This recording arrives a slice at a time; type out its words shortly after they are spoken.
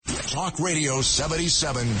Talk Radio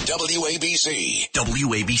 77 WABC.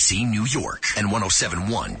 WABC New York and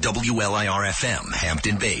 107.1 WLIR-FM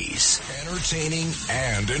Hampton Bays. Entertaining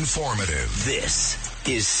and informative. This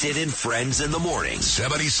is Sid and Friends in the Morning.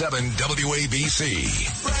 77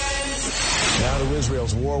 WABC. Now to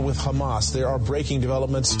Israel's war with Hamas. There are breaking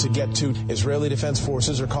developments to get to. Israeli Defense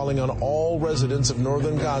Forces are calling on all residents of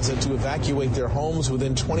northern Gaza to evacuate their homes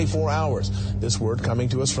within 24 hours. This word coming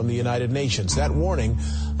to us from the United Nations. That warning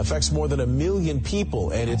affects more than 1 million people,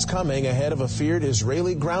 and it's coming ahead of a feared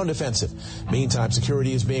Israeli ground offensive. Meantime,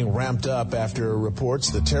 security is being ramped up after reports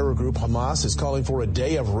the terror group Hamas is calling for a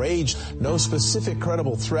day of rage. No specific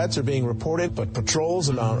credible threats are being reported, but patrols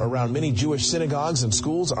around many Jewish synagogues and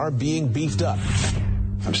schools are being beefed up.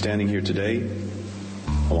 I'm standing here today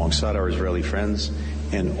alongside our Israeli friends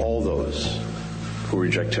and all those who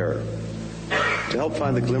reject terror to help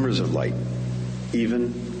find the glimmers of light,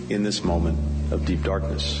 even in this moment of deep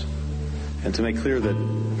darkness, and to make clear that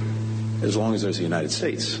as long as there's the United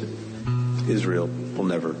States, Israel will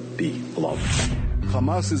never be alone.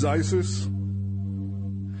 Hamas is ISIS,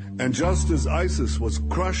 and just as ISIS was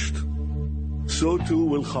crushed, so too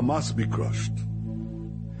will Hamas be crushed.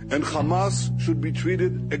 And Hamas should be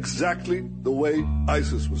treated exactly the way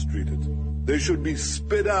ISIS was treated. They should be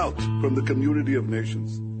spit out from the community of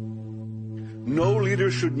nations. No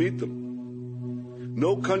leader should meet them.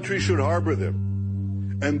 No country should harbor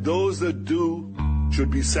them. And those that do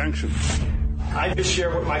should be sanctioned. I just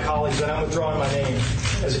share with my colleagues that I'm withdrawing my name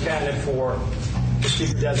as a candidate for the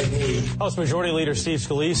Speaker designee. House Majority Leader Steve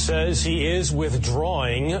Scalise says he is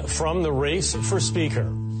withdrawing from the race for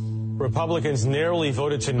Speaker. Republicans narrowly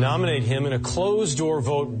voted to nominate him in a closed-door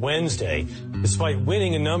vote Wednesday. Despite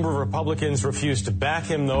winning, a number of Republicans refused to back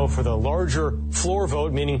him, though, for the larger floor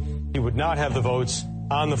vote, meaning he would not have the votes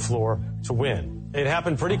on the floor to win. It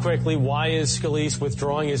happened pretty quickly. Why is Scalise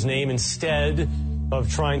withdrawing his name instead of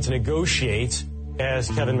trying to negotiate, as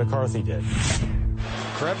Kevin McCarthy did?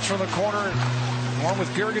 Krebs from the corner, along with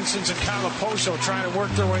Girgensons and Calaposo trying to work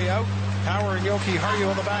their way out. Power and Yoki Hardy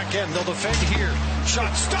on the back end. They'll defend here.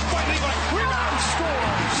 Shot stopped by Levi. Rebound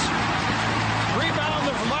scores. Rebound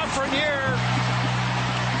from Lafreniere.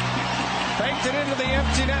 Banked it into the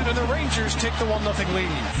empty net, and the Rangers take the 1-0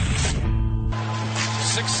 lead.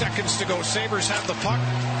 6 seconds to go. Sabres have the puck.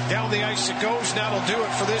 Down the ice it goes. That'll do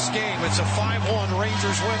it for this game. It's a 5-1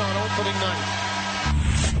 Rangers win on opening night.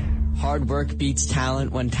 Hard work beats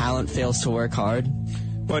talent when talent fails to work hard.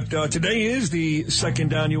 But today is the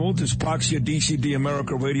second annual Dyspraxia DCD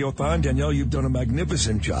America Radiothon. Danielle, you've done a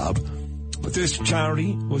magnificent job. But this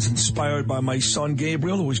charity was inspired by my son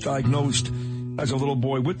Gabriel, who was diagnosed as a little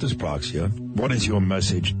boy with dyspraxia. What is your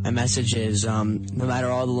message? My message is, no matter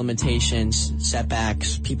all the limitations,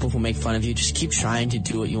 setbacks, people who make fun of you, just keep trying to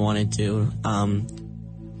do what you want to do.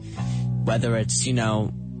 Whether it's,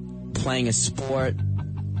 playing a sport,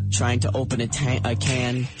 trying to open a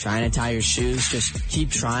can, trying to tie your shoes, just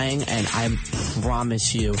keep trying, and I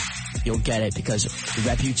promise you'll get it, because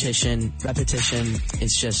repetition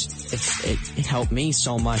is just, it helped me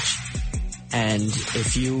so much, and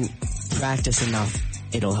if you practice enough,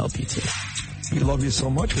 it'll help you too. We love you so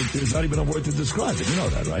much, there's not even a word to describe it, you know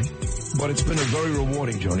that, right? But it's been a very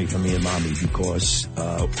rewarding journey for me and Mommy, because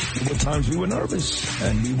there were times we were nervous,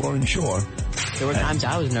 and we weren't sure. There were times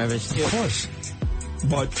I was nervous too. Of course.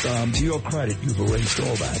 But to your credit, you've erased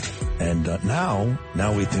all that. And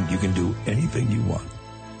now we think you can do anything you want.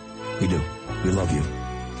 We do. We love you.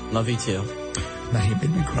 Love you too. Now you made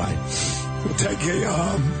me cry. We'll take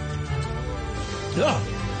a,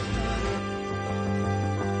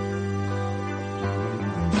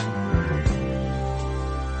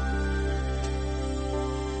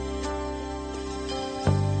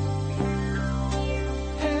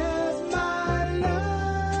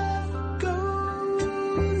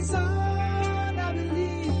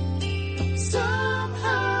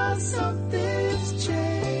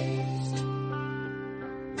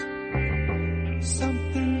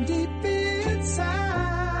 Something deep inside.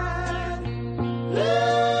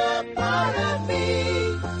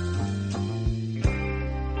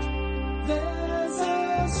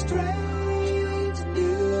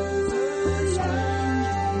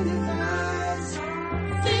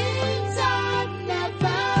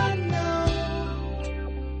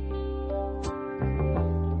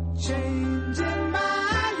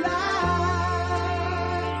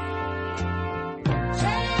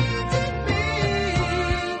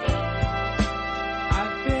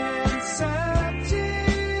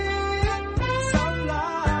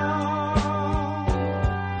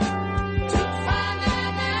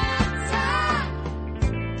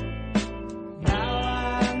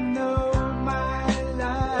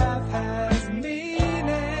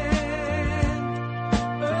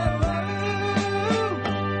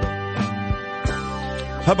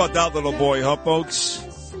 How about that little boy, huh, folks?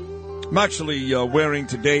 I'm actually wearing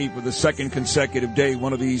today for the second consecutive day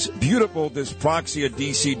one of these beautiful Dyspraxia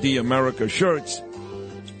DCD America shirts,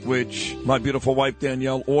 which my beautiful wife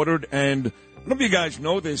Danielle ordered. And I don't know if you guys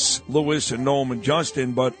know this, Louis and Noam and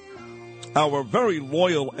Justin, but our very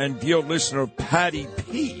loyal and dear listener, Patty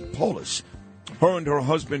P. Polis, her and her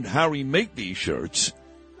husband Harry make these shirts.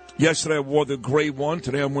 Yesterday I wore the gray one.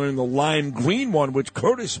 Today I'm wearing the lime green one, which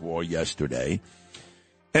Curtis wore yesterday.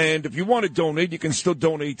 And if you want to donate, you can still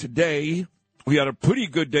donate today. We had a pretty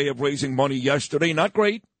good day of raising money yesterday. Not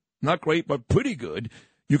great, but pretty good.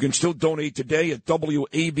 You can still donate today at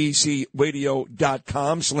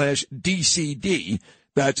WABCRadio.com/DCD.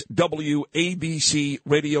 That's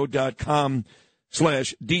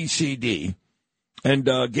WABCRadio.com/DCD.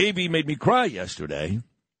 And Gaby made me cry yesterday,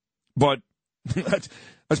 but that's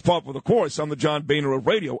part of the course. I'm the John Boehner of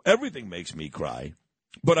radio. Everything makes me cry.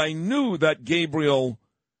 But I knew that Gabriel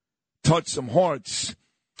touched some hearts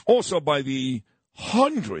also by the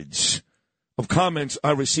hundreds of comments I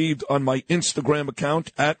received on my Instagram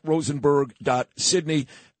account at rosenberg.sydney,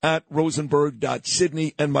 and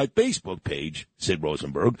my Facebook page, Sid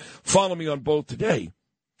Rosenberg. Follow me on both today.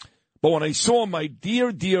 But when I saw my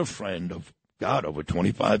dear, dear friend of, God, over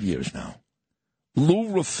 25 years now, Lou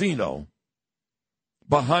Ruffino,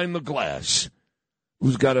 behind the glass,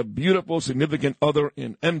 who's got a beautiful, significant other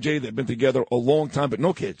in MJ. They've been together a long time, but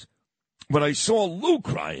no kids. When I saw Lou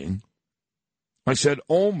crying, I said,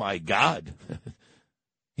 oh, my God.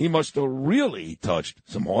 He must have really touched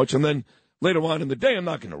some hearts. And then later on in the day, I'm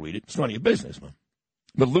not going to read it. It's none of your business, man.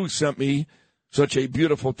 But Lou sent me such a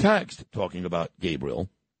beautiful text talking about Gabriel,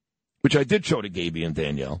 which I did show to Gaby and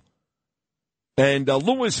Danielle. And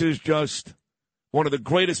Louis is just one of the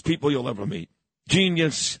greatest people you'll ever meet.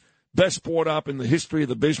 Genius, best sport op in the history of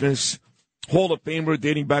the business, Hall of Famer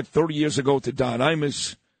dating back 30 years ago to Don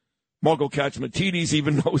Imus. Margo Kaczmatidis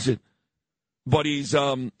even knows it. But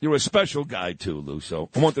you're a special guy, too, Lou. So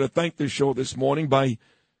I wanted to thank this show this morning by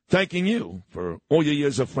thanking you for all your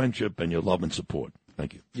years of friendship and your love and support.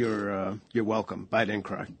 Thank you. You're welcome. I didn't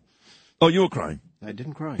cry. Oh, you were crying? I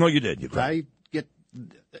didn't cry. No, you did. You cried. Do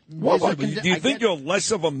you think you're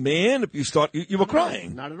less of a man if you start? You were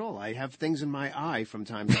crying. Not at all. I have things in my eye from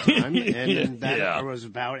time to time, and that was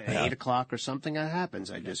about 8 o'clock or something. That happens.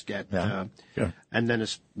 I just get, and then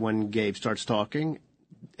when Gabe starts talking,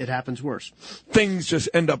 it happens worse. Things just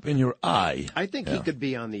end up in your eye. I think he could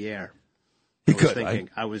be on the air. He could.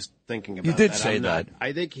 I was thinking about that. You did that. say that.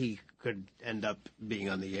 I think he could end up being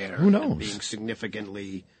on the air. Who knows? And being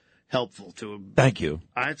significantly helpful to him. Thank you.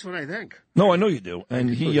 That's what I think. No, I know you do. And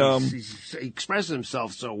he expresses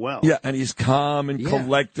himself so well. Yeah, and he's calm and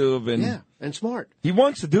collective and smart. He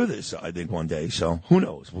wants to do this, I think, one day. So who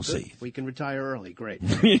knows? We'll see. We can retire early. Great.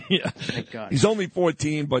 Yeah. Thank God. He's only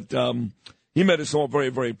 14, but he made us all very,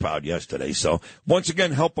 very proud yesterday. So once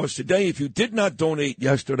again, help us today. If you did not donate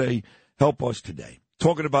yesterday, help us today.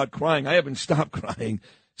 Talking about crying, I haven't stopped crying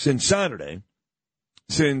since Saturday,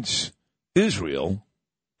 since Israel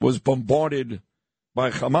was bombarded by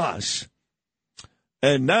Hamas.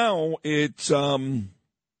 And now it's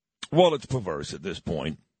perverse at this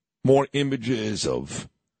point. More images of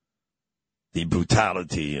the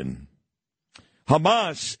brutality. And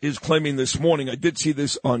Hamas is claiming this morning, I did see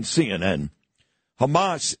this on CNN,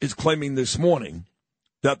 Hamas is claiming this morning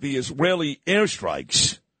that the Israeli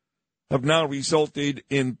airstrikes have now resulted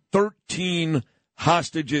in 13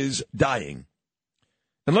 hostages dying.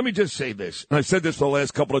 And let me just say this, and I've said this for the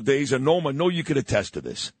last couple of days, and Noam, I know you could attest to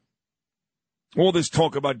this. All this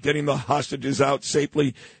talk about getting the hostages out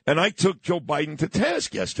safely, and I took Joe Biden to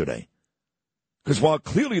task yesterday. Because while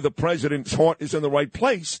clearly the president's heart is in the right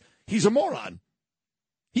place, he's a moron.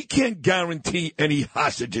 He can't guarantee any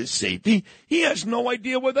hostages' safety. He has no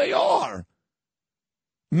idea where they are.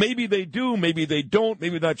 Maybe they do, maybe they don't,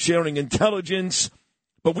 maybe not sharing intelligence.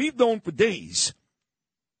 But we've known for days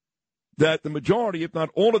that the majority, if not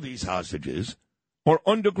all of these hostages, are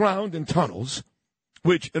underground in tunnels,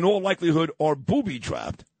 which in all likelihood are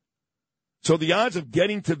booby-trapped. So the odds of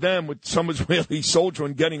getting to them with some Israeli soldier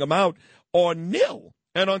and getting them out are nil.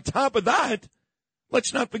 And on top of that,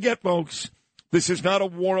 let's not forget, folks, this is not a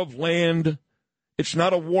war of land. It's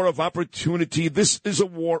not a war of opportunity. This is a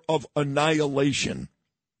war of annihilation.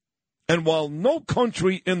 And while no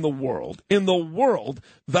country in the world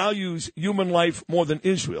values human life more than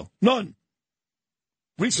Israel, none.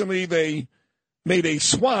 Recently, they made a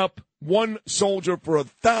swap, 1 soldier for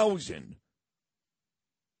 1,000.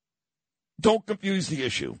 Don't confuse the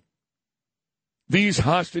issue. These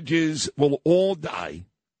hostages will all die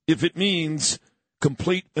if it means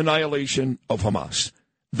complete annihilation of Hamas.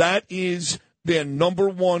 That is their number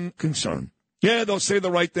one concern. Yeah, they'll say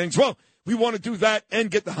the right things. Well, we want to do that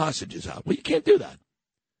and get the hostages out. Well, you can't do that.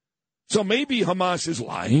 So maybe Hamas is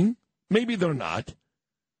lying. Maybe they're not.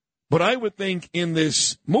 But I would think in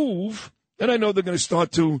this move, and I know they're going to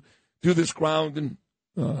start to do this ground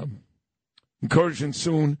and incursion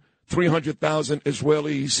soon, 300,000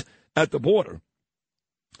 Israelis at the border.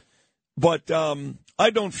 But I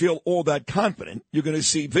don't feel all that confident you're going to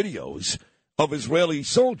see videos of Israeli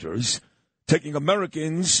soldiers taking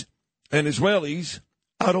Americans and Israelis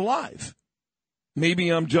out alive. Maybe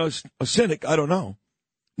I'm just a cynic. I don't know.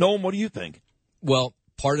 Noam, what do you think? Well,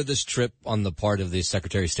 part of this trip on the part of the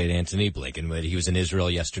Secretary of State, Antony Blinken, he was in Israel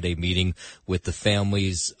yesterday meeting with the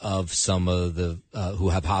families of some of the who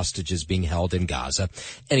have hostages being held in Gaza.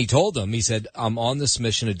 And he told them, he said, I'm on this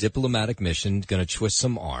mission, a diplomatic mission, going to twist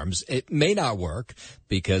some arms. It may not work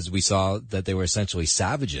because we saw that they were essentially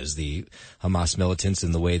savages, the Hamas militants,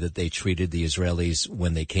 in the way that they treated the Israelis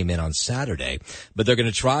when they came in on Saturday. But they're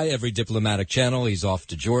going to try every diplomatic channel. He's off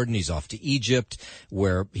to Jordan. He's off to Egypt,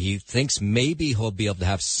 where he thinks maybe he'll be able to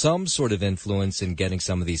have some sort of influence in getting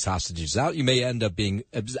some of these hostages out. You may end up being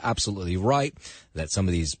absolutely right that some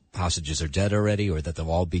of these hostages are dead already or that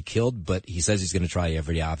they'll all be killed, but he says he's going to try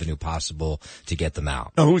every avenue possible to get them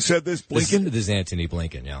out. Now, who said this, Blinken? This is Antony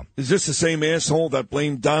Blinken, yeah. Is this the same asshole that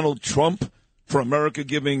blamed Donald Trump for America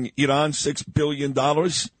giving Iran $6 billion?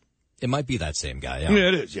 It might be that same guy, yeah. Yeah,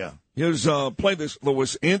 it is, yeah. Here's, play this,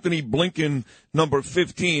 Lewis. Anthony Blinken, number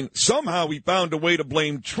 15. Somehow he found a way to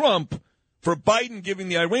blame Trump for Biden giving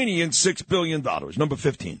the Iranians $6 billion. Number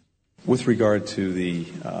 15. With regard to the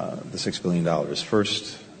 $6 billion,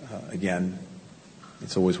 first, again,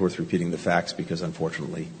 it's always worth repeating the facts because,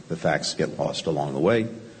 unfortunately, the facts get lost along the way.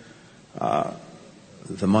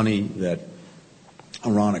 The money that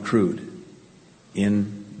Iran accrued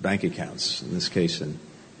in bank accounts, in this case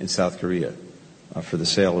in South Korea, for the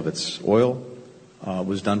sale of its oil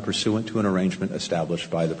was done pursuant to an arrangement established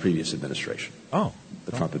by the previous administration,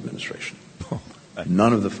 the Trump administration.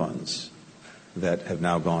 None of the funds that have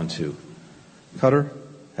now gone to Qatar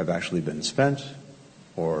have actually been spent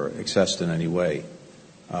or accessed in any way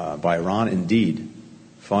by Iran. Indeed,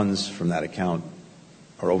 funds from that account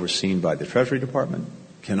are overseen by the Treasury Department,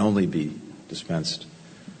 can only be dispensed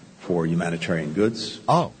for humanitarian goods,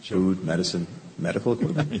 food, medicine, medical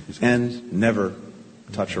equipment, and never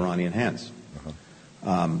touch Iranian hands.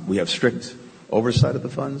 We have strict oversight of the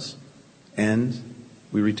funds, and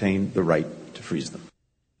we retain the right to freeze them.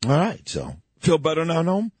 All right, so feel better now,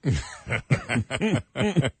 Noam?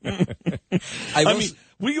 I mean,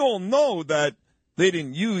 we all know that they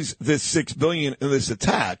didn't use this $6 billion in this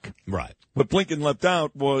attack. Right. What Blinken left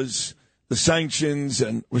out was the sanctions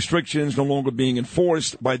and restrictions no longer being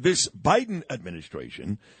enforced by this Biden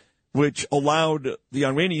administration, which allowed the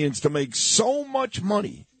Iranians to make so much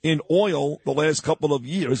money in oil the last couple of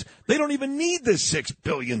years. They don't even need this $6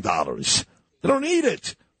 billion. They don't need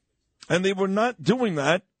it. And they were not doing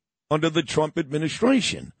that under the Trump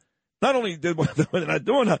administration. Not only did they're not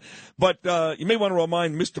doing that, but you may want to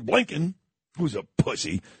remind Mr. Blinken, who's a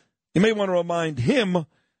pussy, you may want to remind him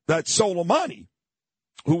that Soleimani,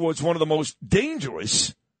 who was one of the most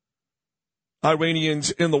dangerous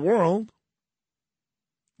Iranians in the world,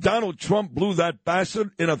 Donald Trump blew that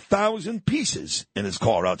bastard in 1,000 pieces in his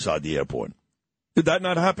car outside the airport. Did that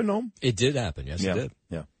not happen, Noam? It did happen, yes, yeah. It did.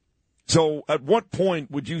 Yeah. So at what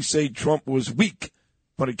point would you say Trump was weak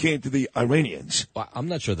when it came to the Iranians? Well, I'm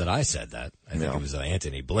not sure that I said that. I think it was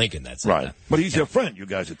Antony Blinken that said that. But he's your friend. You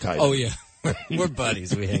guys are tight. Oh, yeah. We're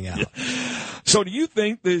buddies. We hang out. Yeah. So do you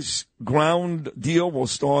think this ground deal will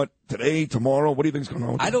start today, tomorrow? What do you think is going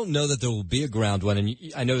on? I don't know that there will be a ground one. And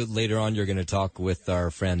I know later on you're going to talk with our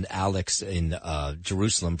friend Alex in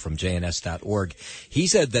Jerusalem from JNS.org. He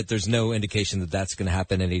said that there's no indication that that's going to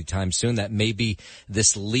happen anytime soon, that maybe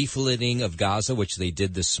this leafleting of Gaza, which they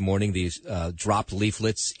did this morning, these dropped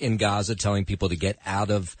leaflets in Gaza telling people to get out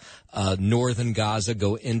of northern Gaza,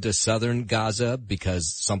 go into southern Gaza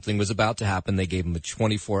because something was about to happen. They gave them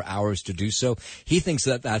 24 hours to do so. He thinks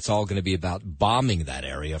that that's all going to be about bombing that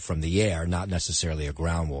area from the air, not necessarily a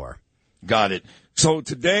ground war. Got it. So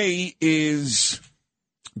today is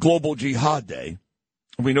Global Jihad Day.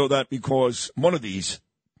 We know that because one of these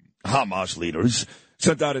Hamas leaders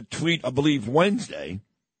sent out a tweet, I believe, Wednesday.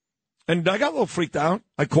 And I got a little freaked out.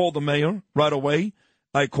 I called the mayor right away.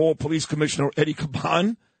 I called Police Commissioner Eddie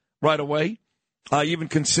Caban right away. I even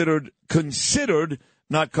considered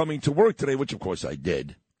not coming to work today, which, of course, I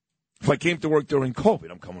did. If I came to work during COVID,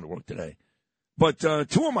 I'm coming to work today. But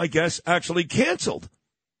two of my guests actually canceled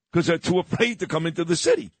because they're too afraid to come into the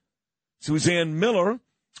city. Suzanne Miller,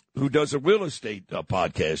 who does a real estate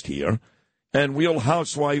podcast here, and Real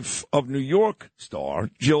Housewife of New York star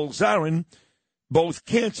Jill Zarin both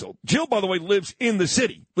canceled. Jill, by the way, lives in the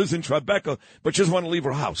city, lives in Tribeca, but she doesn't want to leave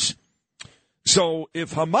her house. So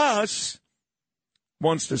if Hamas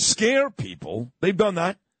wants to scare people, they've done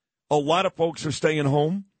that. A lot of folks are staying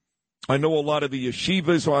home. I know a lot of the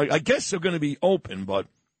yeshivas, I guess they're going to be open, but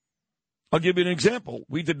I'll give you an example.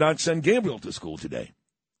 We did not send Gabriel to school today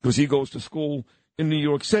because he goes to school in New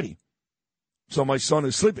York City. So my son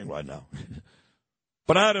is sleeping right now.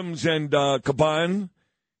 But Adams and Caban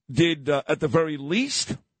did, at the very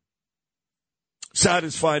least,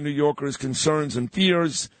 satisfy New Yorkers' concerns and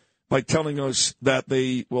fears by telling us that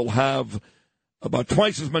they will have about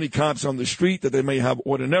twice as many cops on the street that they may have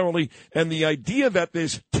ordinarily. And the idea that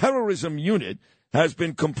this terrorism unit has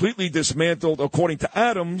been completely dismantled, according to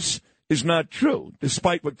Adams, is not true,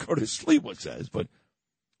 despite what Curtis Lewa says. But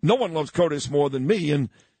no one loves Curtis more than me, and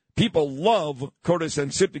people love Curtis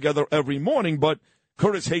and sit together every morning, but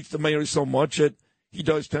Curtis hates the mayor so much that he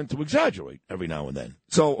does tend to exaggerate every now and then.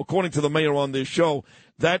 So according to the mayor on this show,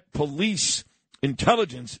 that police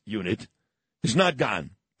intelligence unit is not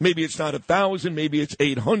gone. Maybe it's not 1,000, maybe it's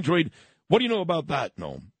 800. What do you know about that,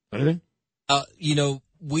 Noam? Anything?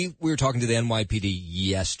 We were talking to the NYPD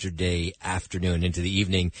yesterday afternoon into the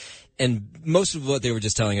evening, and most of what they were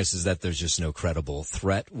just telling us is that there's just no credible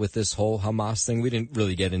threat with this whole Hamas thing. We didn't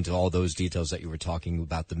really get into all those details that you were talking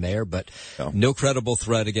about the mayor, but no credible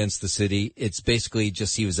threat against the city. It's basically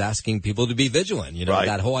just he was asking people to be vigilant. Right.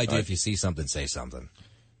 That whole idea, if you see something, say something.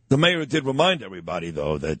 The mayor did remind everybody,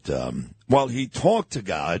 though, that while he talked to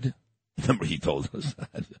God, remember he told us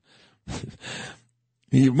that,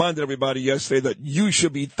 he reminded everybody yesterday that you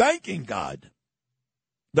should be thanking God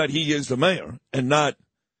that he is the mayor and not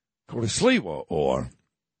Curtis Lewa or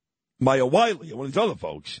Maya Wiley or one of these other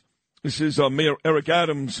folks. This is Mayor Eric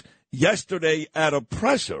Adams yesterday at a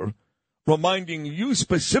presser reminding you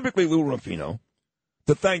specifically, Lou Rufino,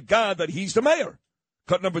 to thank God that he's the mayor.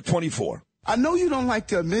 Cut number 24. I know you don't like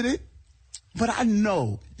to admit it, but I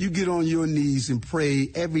know you get on your knees and pray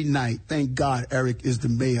every night. Thank God Eric is the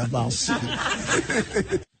mayor of our city.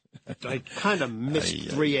 I kind of missed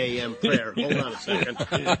 3 a.m. prayer. Hold on a second.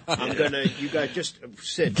 You guys just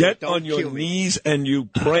sit. Get on your knees and you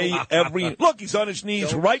pray every. Look, he's on his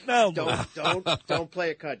knees right now. Don't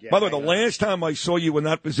play a cut yet. By the way, the last time I saw you in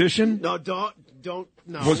that position. No.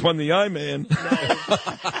 Was when the I-Man.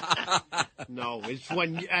 No, it's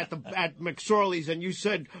when at McSorley's and you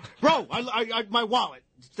said, "Bro, I my wallet,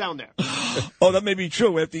 it's down there." Oh, that may be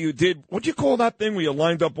true. After you did, what'd you call that thing where you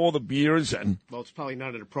lined up all the beers and? Well, it's probably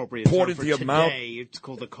not an appropriate poured term into for your today. mouth. It's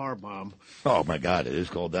called a car bomb. Oh my God, it is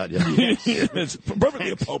called that. Yeah. It's perfectly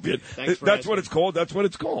appropriate. That's what it's called. That's what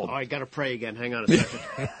it's called. Oh, I got to pray again. Hang on a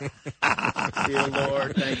second. Dear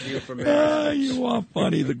Lord, thank you for marriage. You are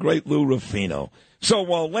funny, the great Lou Rufino. So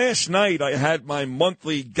while last night I had my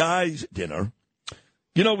monthly guys dinner,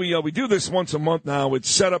 we do this once a month now. It's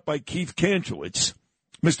set up by Keith Kantrowitz,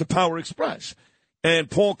 Mr. Power Express,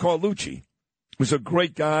 and Paul Carlucci was a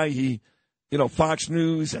great guy. He, Fox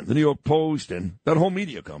News and the New York Post and that whole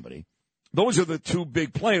media company. Those are the two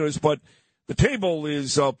big players, but the table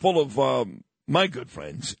is full of my good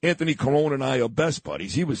friends. Anthony Carone and I are best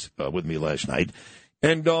buddies. He was with me last night.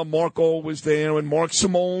 And Marco was there, and Mark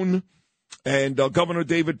Simone, and Governor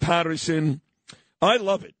David Patterson. I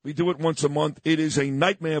love it. We do it once a month. It is a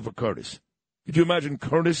nightmare for Curtis. Could you imagine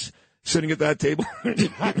Curtis sitting at that table? There's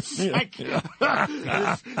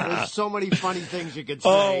so many funny things you could say.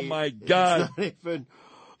 Oh, my God.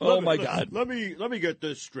 My God. Let me get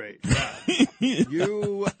this straight.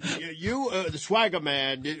 You, the swagger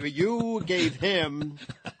man, you gave him.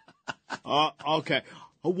 Okay.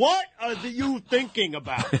 What are you thinking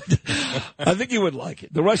about? I think you would like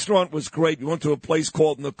it. The restaurant was great. We went to a place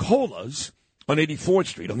called Nicola's on 84th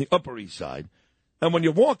Street on the Upper East Side. And when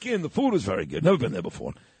you walk in, the food was very good. Never been there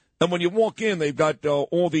before. And when you walk in, they've got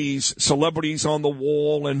all these celebrities on the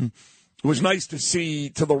wall. And it was nice to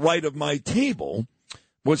see to the right of my table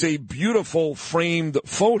was a beautiful framed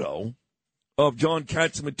photo of John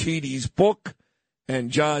Catsimatidis' book.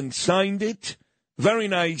 And John signed it. Very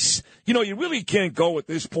nice. You really can't go at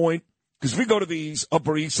this point because we go to these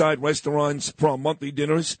Upper East Side restaurants for our monthly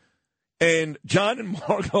dinners, and John and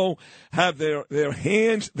Margot have their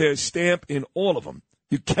hands, their stamp in all of them.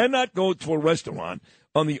 You cannot go to a restaurant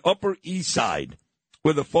on the Upper East Side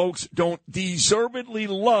where the folks don't deservedly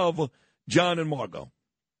love John and Margot.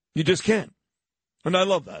 You just can't. And I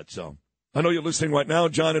love that. So I know you're listening right now,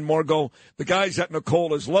 John and Margot. The guys at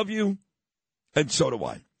Nicola's love you, and so do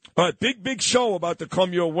I. All right, big show about to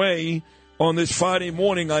come your way on this Friday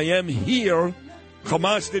morning. I am here.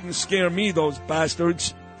 Hamas didn't scare me, those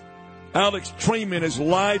bastards. Alex Trayman is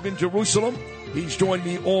live in Jerusalem. He's joined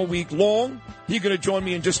me all week long. He's going to join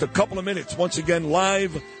me in just a couple of minutes. Once again,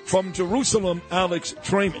 live from Jerusalem, Alex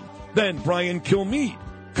Trayman. Then Brian Kilmeade,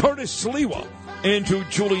 Curtis Sliwa, Andrew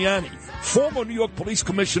Giuliani, former New York Police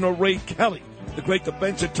Commissioner Ray Kelly, the great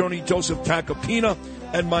defense attorney Joseph Tacopina,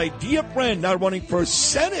 and my dear friend now running for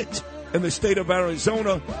Senate in the state of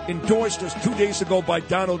Arizona, endorsed just 2 days ago by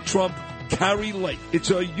Donald Trump, Carrie Lake.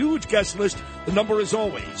 It's a huge guest list. The number is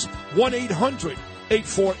always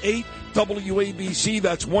 1-800-848-WABC.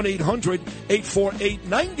 That's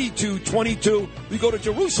 1-800-848-9222. We go to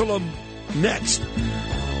Jerusalem next.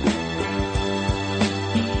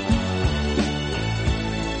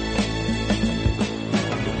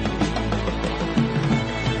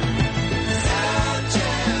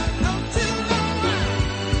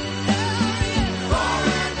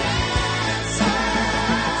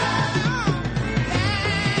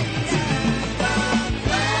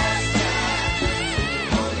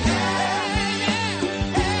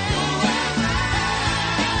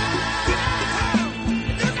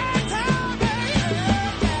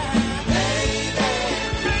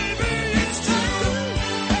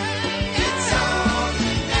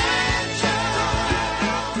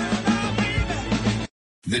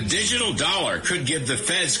 The digital dollar could give the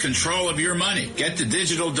feds control of your money. Get the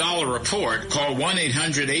digital dollar report. Call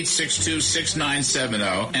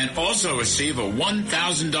 1-800-862-6970 and also receive a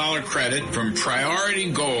 $1,000 credit from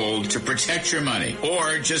Priority Gold to protect your money.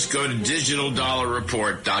 Or just go to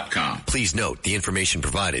digitaldollarreport.com. Please note, the information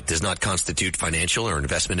provided does not constitute financial or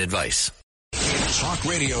investment advice. Talk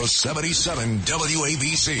Radio 77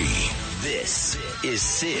 WABC. This is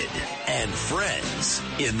Sid and Friends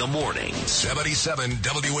in the morning. 77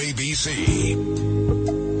 WABC.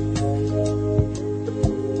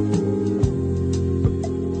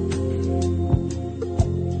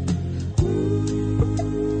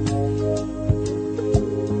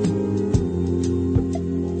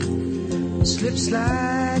 Slip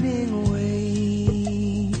sliding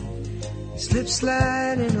away, slip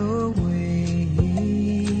sliding away.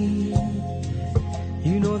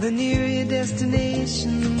 You know the nearer your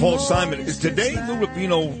destination. Paul Simon. Is today, Lou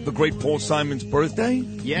Rubino, the great Paul Simon's birthday?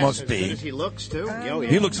 Yes, Must as be. good as he looks, too. Oh, yeah.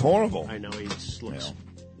 He looks horrible. I know, he just looks...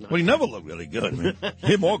 Well, he never looked really good. I mean,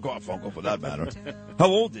 him or Garfunkel, for that matter. How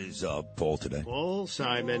old is Paul today? Paul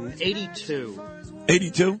Simon, 82.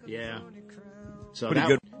 82? Yeah. So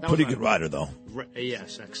Pretty good rider, though.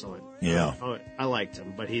 Yes, excellent. Yeah. I liked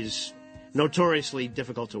him, but he's notoriously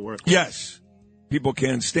difficult to work with. Yes. People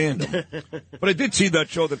can't stand him. But I did see that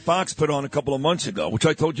show that Fox put on a couple of months ago, which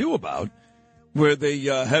I told you about, where they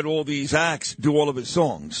had all these acts do all of his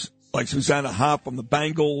songs, like Susanna Hoff from the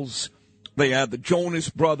Bangles. They had the Jonas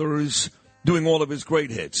Brothers doing all of his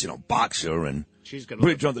great hits, Boxer and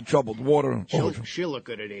Bridge on the Troubled Water. She'll look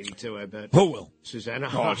good at 82, I bet. Who will? Susanna Oh,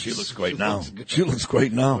 Hoff. she looks great now. She looks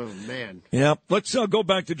great now. Oh, man. Yeah. Let's go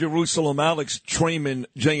back to Jerusalem. Alex Trayman,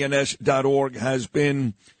 JNS.org, has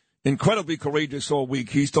been incredibly courageous all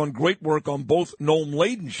week. He's done great work on both Noam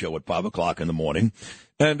Laden's show at 5 o'clock in the morning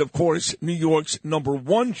and, of course, New York's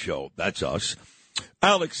 #1 show. That's us.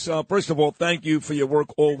 Alex, first of all, thank you for your work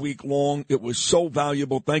all week long. It was so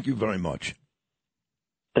valuable. Thank you very much.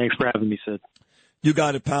 Thanks for having me, Sid. You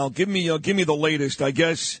got it, pal. Give me the latest. I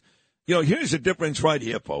guess, here's the difference right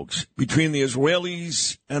here, folks, between the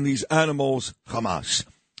Israelis and these animals, Hamas.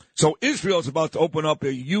 So Israel's about to open up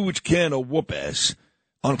a huge can of whoop-ass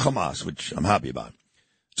on Hamas, which I'm happy about.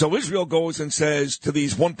 So Israel goes and says to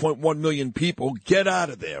these 1.1 million people, get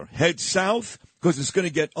out of there. Head south because it's going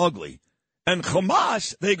to get ugly. And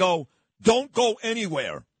Hamas, they go, don't go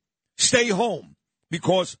anywhere. Stay home.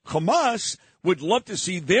 Because Hamas would love to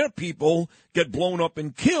see their people get blown up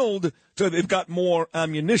and killed so they've got more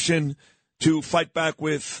ammunition to fight back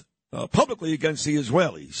with publicly against the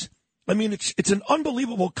Israelis. I mean, it's an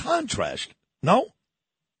unbelievable contrast, no?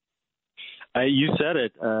 You said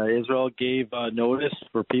it. Israel gave notice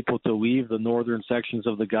for people to leave the northern sections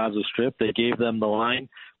of the Gaza Strip. They gave them the line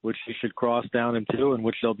which they should cross down into, in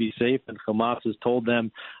which they'll be safe. And Hamas has told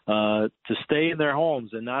them to stay in their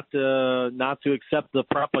homes and not to accept the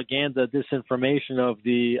propaganda, disinformation of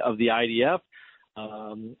the IDF.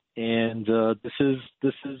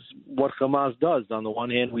 This is what Hamas does. On the one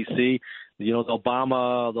hand, we see, the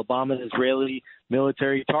bomb Israeli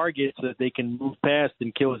military targets that they can move past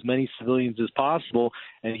and kill as many civilians as possible.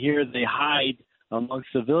 And here they hide among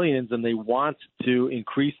civilians, and they want to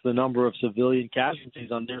increase the number of civilian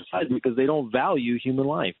casualties on their side because they don't value human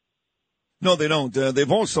life. No, they don't.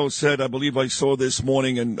 They've also said, I believe I saw this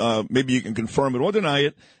morning, and maybe you can confirm it or deny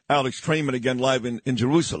it, Alex Trayman again live in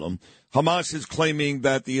Jerusalem. Hamas is claiming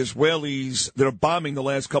that the Israelis that are bombing the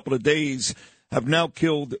last couple of days have now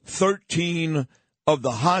killed 13 of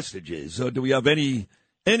the hostages. Do we have any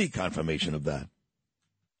confirmation of that?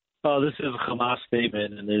 This is a Hamas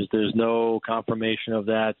statement, and there's no confirmation of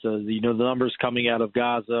that. The numbers coming out of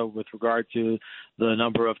Gaza with regard to the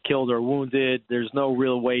number of killed or wounded, there's no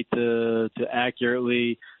real way to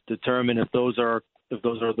accurately determine if those are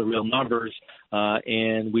the real numbers,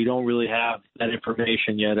 and we don't really have that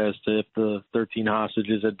information yet as to if the 13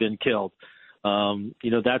 hostages had been killed.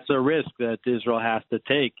 That's a risk that Israel has to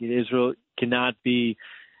take. Israel cannot be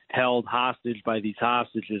held hostage by these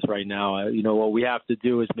hostages right now. What we have to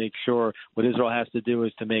do is what Israel has to do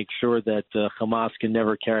is to make sure that Hamas can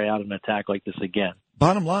never carry out an attack like this again.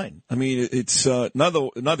 Bottom line, I mean, it's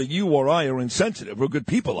neither you or I are insensitive. We're good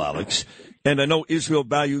people, Alex. And I know Israel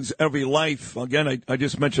values every life. Again, I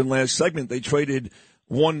just mentioned last segment, they traded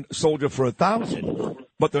one soldier for 1,000.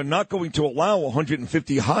 But they're not going to allow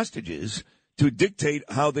 150 hostages to dictate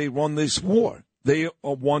how they run this war. They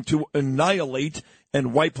want to annihilate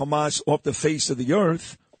and wipe Hamas off the face of the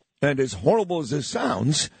earth. And as horrible as this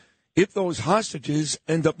sounds, if those hostages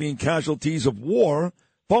end up being casualties of war,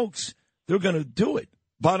 folks, they're going to do it.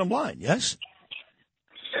 Bottom line, yes?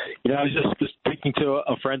 I was just speaking to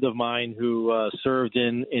a friend of mine who served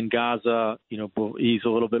in Gaza. He's a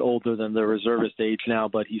little bit older than the reservist age now,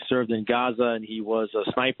 but he served in Gaza and he was a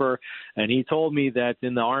sniper. And he told me that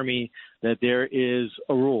in the Army that there is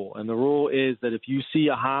a rule. And the rule is that if you see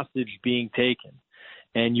a hostage being taken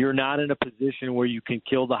and you're not in a position where you can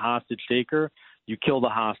kill the hostage taker, you kill the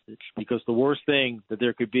hostage, because the worst thing that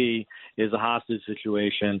there could be is a hostage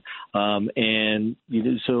situation. That's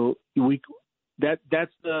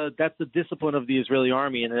the discipline of the Israeli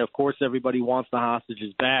army, and of course everybody wants the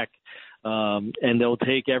hostages back, and they'll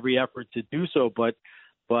take every effort to do so. But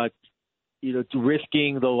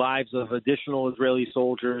risking the lives of additional Israeli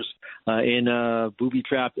soldiers in a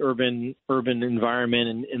booby-trapped urban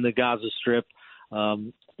environment in the Gaza Strip.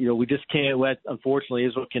 We just can't unfortunately,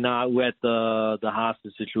 Israel cannot let the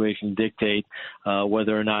hostage situation dictate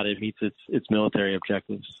whether or not it meets its military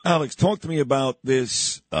objectives. Alex, talk to me about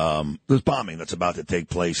this bombing that's about to take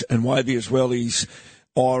place and why the Israelis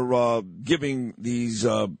are giving these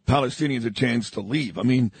Palestinians a chance to leave. I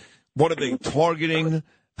mean, what are they targeting?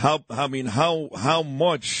 How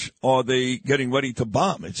much are they getting ready to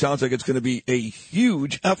bomb? It sounds like it's going to be a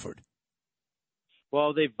huge effort.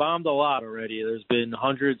 Well, they've bombed a lot already. There's been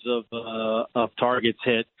hundreds of targets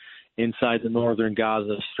hit inside the northern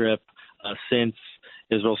Gaza Strip since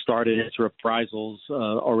Israel started its reprisals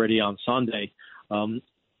already on Sunday,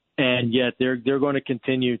 and yet they're going to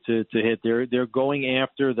continue to hit. They're going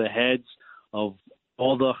after the heads of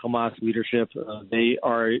all the Hamas leadership. They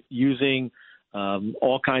are using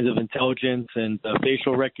all kinds of intelligence and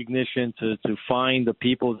facial recognition to find the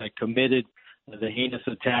people that committed the heinous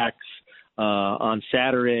attacks on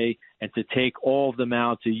Saturday, and to take all of them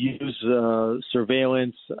out, to use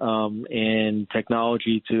surveillance and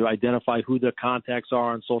technology to identify who the contacts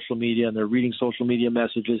are on social media, and they're reading social media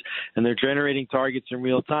messages, and they're generating targets in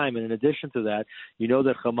real time. And in addition to that,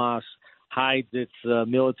 that Hamas hides its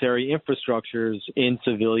military infrastructures in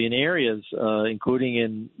civilian areas, including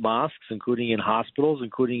in mosques, including in hospitals,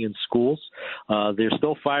 including in schools. They're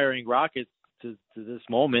still firing rockets to this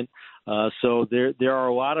moment. So there are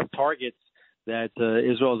a lot of targets that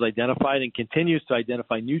Israel has identified and continues to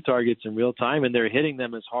identify new targets in real time, and they're hitting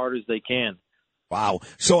them as hard as they can. Wow.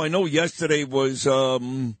 So I know yesterday was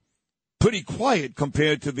pretty quiet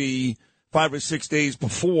compared to the 5 or 6 days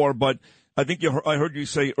before, but I think I heard you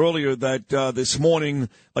say earlier that this morning,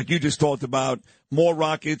 like you just talked about, more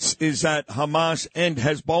rockets. Is that Hamas and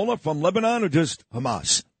Hezbollah from Lebanon or just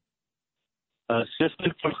Hamas? Just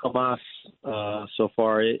for Hamas so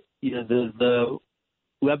far. The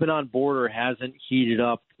Lebanon border hasn't heated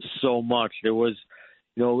up so much. There was,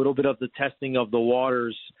 a little bit of the testing of the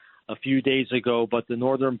waters a few days ago, but the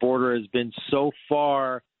northern border has been so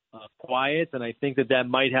far quiet, and I think that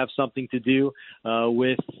might have something to do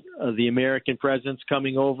with the American presence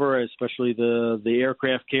coming over, especially the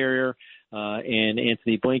aircraft carrier and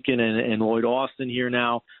Anthony Blinken and Lloyd Austin here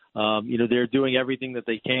now. They're doing everything that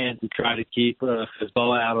they can to try to keep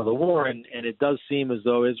Hezbollah out of the war, and it does seem as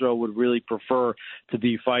though Israel would really prefer to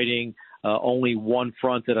be fighting only one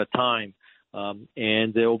front at a time.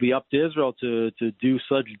 And it will be up to Israel to do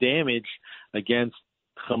such damage against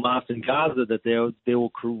Hamas in Gaza that they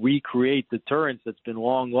will recreate deterrence that's been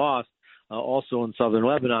long lost also in southern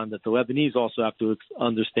Lebanon, that the Lebanese also have to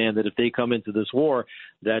understand that if they come into this war,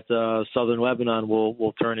 that southern Lebanon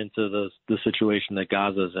will turn into the situation that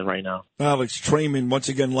Gaza is in right now. Alex Trayman, once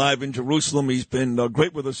again, live in Jerusalem. He's been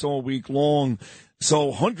great with us all week long.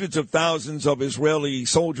 So hundreds of thousands of Israeli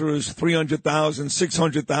soldiers, 300,000,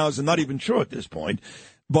 600,000, not even sure at this point.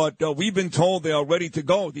 But we've been told they are ready to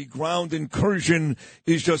go. The ground incursion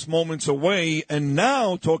is just moments away. And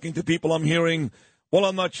now, talking to people, I'm hearing, well,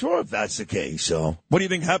 I'm not sure if that's the case. So what do you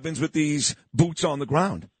think happens with these boots on the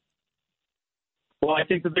ground? Well, I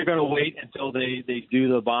think that they're going to wait until they do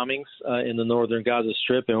the bombings in the northern Gaza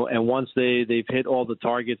Strip. And once they've hit all the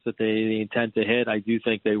targets that they intend to hit, I do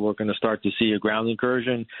think they were going to start to see a ground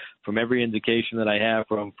incursion. From every indication that I have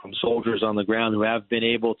from soldiers on the ground who have been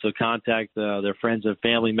able to contact their friends and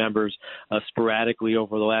family members sporadically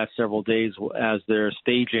over the last several days as they're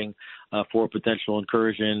staging for potential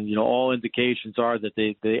incursion, all indications are that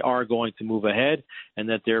they are going to move ahead and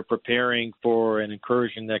that they're preparing for an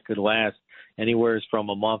incursion that could last anywhere from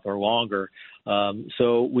a month or longer.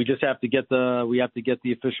 So we just have to get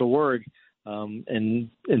the official word. And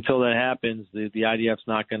until that happens, the IDF's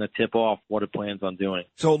not going to tip off what it plans on doing.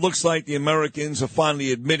 So it looks like the Americans are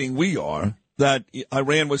finally admitting that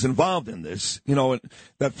Iran was involved in this.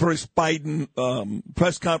 That first Biden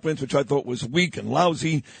press conference, which I thought was weak and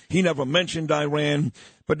lousy, he never mentioned Iran.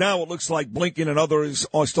 But now it looks like Blinken and others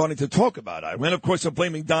are starting to talk about Iran. Of course, they're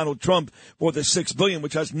blaming Donald Trump for the $6 billion,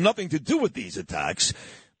 which has nothing to do with these attacks.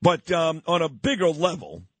 But on a bigger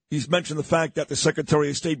level, he's mentioned the fact that the Secretary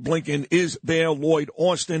of State Blinken is there, Lloyd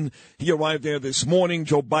Austin. He arrived there this morning.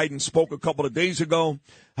 Joe Biden spoke a couple of days ago.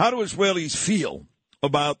 How do Israelis feel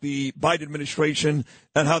about the Biden administration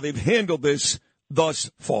and how they've handled this thus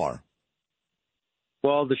far?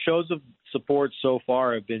 Well, the shows of support so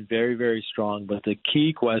far have been very, very strong. But the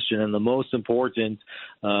key question and the most important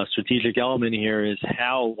strategic element here is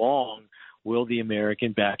how long will the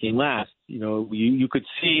American backing last? You could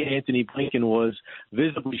see Antony Blinken was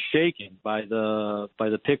visibly shaken by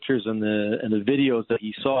the pictures and the videos that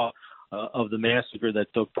he saw of the massacre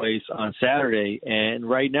that took place on Saturday. And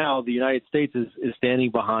right now, the United States is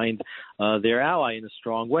standing behind their ally in a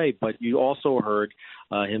strong way. But you also heard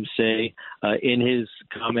him say in his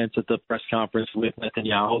comments at the press conference with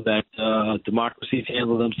Netanyahu that democracies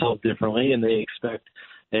handle themselves differently, and they expect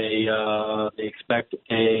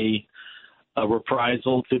a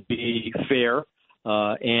reprisal to be fair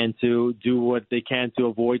and to do what they can to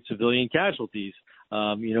avoid civilian casualties.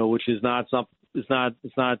 Which is not something. It's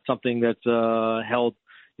not something that's held.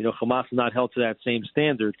 Hamas is not held to that same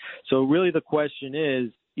standard. So really, the question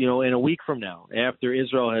is, in a week from now, after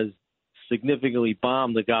Israel has significantly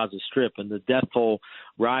bombed the Gaza Strip and the death toll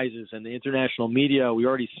rises, and the international media, we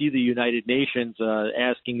already see the United Nations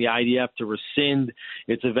asking the IDF to rescind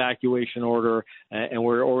its evacuation order, and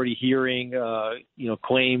we're already hearing,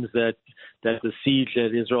 claims that the siege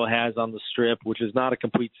that Israel has on the Strip, which is not a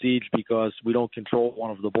complete siege because we don't control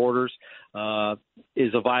one of the borders,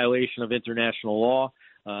 is a violation of international law,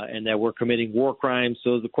 and that we're committing war crimes.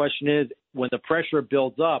 So the question is, when the pressure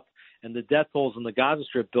builds up and the death tolls in the Gaza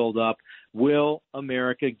Strip build up, will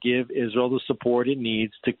America give Israel the support it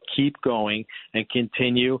needs to keep going and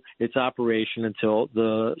continue its operation until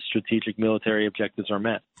the strategic military objectives are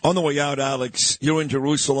met? On the way out, Alex, you're in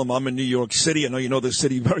Jerusalem. I'm in New York City. I know you know the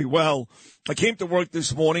city very well. I came to work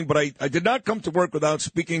this morning, but I did not come to work without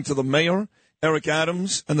speaking to the mayor, Eric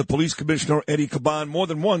Adams, and the police commissioner, Eddie Caban, more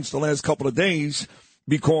than once the last couple of days,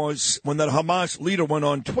 because when that Hamas leader went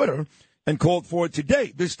on Twitter and called for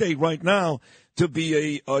today, this day right now, to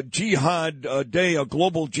be a jihad day, a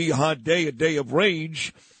global jihad day, a day of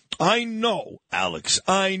rage. I know, Alex,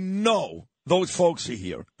 those folks are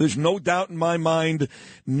here. There's no doubt in my mind.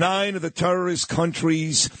 9 of the terrorist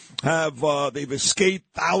countries have, they've escaped,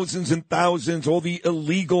 thousands and thousands, all the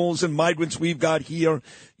illegals and migrants we've got here.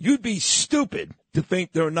 You'd be stupid to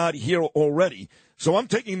think they're not here already. So I'm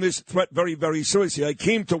taking this threat very, very seriously. I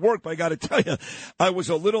came to work, but I got to tell you, I was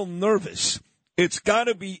a little nervous. It's got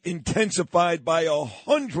to be intensified by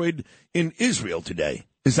 100 in Israel today.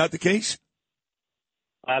 Is that the case?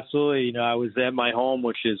 Absolutely. I was at my home,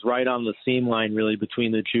 which is right on the seam line, really,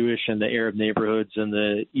 between the Jewish and the Arab neighborhoods and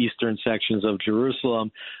the eastern sections of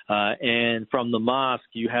Jerusalem. And from the mosque,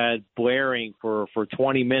 you had blaring for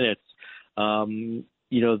 20 minutes,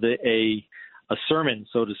 a sermon,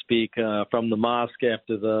 so to speak, from the mosque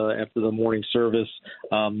after the morning service,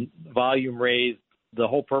 volume raised the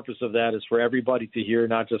whole purpose of that is for everybody to hear,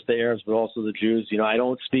 not just the Arabs, but also the Jews. I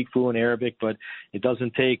don't speak fluent Arabic, but it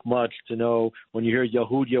doesn't take much to know when you hear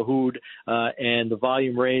Yahud, Yahud, and the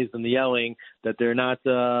volume raised and the yelling that they're not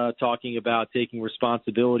talking about taking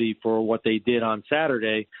responsibility for what they did on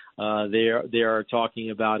Saturday. They are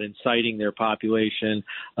talking about inciting their population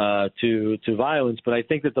to violence. But I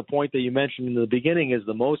think that the point that you mentioned in the beginning is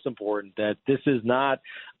the most important, that this is not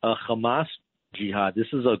a Hamas jihad. This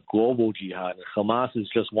is a global jihad. Hamas is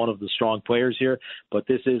just one of the strong players here, but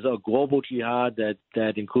this is a global jihad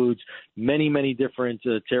that includes many, many different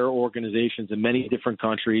terror organizations in many different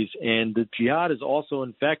countries. And the jihad has also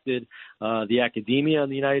infected the academia in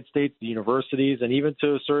the United States, the universities, and even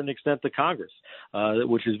to a certain extent the Congress,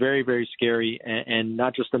 which is very, very scary, and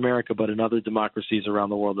not just America, but in other democracies around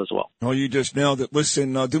the world as well. Oh, you just nailed it.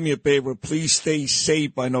 Listen, do me a favor. Please stay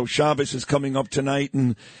safe. I know Shabbos is coming up tonight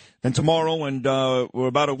and tomorrow, and we're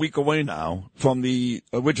about a week away now from the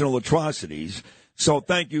original atrocities. So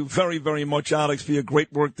thank you very, very much, Alex, for your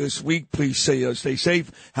great work this week. Please stay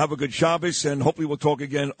safe, have a good Shabbos, and hopefully we'll talk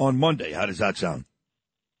again on Monday. How does that sound?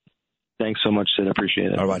 Thanks so much, Sid. I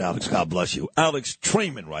appreciate it. All right, Alex, God bless you. Alex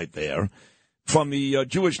Trayman right there from the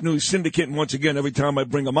Jewish News Syndicate. And once again, every time I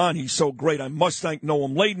bring him on, he's so great. I must thank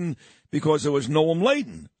Noam Laden, because it was Noam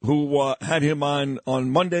Laden who had him on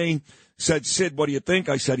Monday. Said, Sid, what do you think?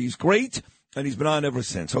 I said, he's great, and he's been on ever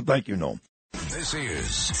since. So thank you, Noam. This is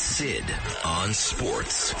Sid on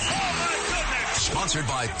Sports. Sponsored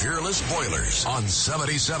by Peerless Boilers on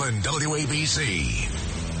 77 WABC.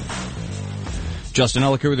 Justin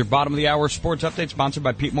Ellicker with your bottom of the hour sports update, sponsored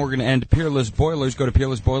by Pete Morgan and Peerless Boilers. Go to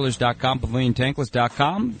peerlessboilers.com,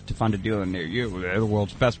 paviliontankless.com to find a dealer near you. They're the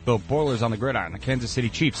world's best built boilers on the gridiron. The Kansas City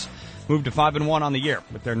Chiefs moved to 5-1 on the year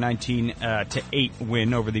with their 19-8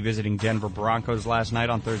 win over the visiting Denver Broncos last night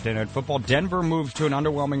on Thursday Night Football. Denver moves to an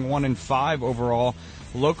underwhelming 1-5 overall.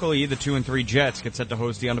 Locally, the 2-3 Jets get set to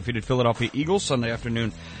host the undefeated Philadelphia Eagles Sunday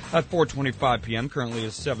afternoon at 4:25 p.m. Currently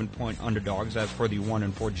is 7-point underdogs. As for the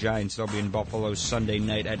 1-4 Giants, they'll be in Buffalo Sunday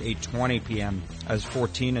night at 8:20 p.m. as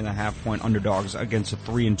 14.5-point underdogs against the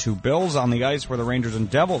 3-2 Bills. On the ice were the Rangers and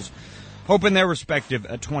Devils, opened their respective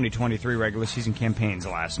 2023 regular season campaigns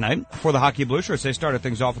last night. For the Hockey Blue Shirts, they started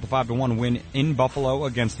things off with a 5-1 win in Buffalo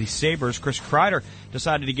against the Sabres. Chris Kreider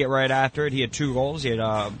decided to get right after it. He had 2 goals. He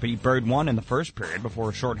buried 1 in the first period before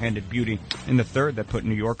a shorthanded beauty in the third that put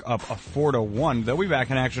New York up a 4-1. They'll be back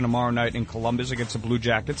in action tomorrow night in Columbus against the Blue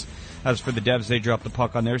Jackets. As for the Devs, they dropped the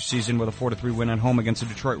puck on their season with a 4-3 win at home against the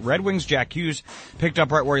Detroit Red Wings. Jack Hughes picked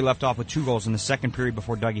up right where he left off with 2 goals in the second period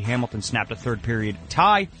before Dougie Hamilton snapped a third period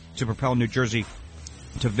tie to propel New Jersey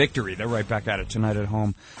to victory. They're right back at it tonight at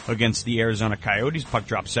home against the Arizona Coyotes. Puck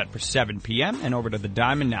drop set for 7 p.m. And over to the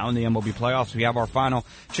Diamond now in the MLB playoffs. We have our final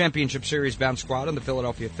championship series bound squad in the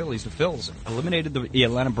Philadelphia Phillies. The Phils eliminated the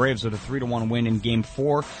Atlanta Braves with a 3-1 win in Game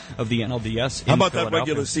 4 of the NLDS. How about that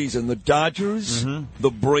regular season? The Dodgers,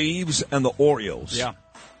 the Braves, and the Orioles. Yeah.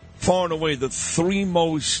 Far and away the 3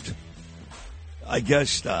 most, I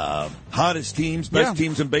guess, hottest teams, best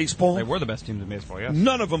teams in baseball. They were the best teams in baseball, yes.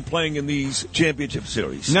 None of them playing in these championship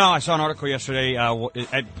series. No, I saw an article yesterday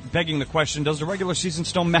begging the question, does the regular season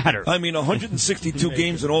still matter? I mean, 162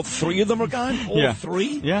 games and all 3 of them are gone? All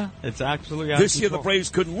 3? Yeah, it's absolutely out This of year the Braves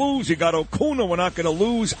couldn't lose. You got Acuna. We're not going to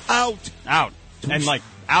lose. Out. And,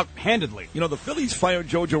 out-handedly. You know, the Phillies fired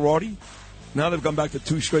Joe Girardi. Now they've gone back to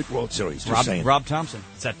 2 straight World Series. Rob Thompson.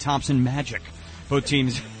 It's that Thompson magic. Both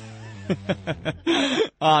teams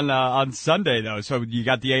on Sunday, though. So you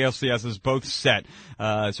got the ALCSs both set.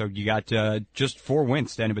 So you got just 4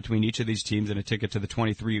 wins standing between each of these teams and a ticket to the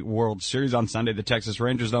 23 World Series on Sunday. The Texas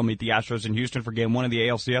Rangers, they'll meet the Astros in Houston for Game 1 of the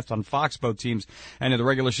ALCS on Fox. Both teams ended the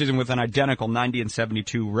regular season with an identical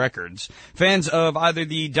 90-72 records. Fans of either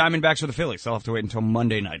the Diamondbacks or the Phillies, they'll have to wait until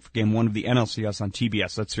Monday night for Game 1 of the NLCS on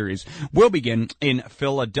TBS. That series will begin in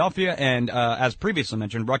Philadelphia. And as previously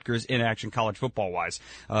mentioned, Rutgers in action college football-wise.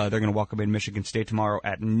 They're going to welcome in Michigan State tomorrow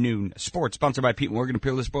at noon. Sports sponsored by Pete Morgan and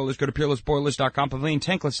Peerless Boilers. Go to peerlessboilers.com,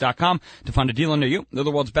 paviliontankless.com to find a dealer near you. They're the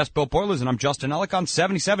world's best built boilers, and I'm Justin Ellick on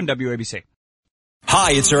 77 WABC.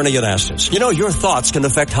 Hi, it's Ernie Anastas. You know, your thoughts can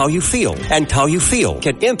affect how you feel, and how you feel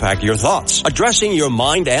can impact your thoughts. Addressing your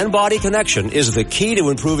mind and body connection is the key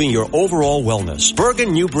to improving your overall wellness.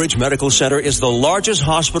 Bergen Newbridge Medical Center is the largest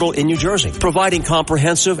hospital in New Jersey, providing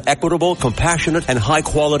comprehensive, equitable, compassionate, and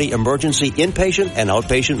high-quality emergency inpatient and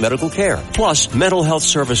outpatient medical care, plus mental health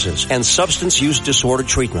services and substance use disorder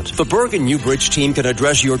treatment. The Bergen Newbridge team can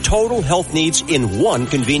address your total health needs in one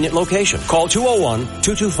convenient location. Call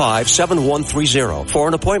 201-225-7130 for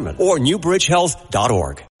an appointment or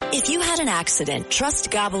newbridgehealth.org. If you had an accident,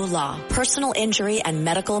 trust Gabo Law, personal injury and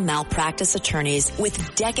medical malpractice attorneys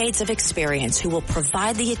with decades of experience who will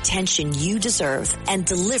provide the attention you deserve and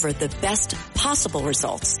deliver the best possible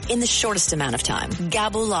results in the shortest amount of time.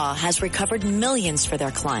 Gabo Law has recovered millions for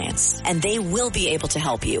their clients, and they will be able to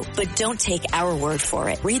help you. But don't take our word for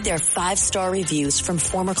it. Read their 5-star reviews from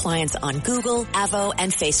former clients on Google, Avo,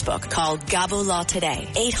 and Facebook. Call Gabo Law today,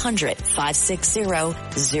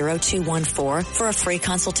 800-560-0214 for a free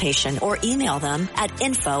consultation, or email them at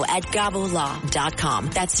info@gabolaw.com.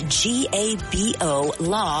 That's GABO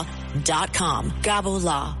law.com. Gabo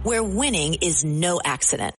Law, where winning is no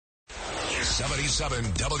accident. 77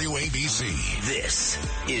 WABC. This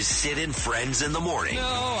is Sid and Friends in the Morning. No,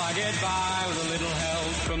 I get by with a little help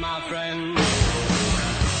from my friends.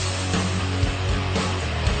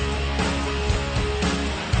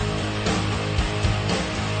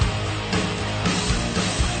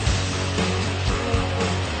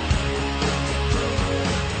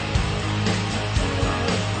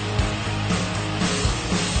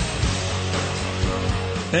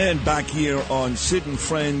 And back here on Sid and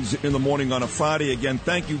Friends in the Morning on a Friday. Again,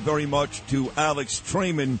 thank you very much to Alex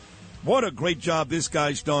Trayman. What a great job this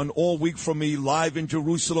guy's done all week for me, live in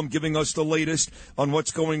Jerusalem, giving us the latest on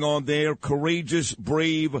what's going on there. Courageous,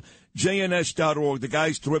 brave, JNS.org. The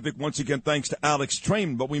guy's terrific. Once again, thanks to Alex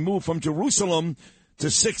Trayman. But we move from Jerusalem to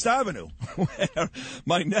 6th Avenue, where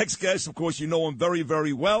my next guest, of course, you know him very,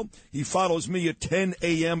 very well. He follows me at 10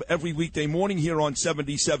 a.m. every weekday morning here on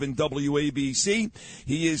 77 WABC.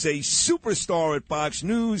 He is a superstar at Fox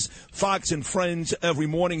News, Fox and Friends every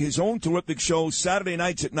morning. His own terrific show, Saturday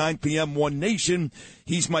nights at 9 p.m., One Nation.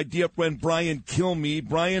 He's my dear friend, Brian Kilmeade.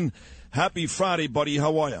 Brian, happy Friday, buddy.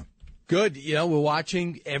 How are you? Good. You know, we're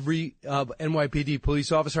watching every NYPD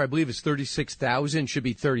police officer, I believe it's 36,000, should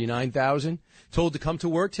be 39,000, told to come to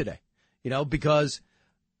work today. You know, because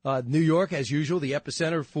New York, as usual, the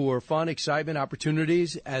epicenter for fun, excitement,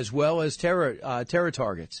 opportunities, as well as terror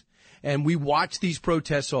targets. And we watched these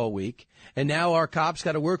protests all week, and now our cops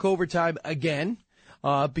got to work overtime again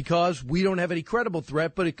because we don't have any credible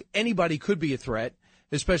threat, but anybody could be a threat,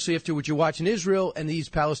 especially after what you watch in Israel, and these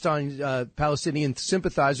Palestinian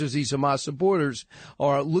sympathizers, these Hamas supporters,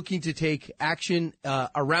 are looking to take action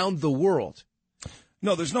around the world.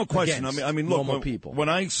 No, there's no question. I mean, look, when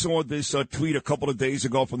I saw this tweet a couple of days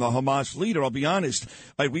ago from the Hamas leader, I'll be honest,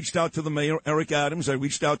 I reached out to the mayor, Eric Adams. I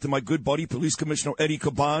reached out to my good buddy, Police Commissioner Eddie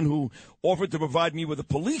Caban, who offered to provide me with a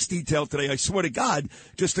police detail today, I swear to God,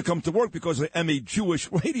 just to come to work because I am a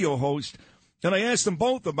Jewish radio host. And I asked them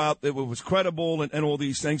both about if it was credible and all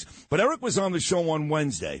these things. But Eric was on the show on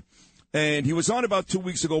Wednesday. And he was on about 2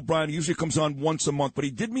 weeks ago, Brian. He usually comes on once a month. But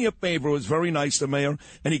he did me a favor. It was very nice, the mayor.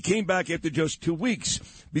 And he came back after just 2 weeks.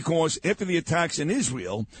 Because after the attacks in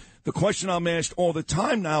Israel, the question I'm asked all the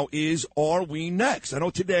time now is, are we next? I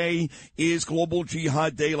know today is Global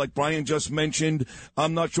Jihad Day, like Brian just mentioned.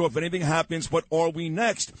 I'm not sure if anything happens, but are we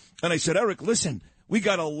next? And I said, Eric, listen. We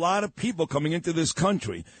got a lot of people coming into this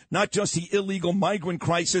country, not just the illegal migrant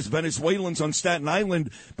crisis, Venezuelans on Staten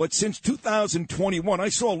Island, but since 2021. I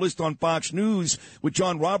saw a list on Fox News with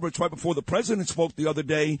John Roberts right before the president spoke the other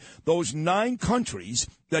day. Those 9 countries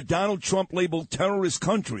that Donald Trump labeled terrorist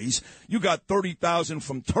countries, you got 30,000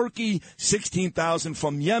 from Turkey, 16,000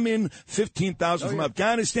 from Yemen, 15,000 from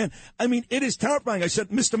Afghanistan. I mean, it is terrifying. I said,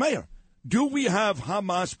 Mr. Mayor, do we have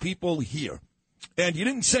Hamas people here? And you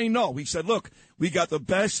didn't say no. He said, look, we got the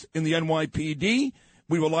best in the NYPD.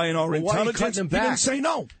 We rely on our intelligence. He didn't say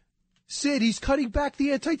no. Sid, he's cutting back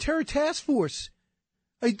the anti-terror task force.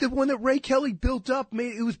 The one that Ray Kelly built up,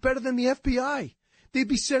 it was better than the FBI. They'd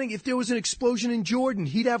be sending, if there was an explosion in Jordan,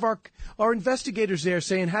 he'd have our investigators there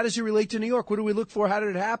saying, how does it relate to New York? What do we look for? How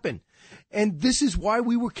did it happen? And this is why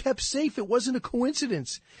we were kept safe. It wasn't a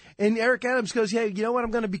coincidence. And Eric Adams goes, hey, you know what?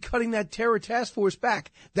 I'm going to be cutting that terror task force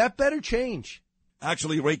back. That better change.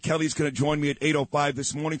 Actually, Ray Kelly's going to join me at 8:05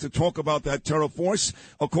 this morning to talk about that terror force.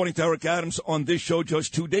 According to Eric Adams on this show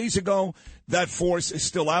just 2 days ago, that force is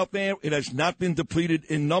still out there. It has not been depleted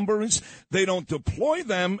in numbers. They don't deploy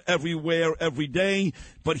them everywhere every day,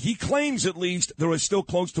 but he claims at least there are still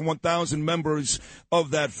close to 1,000 members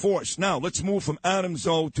of that force. Now, let's move from Adams,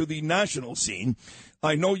 though, to the national scene.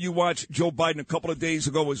 I know you watched Joe Biden a couple of days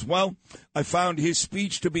ago as well. I found his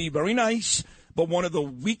speech to be very nice. but one of the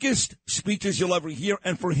weakest speeches you'll ever hear.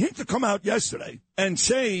 And for him to come out yesterday and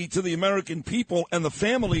say to the American people and the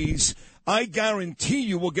families, I guarantee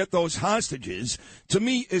you will get those hostages, to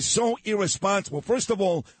me is so irresponsible. First of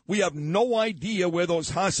all, we have no idea where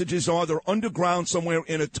those hostages are. They're underground somewhere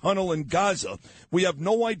in a tunnel in Gaza. We have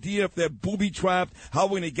no idea if they're booby-trapped, how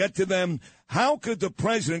we're going to get to them. How could the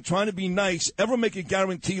president, trying to be nice, ever make a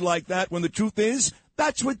guarantee like that when the truth is,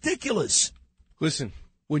 that's ridiculous? Listen,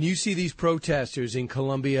 when you see these protesters in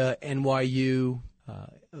Columbia, NYU,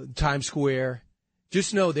 Times Square,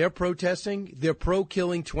 just know they're protesting. They're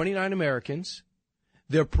pro-killing 29 Americans.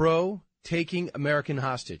 They're pro-taking American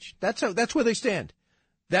hostage. That's where they stand.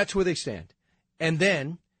 That's where they stand. And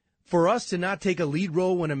then for us to not take a lead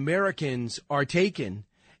role when Americans are taken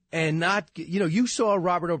and not, you saw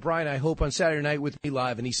Robert O'Brien, I hope, on Saturday night with me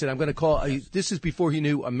live, and he said, I'm going to call, this is before he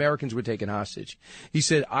knew Americans were taken hostage. He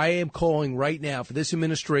said, I am calling right now for this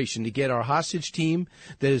administration to get our hostage team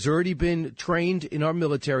that has already been trained in our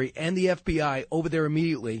military and the FBI over there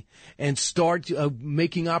immediately and start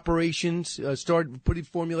making operations,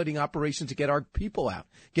 formulating operations to get our people out,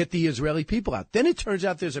 get the Israeli people out. Then it turns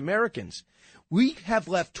out there's Americans. We have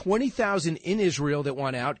left 20,000 in Israel that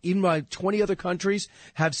want out. Even 20 other countries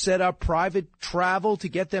have set up private travel to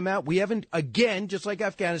get them out. We haven't, again, just like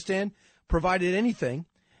Afghanistan, provided anything.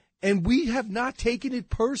 And we have not taken it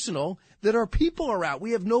personal that our people are out.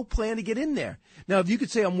 We have no plan to get in there. Now, if you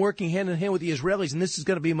could say I'm working hand in hand with the Israelis, and this is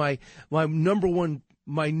going to be my number one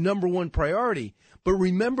priority. But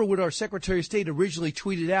remember what our Secretary of State originally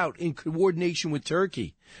tweeted out in coordination with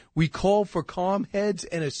Turkey. We call for calm heads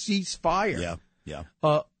and a ceasefire. Yeah.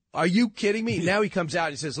 Are you kidding me? Now he comes out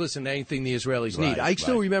and says, listen, anything the Israelis need. I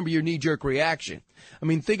still remember your knee-jerk reaction. I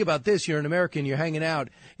mean, think about this. You're an American. You're hanging out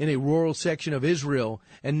in a rural section of Israel,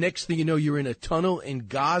 and next thing you know, you're in a tunnel in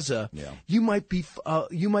Gaza. Yeah. You might be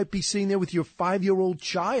sitting there with your 5-year-old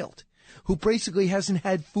child who basically hasn't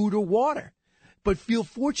had food or water, but feel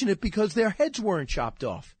fortunate because their heads weren't chopped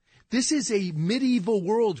off. This is a medieval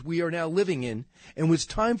world we are now living in, and it was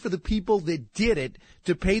time for the people that did it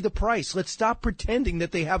to pay the price. Let's stop pretending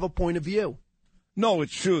that they have a point of view. No,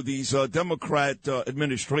 it's true. These Democrat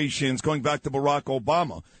administrations, going back to Barack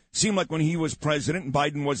Obama, seemed like when he was president and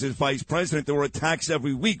Biden was his vice president, there were attacks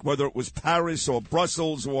every week, whether it was Paris or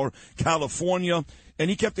Brussels or California, and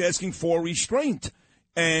he kept asking for restraint.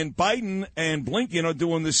 And Biden and Blinken are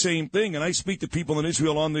doing the same thing. And I speak to people in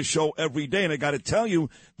Israel on this show every day, and I got to tell you,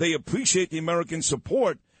 they appreciate the American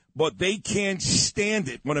support, but they can't stand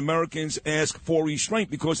it when Americans ask for restraint,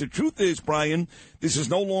 because the truth is, Brian, this is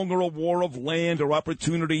no longer a war of land or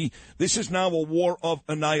opportunity. This is now a war of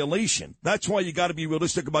annihilation. That's why you got to be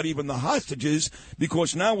realistic about even the hostages,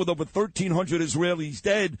 because now with over 1,300 Israelis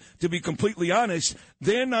dead, to be completely honest,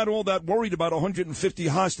 they're not all that worried about 150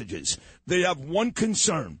 hostages. They have one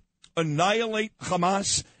concern: annihilate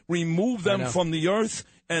Hamas, remove them from the earth.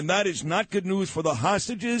 And that is not good news for the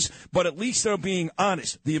hostages, but at least they're being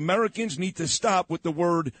honest. The Americans need to stop with the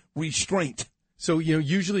word restraint. So,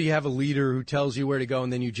 usually you have a leader who tells you where to go,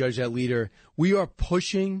 and then you judge that leader. We are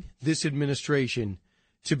pushing this administration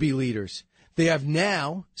to be leaders. They have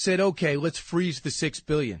now said, okay, let's freeze the $6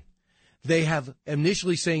 billion. They have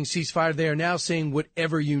initially saying ceasefire. They are now saying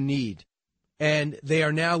whatever you need. And they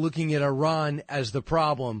are now looking at Iran as the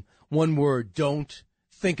problem. One word: don't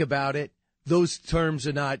think about it. Those terms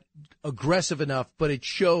are not aggressive enough, but it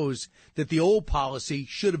shows that the old policy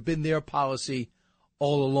should have been their policy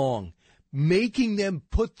all along. Making them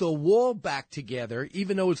put the wall back together,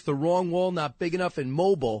 even though it's the wrong wall, not big enough and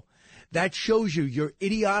mobile, that shows you your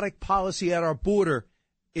idiotic policy at our border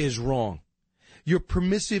is wrong. Your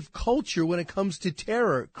permissive culture when it comes to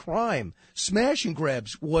terror, crime, smash and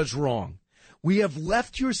grabs was wrong. We have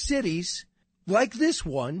left your cities like this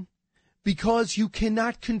one because you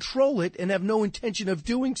cannot control it and have no intention of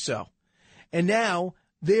doing so. And now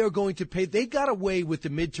they are going to pay. They got away with the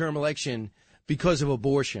midterm election because of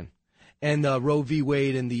abortion and Roe v.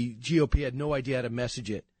 Wade, and the GOP had no idea how to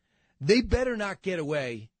message it. They better not get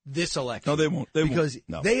away this election. No, they won't. Because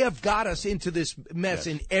they have got us into this mess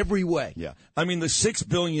in every way. Yeah. I mean, the $6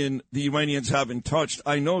 billion the Iranians haven't touched,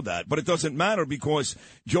 I know that. But it doesn't matter because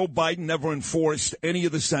Joe Biden never enforced any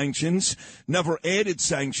of the sanctions, never added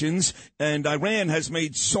sanctions. And Iran has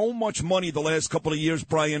made so much money the last couple of years,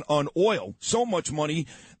 Brian, on oil, so much money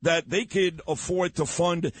that they could afford to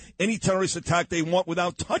fund any terrorist attack they want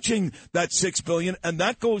without touching that $6 billion. And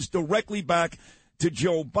that goes directly back to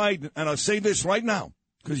Joe Biden. And I'll say this right now,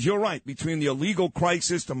 because you're right, between the illegal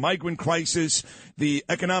crisis, the migrant crisis, the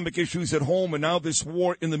economic issues at home, and now this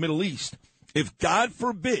war in the Middle East, if God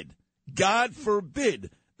forbid,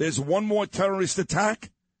 there's one more terrorist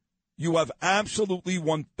attack, you have absolutely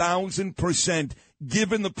 1,000%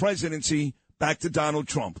 given the presidency back to Donald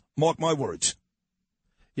Trump. Mark my words.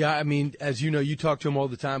 Yeah, I mean, as you know, you talk to him all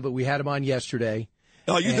the time, but we had him on yesterday.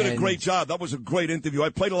 Oh, you did a great job. That was a great interview. I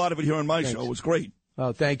played a lot of it here on my show. It was great.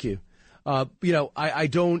 Oh, thank you. I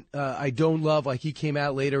don't love, like, he came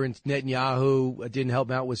out later and Netanyahu didn't help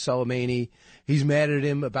him out with Soleimani. He's mad at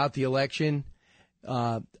him about the election.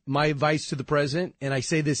 My advice to the president, and I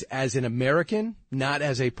say this as an American, not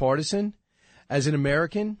as a partisan, as an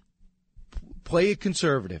American, play it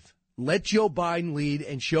conservative. Let Joe Biden lead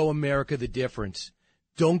and show America the difference.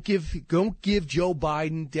 Don't give Joe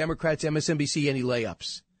Biden, Democrats, MSNBC any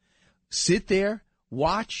layups. Sit there,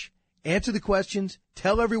 watch, answer the questions,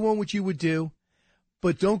 tell everyone what you would do,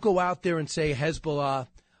 but don't go out there and say Hezbollah,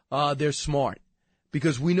 they're smart,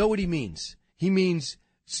 because we know what he means. He means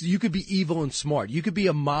you could be evil and smart. You could be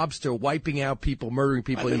a mobster wiping out people, murdering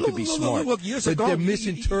people, and you could be smart. Look, years but ago, they're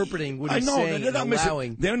misinterpreting what he's saying and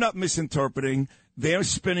allowing. They're not misinterpreting. They're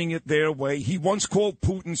spinning it their way. He once called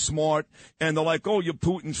Putin smart, and they're like, "Oh, you're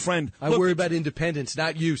Putin's friend." I worry about independence,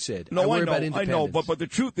 not you, Sid. No, I worry about I independence. know, but the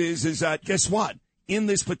truth is that guess what? In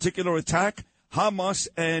this particular attack, Hamas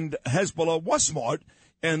and Hezbollah was smart,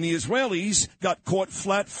 and the Israelis got caught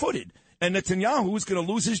flat-footed. And Netanyahu is going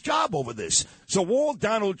to lose his job over this. So all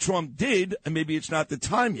Donald Trump did, and maybe it's not the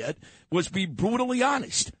time yet, was be brutally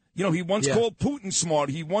honest. You know, he once called Putin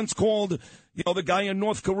smart. He once called, the guy in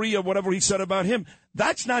North Korea, whatever he said about him.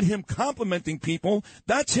 That's not him complimenting people.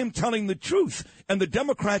 That's him telling the truth. And the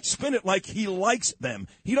Democrats spin it like he likes them.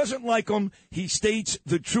 He doesn't like them. He states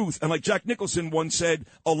the truth. And like Jack Nicholson once said,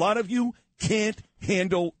 a lot of you can't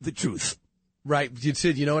handle the truth. Right.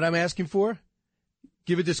 Sid, you know what I'm asking for?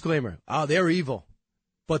 Give a disclaimer. Oh, they're evil,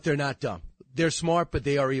 but they're not dumb. They're smart, but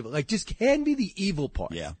they are evil. Like, just hand me the evil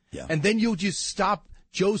part. Yeah. And then you'll just stop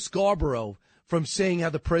Joe Scarborough from saying how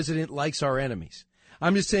the president likes our enemies.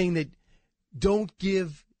 I'm just saying that don't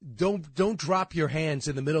drop your hands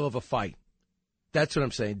in the middle of a fight. That's what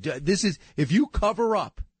I'm saying. This is, if you cover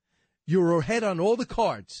up, you're ahead on all the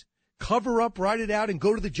cards. Cover up, write it out, and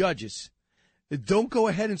go to the judges. Don't go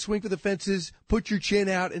ahead and swing for the fences, put your chin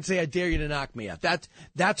out, and say, I dare you to knock me out.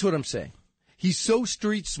 That's what I'm saying. He's so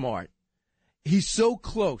street smart. He's so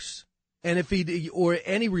close. And if or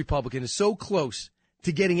any Republican is so close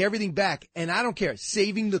to getting everything back, and I don't care,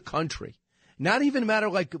 saving the country. Not even a matter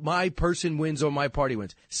like my person wins or my party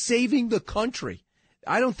wins. Saving the country.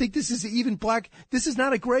 I don't think this is even black. This is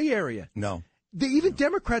not a gray area. No. Even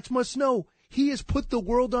Democrats must know. He has put the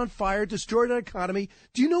world on fire, destroyed our economy.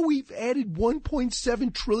 Do you know we've added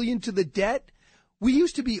 $1.7 trillion to the debt? We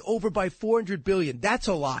used to be over by $400 billion. That's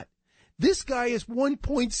a lot. This guy is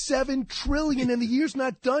 $1.7 trillion, and the year's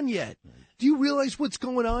not done yet. Do you realize what's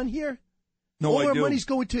going on here? No, All I our do. money's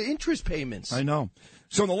going to interest payments. I know.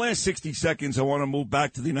 So in the last 60 seconds, I want to move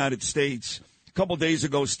back to the United States. A couple days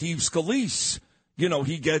ago, Steve Scalise,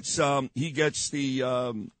 he gets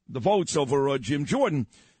the votes over Jim Jordan.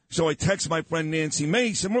 So I text my friend Nancy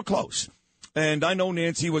Mace, and we're close. And I know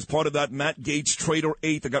Nancy was part of that Matt Gaetz traitor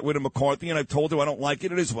 8 that got rid of McCarthy, and I've told her I don't like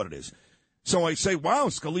it. It is what it is. So I say, wow,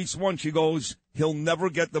 Scalise won. She goes, he'll never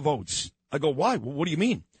get the votes. I go, why? What do you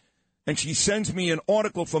mean? And she sends me an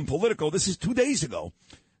article from Politico, this is 2 days ago,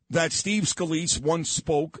 that Steve Scalise once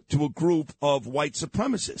spoke to a group of white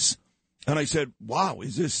supremacists. And I said, wow,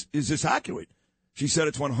 is this accurate? She said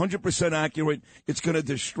it's 100% accurate. It's going to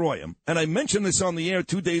destroy him. And I mentioned this on the air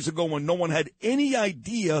 2 days ago when no one had any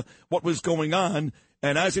idea what was going on.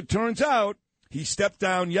 And as it turns out, he stepped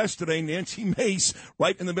down yesterday, Nancy Mace,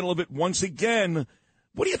 right in the middle of it once again.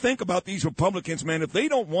 What do you think about these Republicans, man? If they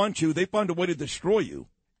don't want you, they find a way to destroy you.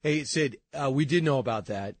 Hey, Sid, we did know about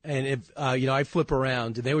that. And if, I flip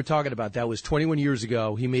around and they were talking about that was 21 years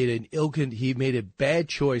ago. He made a bad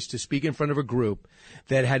choice to speak in front of a group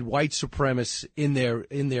that had white supremacists in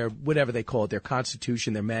their, whatever they call it, their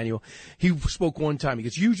constitution, their manual. He spoke one time. He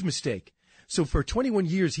goes, huge mistake. So for 21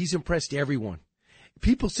 years, he's impressed everyone.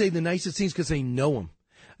 People say the nicest things because they know him.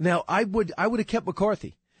 Now, I would have kept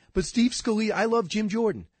McCarthy, but Steve Scalise, I love Jim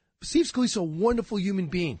Jordan. Steve Scalise is a wonderful human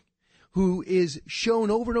being who is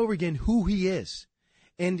shown over and over again who he is.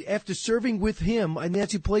 And after serving with him,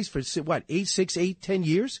 Nancy Pelosi for 10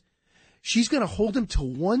 years, she's going to hold him to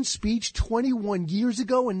one speech 21 years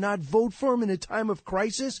ago and not vote for him in a time of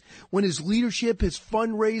crisis when his leadership, his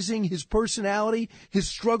fundraising, his personality, his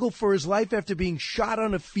struggle for his life after being shot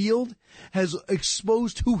on a field has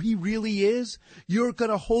exposed who he really is. You're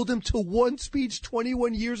going to hold him to one speech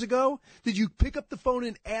 21 years ago? Did you pick up the phone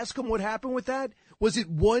and ask him what happened with that? Was it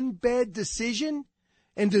one bad decision?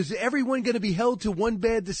 And is everyone going to be held to one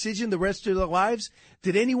bad decision the rest of their lives?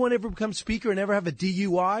 Did anyone ever become speaker and ever have a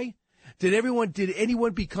DUI? Did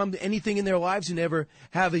anyone become anything in their lives and ever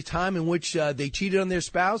have a time in which they cheated on their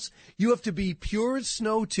spouse? You have to be pure as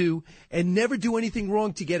snow, too, and never do anything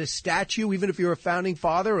wrong to get a statue, even if you're a founding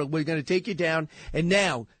father, or we're going to take you down. And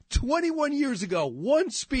now, 21 years ago,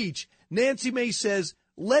 one speech, Nancy Mace says,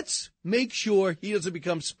 let's make sure he doesn't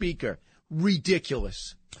become speaker.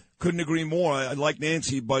 Ridiculous. Couldn't agree more. I like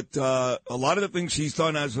Nancy, but a lot of the things she's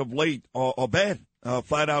done as of late are bad.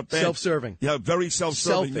 Flat out bad. Self-serving. Yeah, very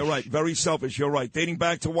self-serving. You're right. Very selfish. You're right. Dating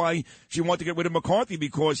back to why she wanted to get rid of McCarthy,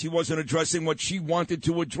 because he wasn't addressing what she wanted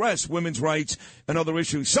to address, women's rights and other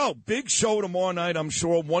issues. So, big show tomorrow night, I'm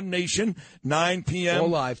sure. One Nation, 9 p.m. All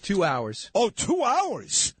live, 2 hours. Oh, 2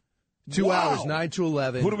 hours. 2 Wow. hours, 9 to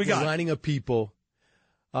 11. Who do we got? Lining up people.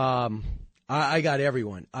 I got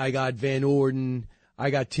everyone. I got Van Orden. I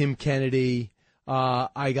got Tim Kennedy.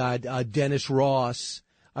 I got Dennis Ross.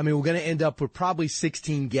 I mean, we're going to end up with probably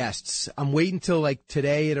 16 guests. I'm waiting till like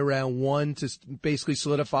today at around 1 to basically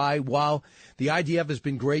solidify. While the IDF has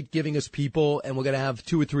been great giving us people, and we're going to have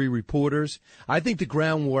 2 or 3 reporters, I think the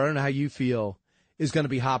ground war, I don't know how you feel, is going to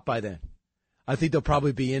be hot by then. I think they'll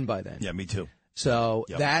probably be in by then. Yeah, me too. So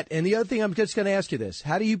that, and the other thing, I'm just going to ask you this.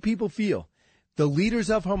 How do you people feel? The leaders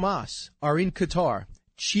of Hamas are in Qatar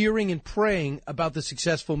cheering and praying about the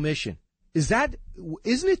successful mission. Isn't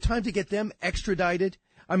it time to get them extradited?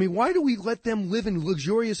 I mean, why do we let them live in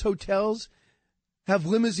luxurious hotels, have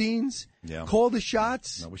limousines, call the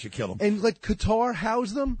shots? No, we should kill them. And let Qatar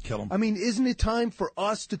house them? Kill them. I mean, isn't it time for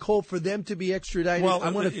us to call for them to be extradited? Well,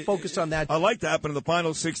 I want to focus on that. I like to happen in the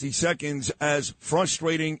final 60 seconds, as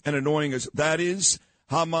frustrating and annoying as that is.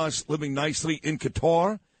 Hamas living nicely in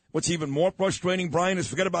Qatar. What's even more frustrating, Brian, is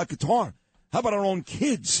forget about Qatar. How about our own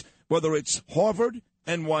kids? Whether it's Harvard,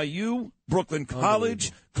 NYU, Brooklyn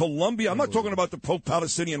College, Columbia. I'm not talking about the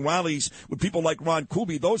pro-Palestinian rallies with people like Ron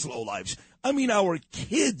Kubi, those lowlives. I mean our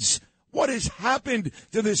kids. What has happened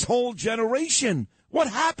to this whole generation? What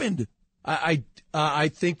happened? I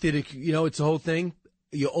think that, it's the whole thing.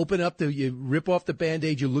 You open up, you rip off the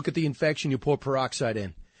Band-Aid, you look at the infection, you pour peroxide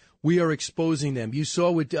in. We are exposing them. You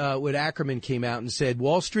saw what Ackerman came out and said,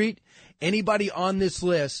 Wall Street, anybody on this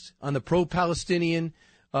list, on the pro-Palestinian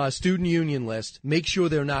student union list, make sure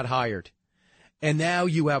they're not hired. And now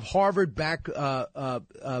you have Harvard backtracking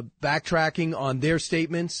on their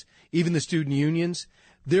statements, even the student unions.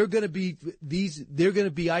 They're going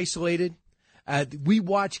to be isolated. We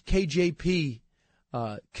watch KJP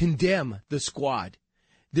condemn the squad.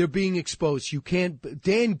 They're being exposed.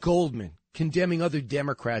 Dan Goldman condemning other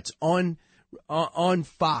Democrats on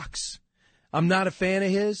Fox. I'm not a fan of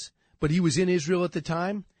his, but he was in Israel at the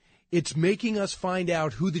time. It's making us find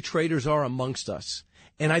out who the traitors are amongst us.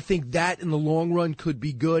 And I think that in the long run could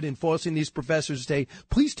be good in forcing these professors to say,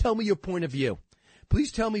 please tell me your point of view.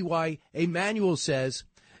 Please tell me why a manual says,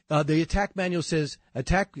 the attack manual says,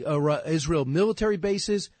 attack Israel military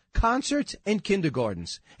bases, concerts, and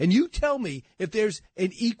kindergartens. And you tell me if there's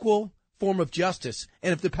an equal form of justice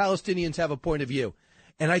and if the Palestinians have a point of view.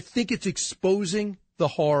 And I think it's exposing the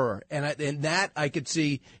horror. And that I could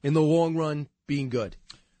see in the long run being good.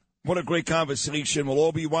 What a great conversation. We'll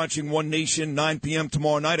all be watching One Nation, 9 p.m.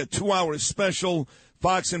 tomorrow night, a 2-hour special.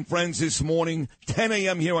 Fox and Friends this morning, 10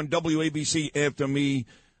 a.m. here on WABC after me.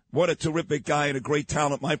 What a terrific guy and a great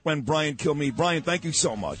talent, my friend Brian Kilmeade. Brian, thank you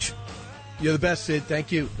so much. You're the best, Sid.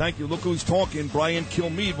 Thank you. Thank you. Look who's talking. Brian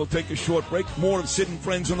Kilmeade. We'll take a short break. More of Sid and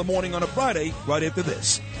Friends in the morning on a Friday right after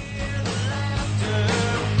this.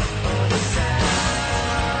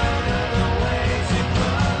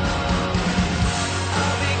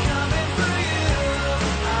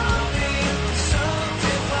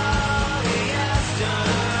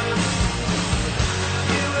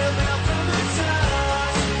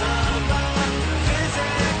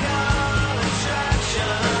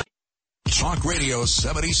 Talk Radio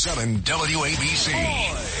 77 WABC.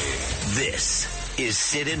 This is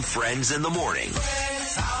Sid and Friends in the morning.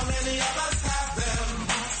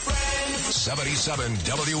 77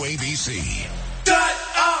 WABC. Shut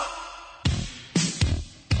up!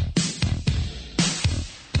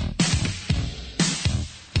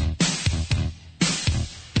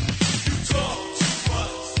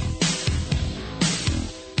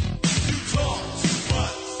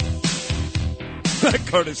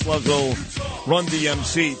 Curtis loves old Run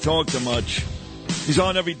DMC. Talk too much. He's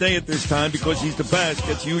on every day at this time because he's the best.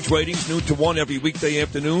 Gets huge ratings, noon to 1 every weekday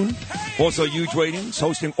afternoon. Also huge ratings,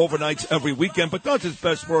 hosting overnights every weekend, but does his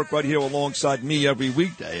best work right here alongside me every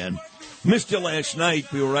weekday. And missed you last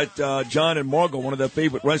night. We were at John and Margot, one of their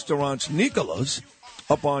favorite restaurants, Nicola's,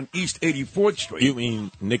 up on East 84th Street. You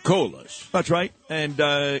mean Nicola's? That's right. And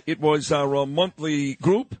it was our monthly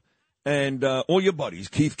group. and all your buddies,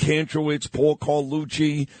 Keith Kantrowitz, Paul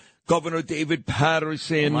Carlucci, Governor David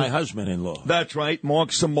Patterson. My husband-in-law. That's right,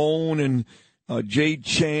 Mark Simone and Jade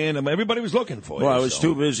Chan. I mean, everybody was looking for you. Well, I was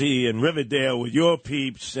too busy in Riverdale with your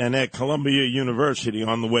peeps and at Columbia University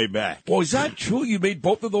on the way back. Well, is that true? You made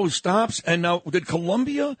both of those stops? And now, did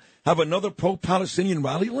Columbia have another pro-Palestinian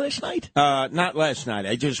rally last night? Not last night.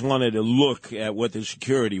 I just wanted to look at what the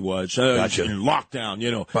security was. Gotcha. In lockdown,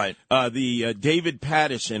 you know. Right. The David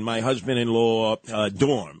Patterson, my husband-in-law,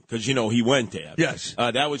 dorm, because, you know, he went there. Yes.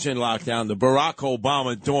 That was in lockdown. The Barack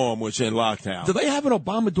Obama dorm was in lockdown. Do they have an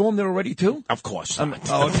Obama dorm there already, too? Of course not.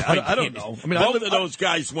 Okay. I don't know. I mean, both of those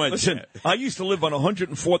guys went Listen, there. I used to live on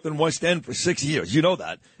 104th and West End for 6 years. You know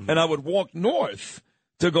that. And I would walk north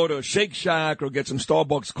to go to Shake Shack or get some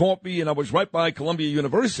Starbucks coffee, and I was right by Columbia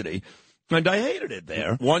University, and I hated it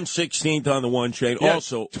there. 116th on the 1 train. Yeah,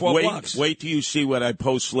 also, 12 blocks. wait till you see what I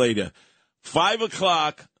post later. 5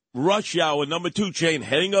 o'clock, rush hour, number 2 train,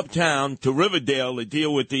 heading uptown to Riverdale to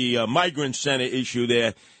deal with the migrant center issue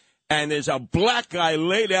there. And there's a black guy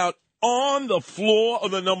laid out on the floor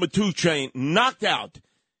of the number 2 train, knocked out.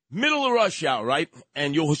 Middle of rush hour, right?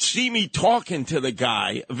 And you'll see me talking to the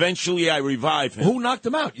guy. Eventually, I revive him. Who knocked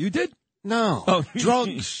him out? You did? No. Oh,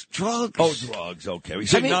 drugs. Oh, drugs. Okay. We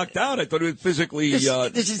said knocked out. I thought it was physically.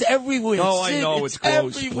 This is everywhere. Oh, I know. It's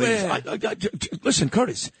gross. Everywhere. Please. Listen,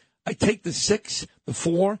 Curtis. I take the 6, the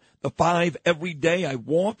 4, the 5 every day. I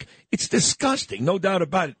walk. It's disgusting. No doubt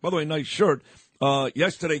about it. By the way, nice shirt.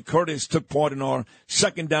 Yesterday, Curtis took part in our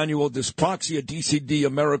 2nd annual Dyspraxia DCD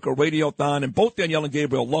America Radiothon, and both Danielle and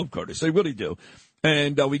Gabriel love Curtis. They really do.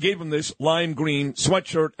 And we gave him this lime green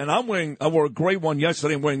sweatshirt, and I wore a gray one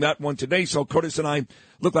yesterday. I'm wearing that one today, so Curtis and I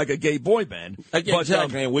look like a gay boy band.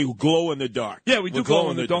 Exactly. We glow in the dark. Yeah, we do glow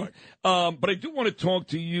in the dark. But I do want to talk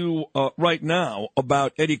to you right now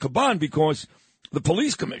about Eddie Caban, because the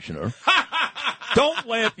police commissioner... Don't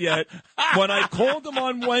laugh yet. When I called him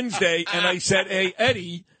on Wednesday and I said, hey,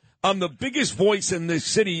 Eddie, I'm the biggest voice in this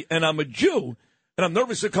city and I'm a Jew and I'm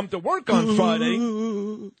nervous to come to work on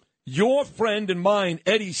Friday. Your friend and mine,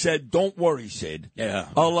 Eddie, said, don't worry, Sid. Yeah.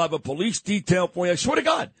 I'll have a police detail for you. I swear to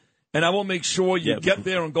God. And I will make sure you get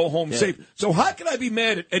there and go home safe. So how can I be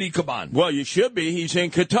mad at Eddie Caban? Well, you should be. He's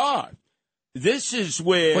in Qatar. This is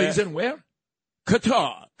where... Well, he's in where?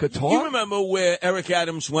 Qatar. Qatar? You remember where Eric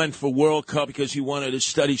Adams went for World Cup because he wanted to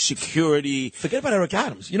study security? Forget about Eric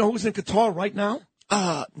Adams. You know who's in Qatar right now?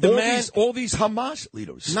 All these Hamas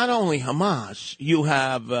leaders. Not only Hamas, you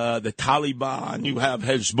have the Taliban, you have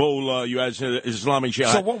Hezbollah, you have Islamic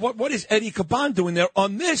Jihad. So what is Eddie Caban doing there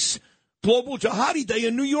on this Global Jihadi Day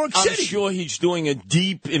in New York City? I'm sure he's doing a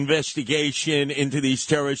deep investigation into these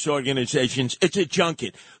terrorist organizations. It's a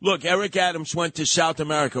junket. Look, Eric Adams went to South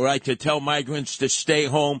America, right, to tell migrants to stay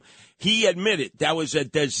home. He admitted that was a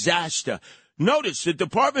disaster. Notice the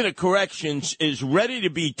Department of Corrections is ready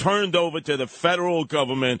to be turned over to the federal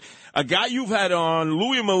government. A guy you've had on,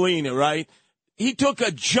 Louis Molina, right? He took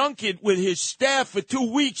a junket with his staff for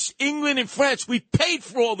 2 weeks, England and France. We paid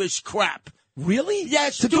for all this crap. Really?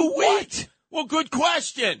 Yes, to do what? Well, good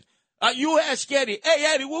question. You ask Eddie. Hey,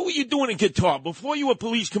 Eddie, what were you doing in Qatar? Before you were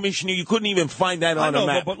police commissioner, you couldn't even find that on a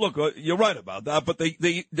map. But look, you're right about that. But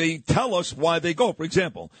they tell us why they go. For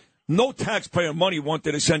example, no taxpayer money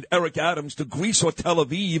wanted to send Eric Adams to Greece or Tel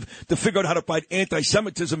Aviv to figure out how to fight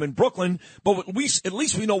anti-Semitism in Brooklyn. But at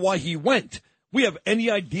least we know why he went. We have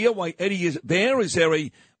any idea why Eddie is there? Is there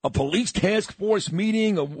a police task force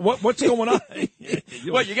meeting? Or what's going on?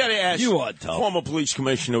 Well, you got to ask you are tough. Former police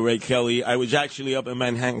commissioner Ray Kelly. I was actually up at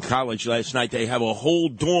Manhattan College last night. They have a whole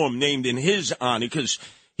dorm named in his honor because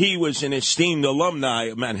he was an esteemed alumni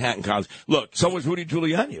of Manhattan College. Look, so was Rudy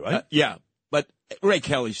Giuliani, right? Yeah, but Ray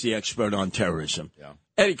Kelly's the expert on terrorism. Yeah.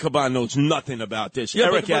 Eddie Caban knows nothing about this. Yeah,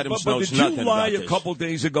 Eric Adams knows nothing about this. But did you lie a couple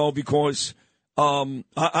days ago because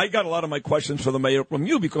I got a lot of my questions for the mayor from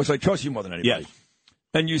you because I trust you more than anybody. Yes.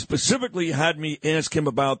 And you specifically had me ask him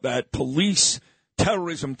about that police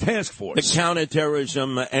terrorism task force. The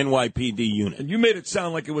counterterrorism NYPD unit. And you made it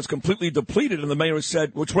sound like it was completely depleted, and the mayor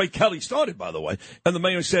said, which Ray Kelly started, by the way, and the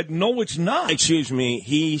mayor said, no, it's not. Excuse me,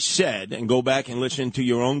 he said, and go back and listen to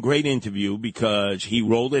your own great interview because he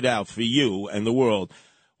rolled it out for you and the world.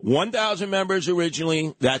 1,000 members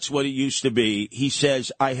originally, that's what it used to be. He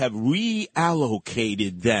says, I have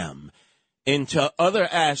reallocated them into other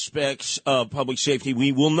aspects of public safety.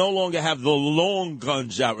 We will no longer have the long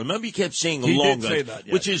guns out. Remember, he kept saying long guns, say that,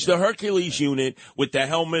 yes, which is the Hercules unit with the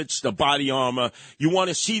helmets, the body armor. You want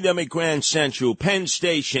to see them at Grand Central, Penn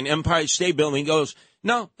Station, Empire State Building. He goes,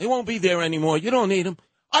 no, they won't be there anymore. You don't need them.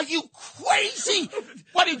 Are you crazy?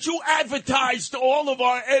 Why did you advertise to all of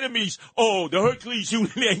our enemies? Oh, the Hercules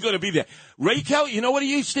unit ain't going to be there. Ray Kelly, you know what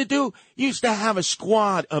he used to do? He used to have a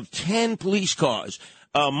squad of 10 police cars,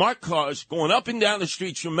 marked cars, going up and down the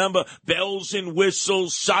streets. Remember, bells and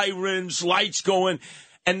whistles, sirens, lights going.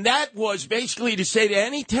 And that was basically to say to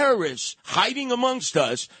any terrorists hiding amongst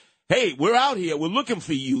us, hey, we're out here. We're looking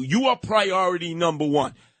for you. You are priority number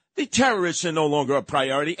one. The terrorists are no longer a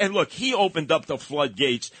priority. And look, he opened up the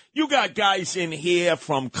floodgates. You got guys in here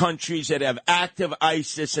from countries that have active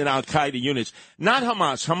ISIS and Al-Qaeda units. Not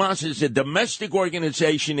Hamas. Hamas is a domestic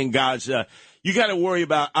organization in Gaza. You got to worry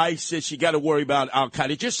about ISIS. You got to worry about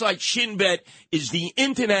Al-Qaeda. Just like Shin Bet is the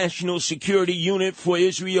international security unit for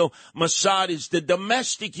Israel, Mossad is the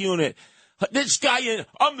domestic unit. This guy,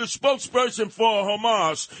 I'm the spokesperson for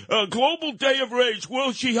Hamas, Global Day of Rage,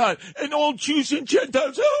 World Jihad, and all Jews and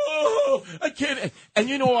Gentiles. Oh, I can't. And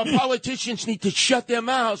you know, our politicians need to shut their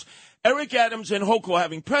mouths. Eric Adams and Hochul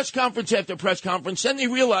having press conference after press conference, and they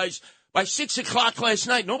realized by 6 o'clock last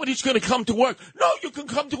night, nobody's going to come to work. No, you can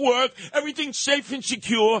come to work. Everything's safe and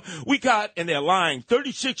secure. We got, and they're lying,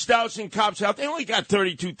 36,000 cops out. They only got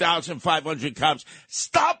 32,500 cops.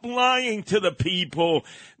 Stop lying to the people.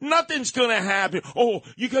 Nothing's going to happen. Oh,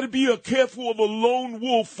 you got to be careful of a lone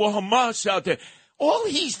wolf for Hamas out there. All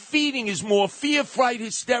he's feeding is more fear, fright,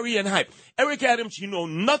 hysteria, and hype. Eric Adams, you know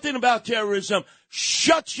nothing about terrorism.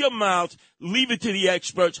 Shut your mouth. Leave it to the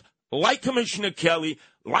experts, like Commissioner Kelly,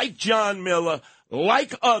 like John Miller,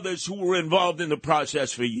 like others who were involved in the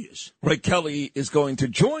process for years. Ray Kelly is going to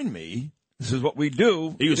join me. This is what we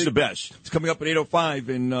do. He was the best. It's coming up at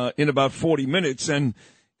 8:05 in about 40 minutes. And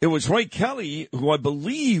it was Ray Kelly, who I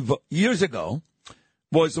believe years ago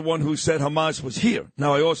was the one who said Hamas was here.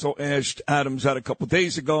 Now, I also asked Adams that a couple of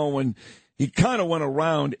days ago, and he kind of went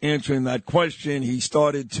around answering that question. He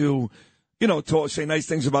started to say nice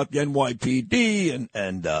things about the NYPD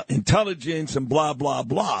and intelligence and blah, blah,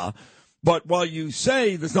 blah. But while you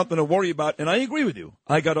say there's nothing to worry about, and I agree with you.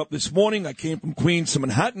 I got up this morning. I came from Queens to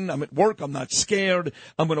Manhattan. I'm at work. I'm not scared.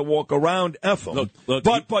 I'm going to walk around. F them.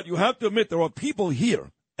 But you have to admit there are people here,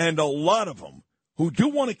 and a lot of them, who do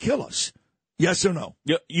want to kill us. Yes or no?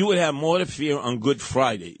 You would have more to fear on Good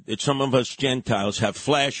Friday that some of us Gentiles have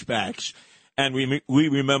flashbacks. And we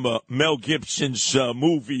remember Mel Gibson's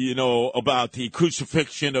movie, about the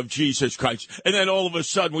crucifixion of Jesus Christ. And then all of a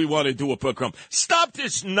sudden we want to do a pogrom. Stop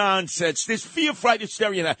this nonsense, this fear, fright,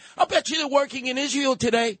 hysteria. I'll bet you they're working in Israel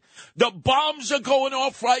today. The bombs are going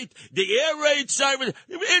off, right? The air raid sirens.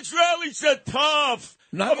 Israelis are tough.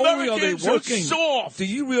 Not Americans only are they working, are soft. Do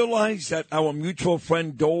you realize that our mutual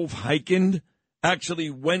friend Dov Hikind actually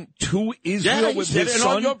went to Israel with his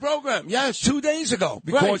son on your program, yes, 2 days ago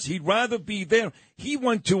because he'd rather be there. He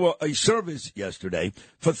went to a service yesterday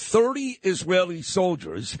for 30 Israeli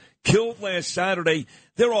soldiers killed last Saturday.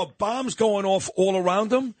 There are bombs going off all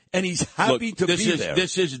around him, and he's happy to be there.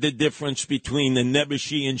 This is the difference between the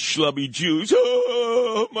Nebuchadnezzar and schlubby Jews.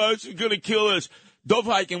 Oh, Hamas is going to kill us. Dov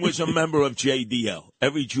Hikind was a member of JDL,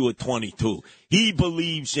 every Jew at 22. He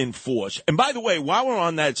believes in force. And by the way, while we're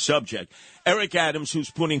on that subject, Eric Adams,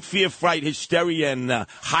 who's putting fear, fright, hysteria, and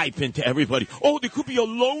hype into everybody. Oh, there could be a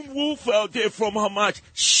lone wolf out there from Hamas.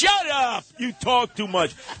 Shut up! You talk too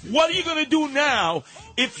much. What are you going to do now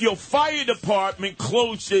if your fire department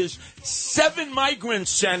closes 7 migrant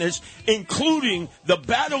centers, including the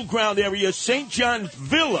battleground area, St. John's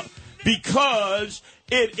Villa, because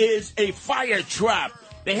it is a fire trap?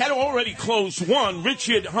 They had already closed one,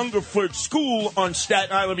 Richard Hungerford School on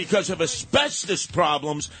Staten Island, because of asbestos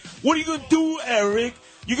problems. What are you going to do, Eric?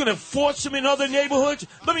 You're going to force them in other neighborhoods?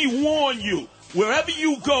 Let me warn you. Wherever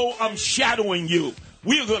you go, I'm shadowing you.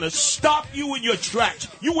 We are going to stop you in your tracks.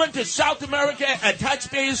 You went to South America at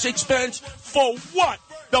taxpayers' expense for what?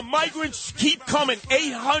 The migrants keep coming,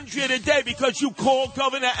 800 a day, because you called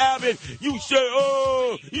Governor Abbott. You say,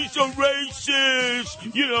 oh, he's a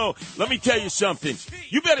racist. Let me tell you something.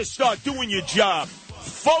 You better start doing your job.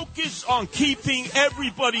 Focus on keeping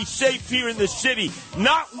everybody safe here in the city.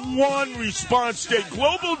 Not one response day.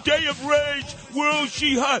 Global Day of Rage, World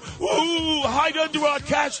Jihad. Ooh, hide under our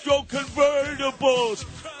Castro convertibles.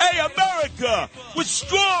 Hey, America, we're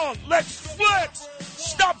strong. Let's flex.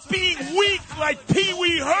 Stop being weak like Pee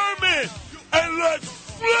Wee Herman. And let's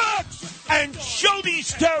flex and show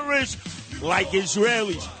these terrorists, like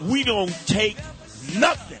Israelis, we don't take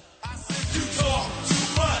nothing. You talk too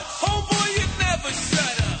much. Homeboy, you never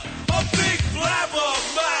shut up. A big blabber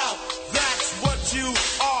mouth. That's what you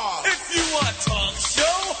are. If you want talk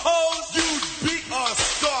show hoes, you'd be a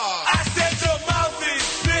star. I said your mouth is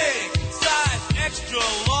big, size extra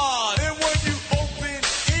large. And when you open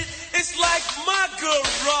it, it's like my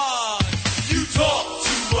garage.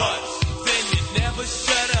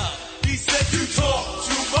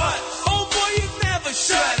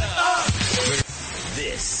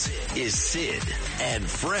 is Sid and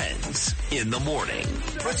Friends in the morning.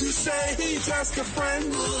 But you say he's just a friend.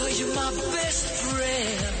 Oh, you're my best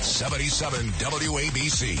friend. 77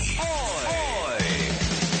 WABC. Oi!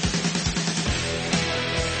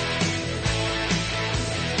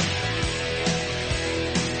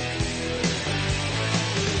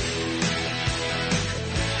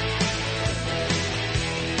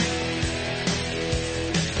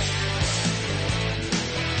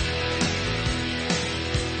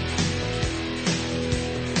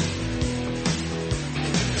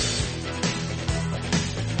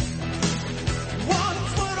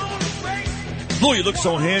 Lou, you look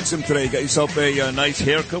so handsome today. You got yourself a nice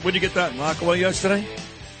haircut. Where'd you get that in Rockaway yesterday?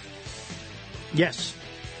 Yes.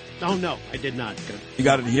 Oh, no, I did not. You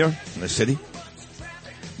got it here in the city?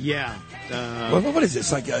 Yeah. What is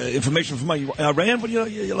this? Like information from Iran? What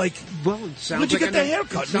you're like? Well, it sounds Where'd you like get the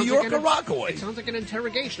haircut? New York or Rockaway? It sounds like an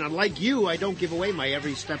interrogation. Unlike you, I don't give away my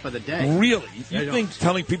every step of the day. Really? You think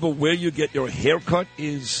telling people where you get your haircut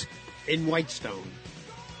is in Whitestone?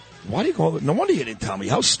 Why do you go? No wonder you didn't tell me.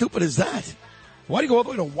 How stupid is that? Why do you go all the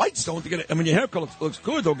way to Whitestone to get it? I mean, your haircut looks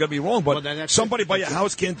good. Don't get me wrong, but somebody by your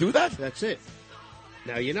house can't do that. That's it.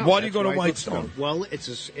 Now you know. Why do you go to Whitestone? Well,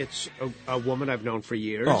 it's a woman I've known for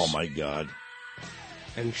years. Oh my God!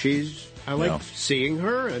 And I like seeing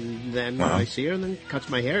her, and then I see her, and then cuts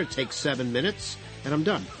my hair. It takes 7 minutes, and I'm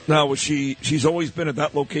done. Now, she's always been at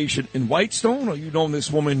that location in Whitestone, or you known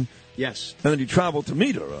this woman? Yes. And then you traveled to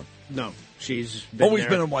meet her? No, she's always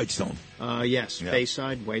been in Whitestone. Yes, yeah.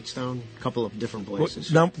 Bayside, Whitestone, a couple of different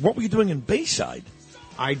places. Now, what were you doing in Bayside?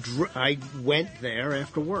 I went there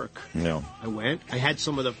after work. No. I went. I had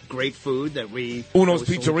some of the great food that we... Uno's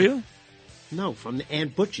Pizzeria? No, from the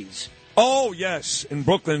Aunt Butchie's. Oh, yes, in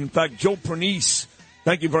Brooklyn. In fact, Joe Pernice,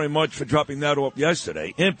 thank you very much for dropping that off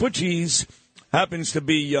yesterday. Aunt Butchie's happens to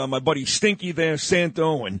be my buddy Stinky there,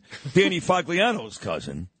 Santo, and Danny Fagliano's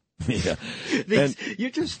cousin. Yeah.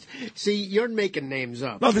 You're making names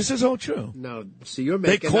up. No, this is all true. No, see, you're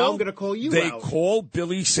making, now I'm going to call you out. They call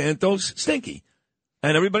Billy Santos Stinky.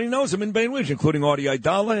 And everybody knows him in Bainbridge, including Artie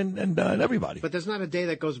Idala and everybody. But there's not a day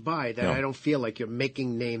that goes by that I don't feel like you're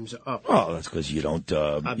making names up. Oh, that's because you don't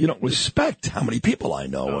respect how many people I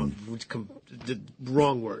know. The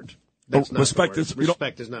wrong word. Respect is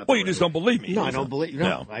not. Well, you just don't believe me. No, I don't believe.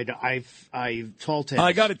 No, I've tall tales.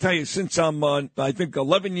 I got to tell you, since I'm I think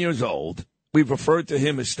 11 years old, we've referred to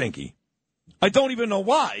him as Stinky. I don't even know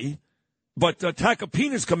why, but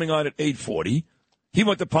Tacopina's coming on at 8:40. He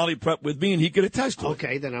went to Poly Prep with me, and he could attest to it.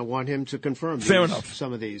 Okay, then I want him to confirm. Fair enough.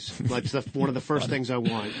 Some of these, like one of the first things I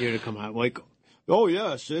want you to come out like. Oh,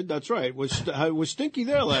 yeah, Sid, that's right. Was Stinky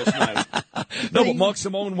there last night? No, but Mark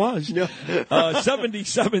Simone was.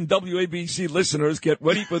 77 WABC listeners, get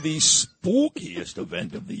ready for the spookiest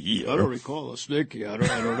event of the year. I don't recall a Stinky. I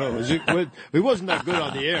don't know. He wasn't that good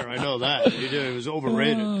on the air. I know that. He was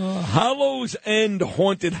overrated. Hallows End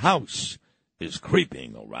Haunted House is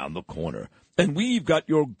creeping around the corner. And we've got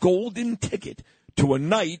your golden ticket to a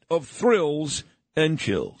night of thrills and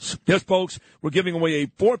chills. Yes, folks, we're giving away a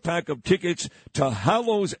 4-pack of tickets to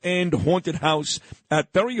Hallows End Haunted House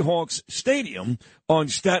at Ferry Hawks Stadium on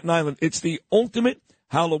Staten Island. It's the ultimate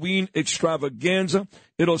Halloween extravaganza.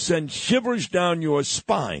 It'll send shivers down your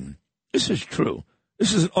spine. This is true.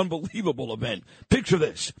 This is an unbelievable event. Picture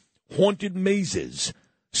this. Haunted mazes,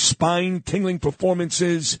 spine-tingling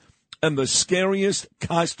performances, and the scariest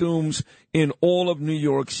costumes in all of New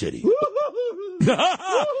York City.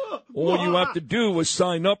 All you have to do is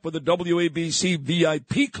sign up for the WABC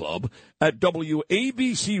VIP Club at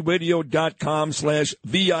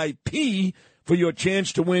WABCRadio.com/VIP for your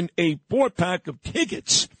chance to win a 4-pack of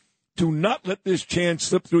tickets. Do not let this chance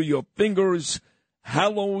slip through your fingers.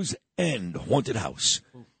 Hallows End Haunted House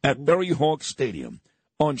at Ferry Hawks Stadium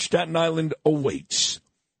on Staten Island awaits.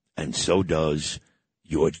 And so does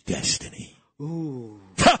your destiny. Ooh.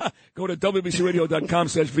 Go to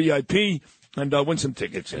WABCRadio.com/VIP. And win some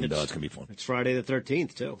tickets, and it's going to be fun. It's Friday the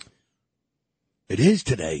 13th, too. It is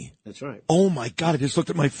today. That's right. Oh, my God, I just looked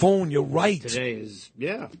at my phone. You're right. Today is,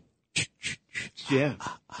 yeah. Yeah.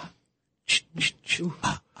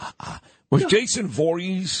 Was Jason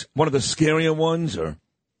Voorhees one of the scarier ones, or?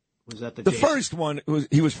 Was that the first one?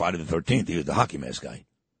 He was Friday the 13th. He was the hockey mask guy.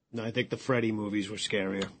 No, I think the Freddy movies were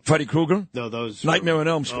scarier. Freddy Krueger? No, those. Nightmare on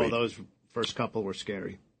Elm Street. Oh, those first couple were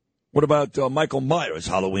scary. What about Michael Myers,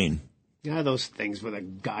 Halloween? Yeah, those things with a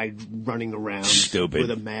guy running around. Stupid.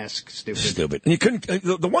 With a mask. Stupid. And you couldn't.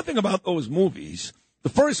 The one thing about those movies, the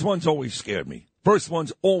first ones always scared me. But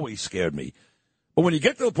when you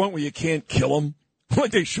get to the point where you can't kill them,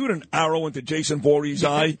 like they shoot an arrow into Jason Voorhees'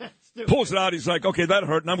 eye, Pulls it out. He's like, okay, that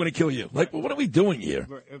hurt, and I'm going to kill you. Like, what are we doing here?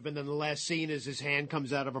 And then the last scene is his hand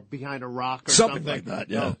comes out of behind a rock or Something like that,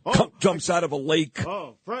 yeah. Jumps out of a lake.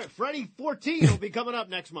 Oh, Freddie 14 will be coming up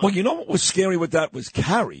next month. Well, you know what was scary with that was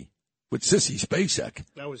Carrie with Sissy Spacek.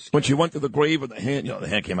 That was scary. When she went to the grave and the hand, the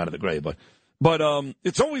hand came out of the grave. But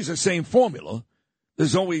it's always the same formula.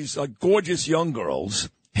 There's always gorgeous young girls,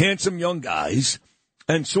 handsome young guys,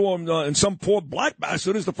 and some poor black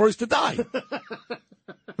bastard is the first to die.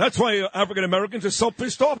 That's why African Americans are so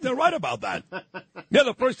pissed off. They're right about that. They're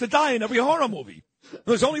the first to die in every horror movie.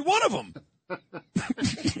 There's only one of them.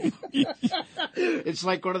 It's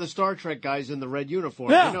like one of the Star Trek guys in the red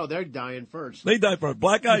uniform. Yeah. You know, they're dying first. They die first.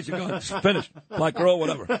 Black guys, you're gone. It's finished. Black girl,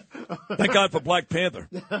 whatever. Thank God for Black Panther.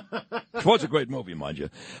 It was a great movie, mind you.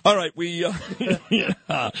 All right, Brian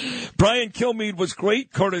Kilmeade was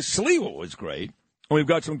great. Curtis Sliwa was great. And we've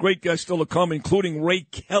got some great guests still to come, including Ray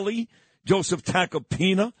Kelly, Joseph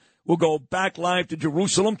Tacopina. We'll go back live to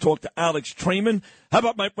Jerusalem, talk to Alex Trayman. How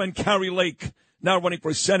about my friend Carrie Lake, now running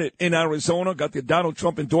for Senate in Arizona, got the Donald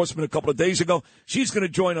Trump endorsement a couple of days ago. She's going to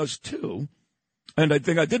join us, too. And I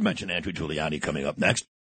think I did mention Andrew Giuliani coming up next.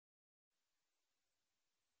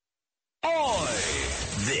 Oi!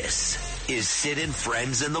 This is Sid and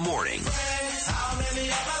Friends in the Morning.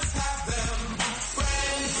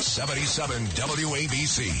 77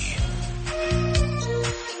 WABC.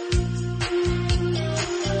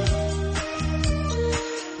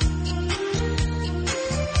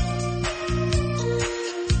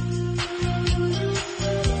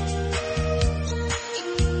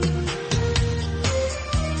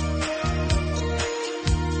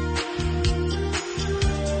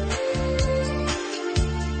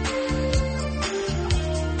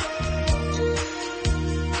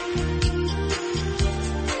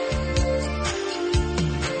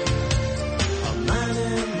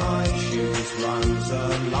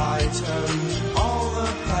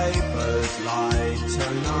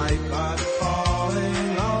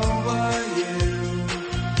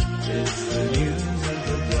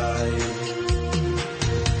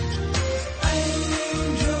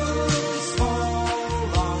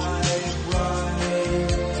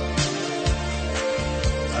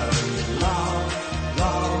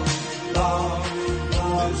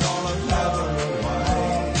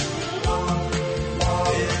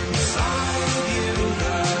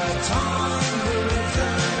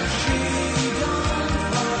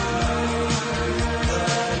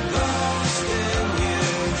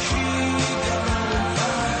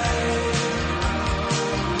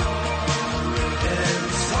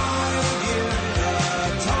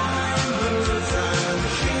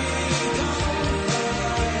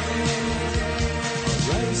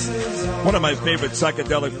 One of my favorite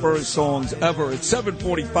psychedelic Furs songs ever. It's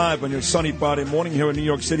 7:45 on your sunny Friday morning here in New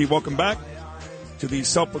York City. Welcome back to the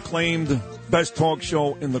self-proclaimed best talk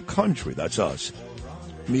show in the country. That's us.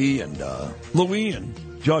 Me and Louie and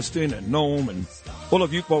Justin and Noam and all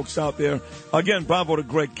of you folks out there. Again, bravo to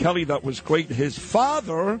Greg Kelly. That was great. His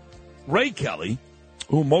father, Ray Kelly,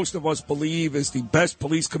 who most of us believe is the best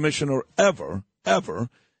police commissioner ever,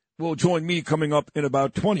 will join me coming up in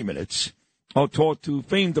about 20 minutes. I'll talk to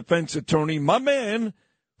famed defense attorney, my man,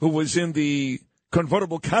 who was in the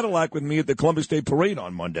convertible Cadillac with me at the Columbus Day Parade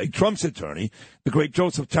on Monday, Trump's attorney, the great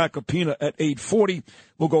Joseph Tacopina at 8:40.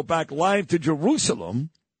 We'll go back live to Jerusalem,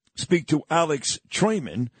 speak to Alex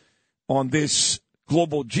Trayman on this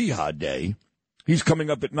Global Jihad Day. He's coming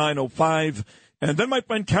up at 9:05. And then my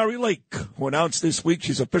friend Carrie Lake, who announced this week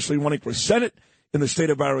she's officially running for Senate in the state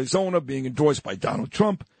of Arizona, being endorsed by Donald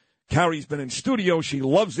Trump. Carrie's been in studio. She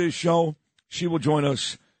loves this show. She will join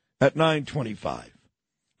us at 9:25.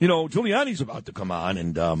 You know, Giuliani's about to come on,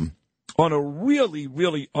 and on a really,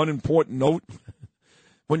 really unimportant note,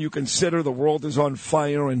 when you consider the world is on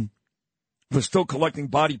fire and we're still collecting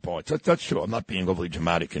body parts. That's true. I'm not being overly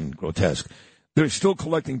dramatic and grotesque. They're still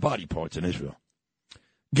collecting body parts in Israel.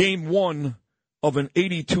 Game 1 of an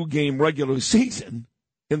 82-game regular season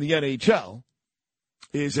in the NHL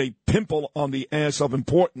is a pimple on the ass of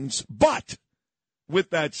importance, but with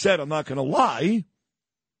that said, I'm not going to lie,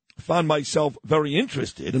 I found myself very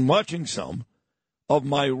interested in watching some of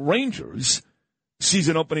my Rangers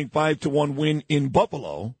season opening 5-1 win in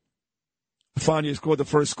Buffalo. Fania scored the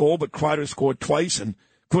first goal, but Kreider scored twice,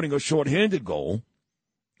 including a shorthanded goal.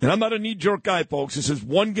 And I'm not a knee-jerk guy, folks. This is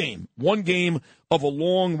one game of a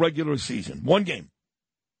long regular season. One game.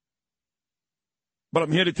 But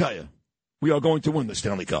I'm here to tell you, we are going to win the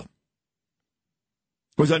Stanley Cup.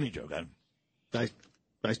 Was that knee-jerk?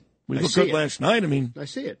 We looked good last night. I mean, I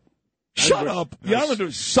see it. Shut up. The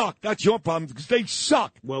Islanders suck. That's your problem, because they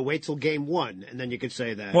suck. Well, wait till game 1, and then you can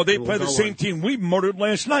say that. Well, they play the same team we murdered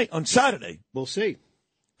last night on Saturday. We'll see.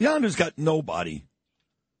 The Islanders got nobody.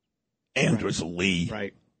 Anders Lee.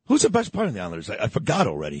 Right. Who's the best player in the Islanders? I forgot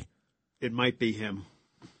already. It might be him.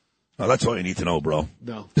 Oh, that's all you need to know, bro.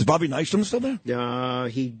 No. Is Bobby Nystrom still there?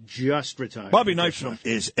 He just retired. Bobby Nystrom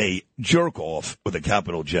is a jerk-off with a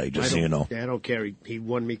capital J, just so you know. I don't care. He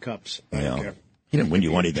won me cups. I don't care. He didn't win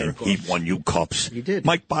you anything. He won you cups. He did.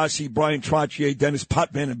 Mike Bossy, Brian Trottier, Dennis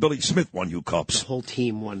Potvin, and Billy Smith won you cups. The whole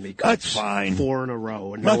team won me cups. That's fine. 4 in a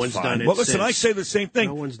row, and That's no one's fine. done it Well, listen, since. I say the same thing.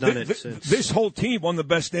 No one's done it since. This whole team won the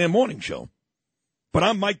best damn morning show. But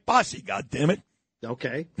I'm Mike Bossy, goddammit.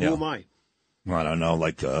 Okay. Yeah. Who am I? I don't know,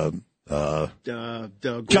 like, John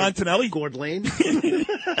Tonelli? Gord Lane?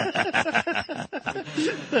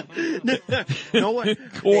 No one.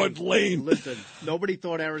 Gord Lane. Listen, nobody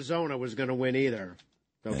thought Arizona was going to win either.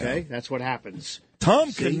 Okay? That's what happens.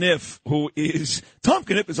 Tom Kniff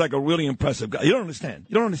is like a really impressive guy. You don't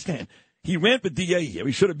understand. He ran for DA here.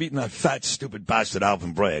 He should have beaten that fat, stupid bastard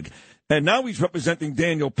Alvin Bragg. And now he's representing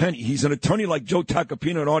Daniel Penny. He's an attorney like Joe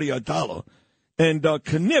Tacopina and Artie Ardala. And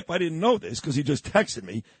Kniff, I didn't know this because he just texted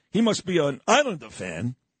me. He must be an Islander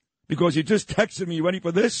fan because he just texted me. You ready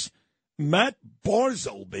for this? Matt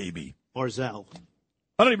Barzal, baby. Barzal.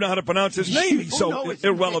 I don't even know how to pronounce his name. He's so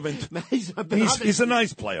irrelevant. He's a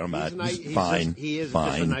nice player, Matt. He's fine. He is fine.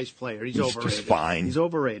 just a nice player. He's overrated. Just fine. He's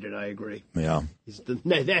overrated, I agree. Yeah.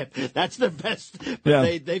 That's the best. But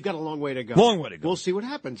Yeah. they've got a long way to go. Long way to go. We'll see what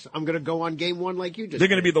happens. I'm going to go on game 1 like you just They're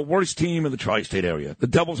going to be the worst team in the tri-state area. The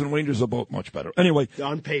Devils and Rangers are both much better. Anyway.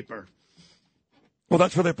 On paper. Well,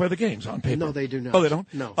 that's where they play the games, on paper. No, they do not. Oh, they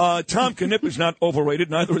don't? No. Tom Knipp is not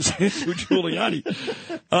overrated. Neither is Andrew Giuliani.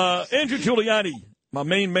 Andrew Giuliani, my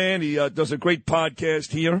main man, he does a great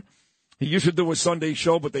podcast here. He used to do a Sunday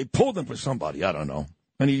show, but they pulled him for somebody. I don't know.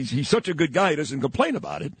 And he's such a good guy, he doesn't complain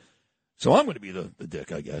about it. So I'm going to be the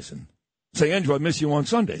dick, I guess, and say, Andrew, I miss you on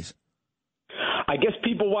Sundays. I guess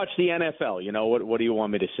people watch the NFL. You know, what do you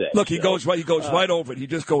want me to say? Look, he goes right over it. He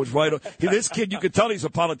just goes right over. This kid, you could tell he's a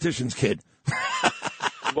politician's kid.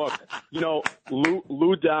 Look, you know,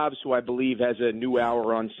 Lou Dobbs, who I believe has a new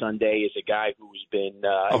hour on Sunday, is a guy who's been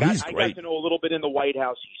I got to know a little bit in the White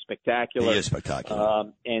House. He's spectacular. He is spectacular.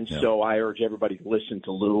 So I urge everybody to listen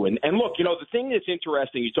to Lou. And look, you know, the thing that's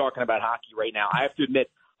interesting, you're talking about hockey right now. I have to admit,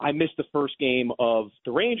 I missed the first game of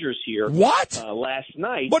the Rangers here. What? Last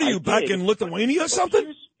night. What are you, back in Lithuania or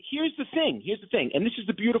something? Here's the thing, and this is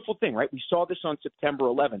the beautiful thing, right? We saw this on September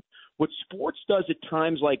 11th. What sports does at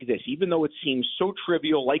times like this, even though it seems so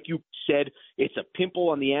trivial, like you said, it's a pimple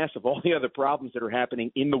on the ass of all the other problems that are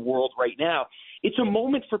happening in the world right now. It's a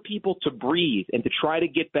moment for people to breathe and to try to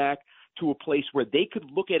get back to a place where they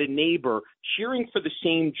could look at a neighbor cheering for the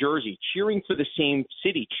same jersey, cheering for the same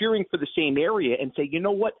city, cheering for the same area, and say, you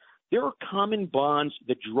know what? There are common bonds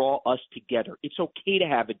that draw us together. It's okay to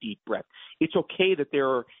have a deep breath. It's okay that there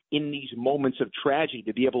are, in these moments of tragedy,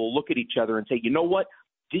 to be able to look at each other and say, you know what?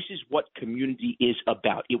 This is what community is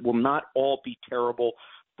about. It will not all be terrible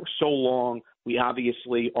for so long. We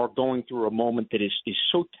obviously are going through a moment that is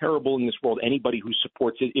so terrible in this world. Anybody who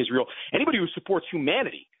supports Israel, anybody who supports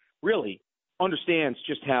humanity, really understands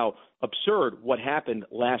just how absurd what happened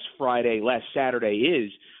last Saturday is.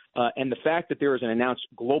 And the fact that there is an announced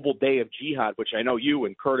global day of jihad, which I know you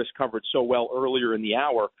and Curtis covered so well earlier in the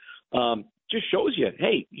hour, just shows you,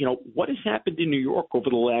 hey, you know, what has happened in New York over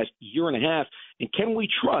the last year and a half, and can we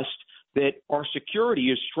trust that our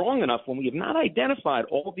security is strong enough when we have not identified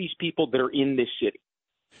all these people that are in this city?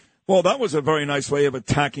 Well, that was a very nice way of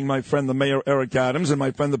attacking my friend, the Mayor Eric Adams, and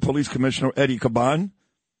my friend, the Police Commissioner Eddie Caban.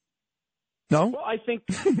 No? Well, I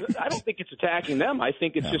don't think it's attacking them. I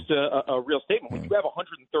think it's just a real statement. When you have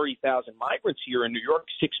 130,000 migrants here in New York,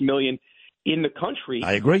 6 million in the country.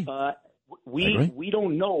 I agree. We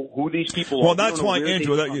don't know who these people are. Well, that's why,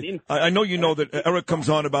 Andrew, I know you know that Eric comes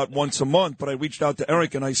on about once a month, but I reached out to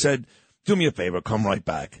Eric and I said, do me a favor, come right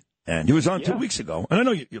back. And he was on 2 weeks ago. And I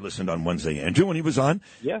know you listened on Wednesday, Andrew, when he was on.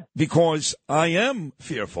 Yeah. Because I am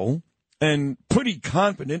fearful and pretty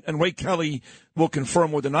confident, and Ray Kelly will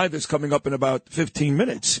confirm or deny this coming up in about 15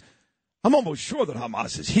 minutes. I'm almost sure that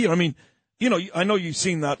Hamas is here. I mean, you know, I know you've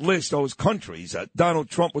seen that list, those countries that Donald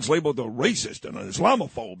Trump was labeled a racist and an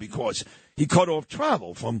Islamophobe because he cut off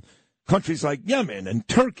travel from countries like Yemen and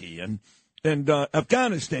Turkey and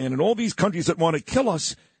Afghanistan and all these countries that want to kill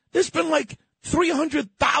us. There's been like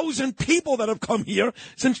 300,000 people that have come here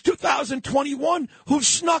since 2021 who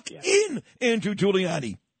snuck in, Andrew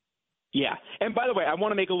Giuliani. Yeah. And by the way, I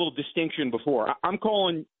want to make a little distinction before. I'm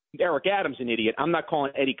calling Eric Adams an idiot. I'm not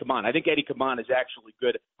calling Eddie Kaman. I think Eddie Kaman is actually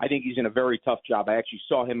good. I think he's in a very tough job. I actually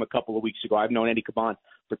saw him a couple of weeks ago. I've known Eddie Kaman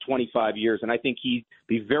for 25 years, and I think he'd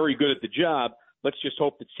be very good at the job. Let's just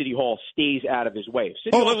hope that City Hall stays out of his way.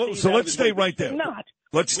 So let's stay right there.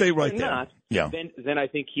 Let's stay right there. Yeah. Then I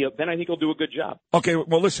think he'll do a good job. Okay.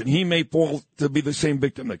 Well, listen, he may fall to be the same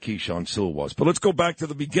victim that Keyshawn Sewell was. But let's go back to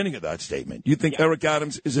the beginning of that statement. You think Eric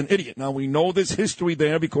Adams is an idiot. Now, we know there's history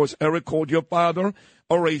there because Eric called your father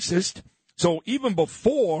a racist. So even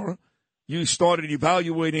before you started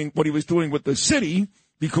evaluating what he was doing with the city,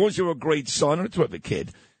 because you're a great son and a terrific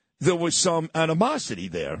kid, there was some animosity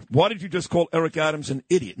there. Why did you just call Eric Adams an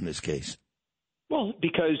idiot in this case? Well,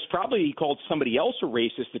 because probably he called somebody else a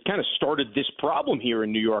racist that kind of started this problem here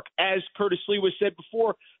in New York. As Curtis Lee was said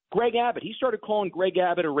before, Greg Abbott, he started calling Greg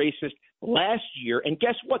Abbott a racist last year. And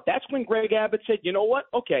guess what? That's when Greg Abbott said, you know what?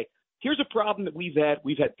 Okay, here's a problem that we've had.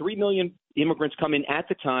 We've had 3 million immigrants come in at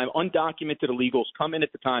the time, undocumented illegals come in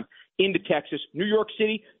at the time into Texas. New York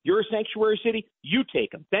City, you're a sanctuary city. You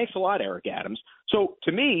take them. Thanks a lot, Eric Adams. So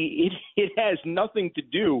to me, it has nothing to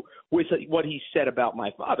do with what he said about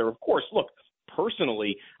my father. Of course, look,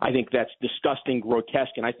 personally, I think that's disgusting,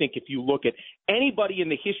 grotesque. And I think if you look at anybody in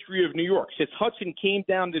the history of New York, since Hudson came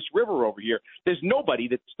down this river over here, there's nobody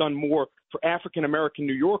that's done more for African-American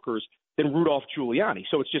New Yorkers than Rudolph Giuliani.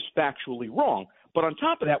 So it's just factually wrong. But on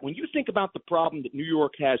top of that, when you think about the problem that New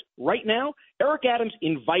York has right now, Eric Adams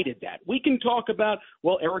invited that. We can talk about,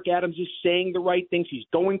 well, Eric Adams is saying the right things. He's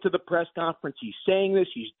going to the press conference. He's saying this.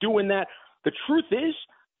 He's doing that. The truth is,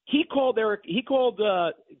 he called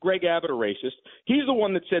Greg Abbott a racist. He's the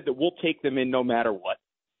one that said that we'll take them in no matter what.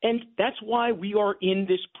 And that's why we are in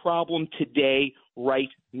this problem today, right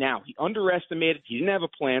now. He underestimated. He didn't have a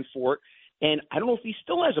plan for it. And I don't know if he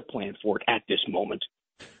still has a plan for it at this moment.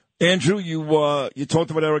 Andrew, you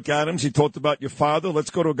talked about Eric Adams. You talked about your father. Let's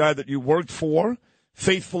go to a guy that you worked for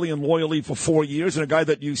faithfully and loyally for 4 years, and a guy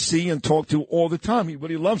that you see and talk to all the time. He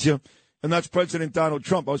really loves you, and that's President Donald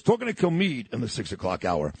Trump. I was talking to Kilmeade in the 6 o'clock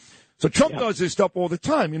hour. So Trump does this stuff all the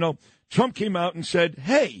time. You know, Trump came out and said,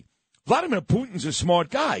 hey, Vladimir Putin's a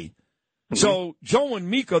smart guy. Mm-hmm. So Joe and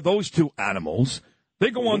Mika, those two animals,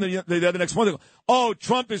 they go on the next month. They go, oh,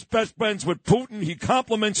 Trump is best friends with Putin. He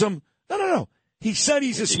compliments him. No. He said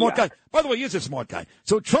he's a smart guy. By the way, he is a smart guy.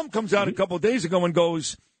 So Trump comes out a couple of days ago and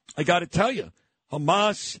goes, I got to tell you,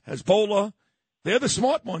 Hamas, Hezbollah, they're the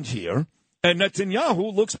smart ones here, and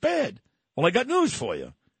Netanyahu looks bad. Well, I got news for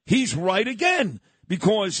you. He's right again,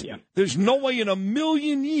 because there's no way in a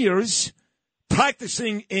million years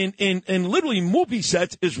practicing in literally movie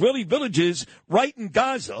sets, Israeli villages right in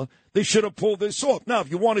Gaza, they should have pulled this off. Now, if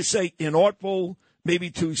you want to say inartful, maybe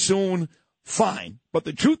too soon, fine. But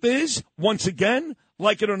the truth is, once again,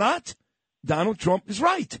 like it or not, Donald Trump is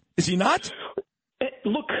right. Is he not?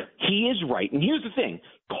 Look, he is right. And here's the thing.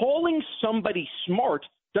 Calling somebody smart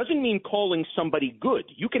doesn't mean calling somebody good.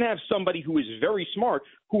 You can have somebody who is very smart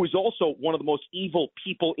who is also one of the most evil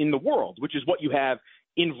people in the world, which is what you have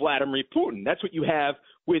in Vladimir Putin. That's what you have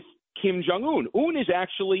with Kim Jong-un. Un is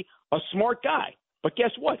actually a smart guy. But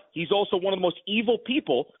guess what? He's also one of the most evil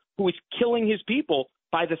people who is killing his people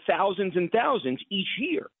by the thousands and thousands each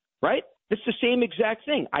year, right? It's the same exact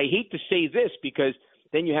thing. I hate to say this because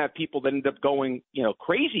then you have people that end up going,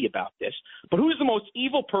 crazy about this. But who's the most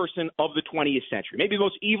evil person of the 20th century? Maybe the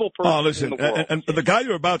most evil person in the world. And the guy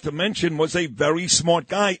you're about to mention was a very smart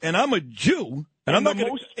guy. And I'm a Jew, and I'm not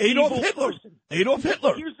going to Adolf Hitler. Adolf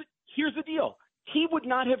Hitler. Here's the deal. He would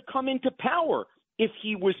not have come into power if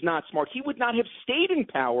he was not smart. He would not have stayed in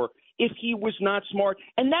power if he was not smart.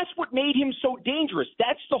 And that's what made him so dangerous.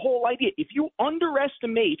 That's the whole idea. If you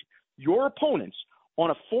underestimate your opponents on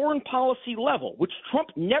a foreign policy level, which Trump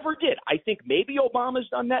never did. I think maybe Obama's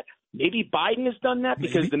done that. Maybe Biden has done that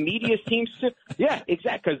because the media seems to – yeah,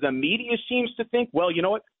 exactly, because the media seems to think, well, you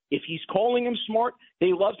know what? If he's calling him smart,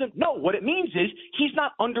 they love him. No, what it means is he's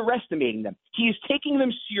not underestimating them. He is taking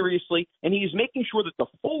them seriously, and he is making sure that the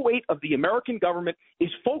full weight of the American government is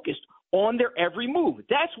focused on their every move.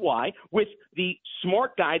 That's why with the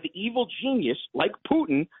smart guy, the evil genius like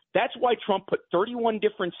Putin, that's why Trump put 31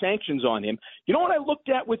 different sanctions on him. You know what I looked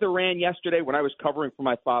at with Iran yesterday when I was covering for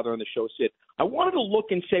my father on the show, Sid? I wanted to look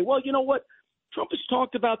and say, well, you know what? Trump has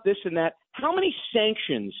talked about this and that. How many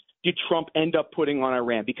sanctions did Trump end up putting on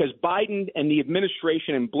Iran? Because Biden and the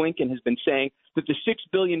administration and Blinken has been saying that the $6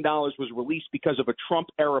 billion was released because of a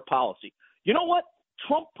Trump-era policy. You know what?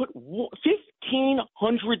 Trump put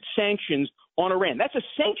 1,500 sanctions on Iran. That's a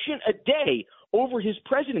sanction a day over his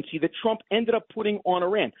presidency that Trump ended up putting on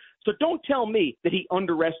Iran. So don't tell me that he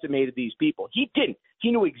underestimated these people. He didn't.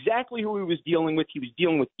 He knew exactly who he was dealing with. He was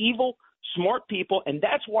dealing with evil, smart people, and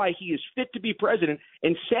that's why he is fit to be president.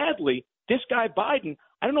 And sadly, this guy Biden,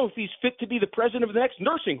 I don't know if he's fit to be the president of the next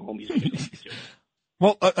nursing home he's going to.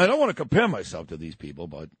 Well, I don't want to compare myself to these people,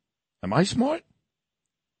 but am I smart?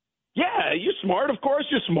 Yeah, you're smart. Of course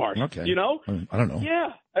you're smart. Okay. You know? I don't know.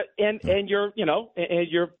 Yeah. And you're, and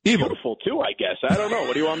you're beautiful too, I guess. I don't know.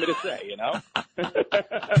 What do you want me to say,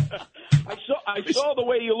 I saw the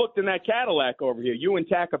way you looked in that Cadillac over here, you and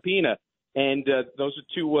Tacopina. And those are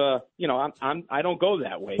two, I don't go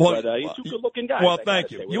that way, but you're two good-looking guys. Well, thank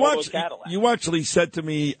you. You actually said to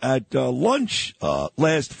me at lunch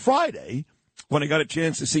last Friday, when I got a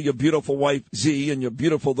chance to see your beautiful wife, Z, and your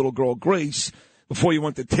beautiful little girl, Grace, before you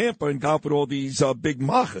went to Tampa and got with all these big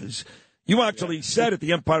machas, you actually said at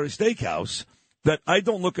the Empire Steakhouse that I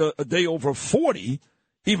don't look a day over 40,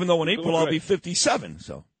 even though in April I'll be 57,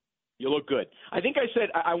 so. You look good. I think I said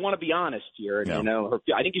I want to be honest here. Yeah.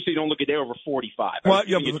 I think you said you don't look a day over 45. Well,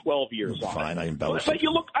 you're 12 years off. Fine, I embellished. But you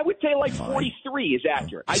look. I would say like 43 is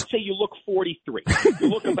accurate. I'd say you look 43. You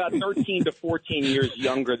look about 13 to 14 years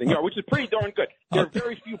younger than you are, which is pretty darn good. There are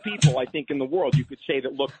very few people, I think, in the world you could say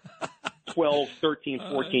that look 12, 13,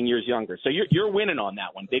 14 years younger. So you're winning on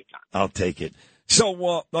that one big time. I'll take it.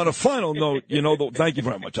 So, on a final note, thank you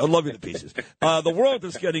very much. I love you to pieces. The world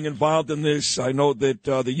is getting involved in this. I know that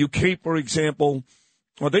the UK, for example,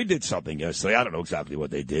 they did something yesterday. I don't know exactly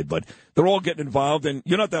what they did, but they're all getting involved. And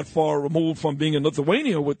you're not that far removed from being in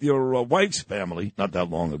Lithuania with your wife's family not that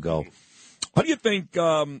long ago. How do you think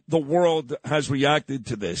the world has reacted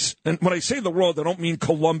to this? And when I say the world, I don't mean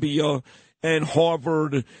Columbia and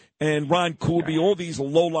Harvard and Ron Kuby, all these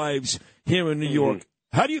lowlives here in New York.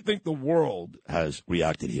 How do you think the world has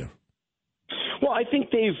reacted here? Well, I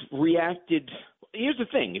think they've reacted. Here's the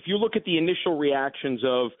thing. If you look at the initial reactions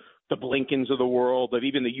of the Blinkens of the world, of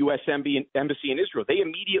even the U.S. Embassy in Israel, they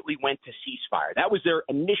immediately went to ceasefire. That was their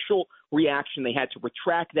initial reaction. They had to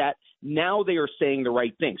retract that. Now they are saying the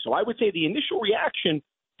right thing. So I would say the initial reaction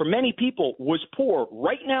for many people was poor.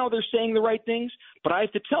 Right now they're saying the right things, but I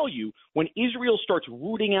have to tell you, when Israel starts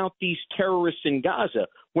rooting out these terrorists in Gaza,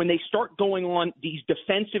 when they start going on these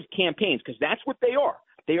defensive campaigns, because that's what they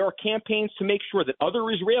are campaigns to make sure that other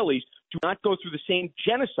Israelis do not go through the same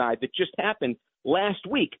genocide that just happened last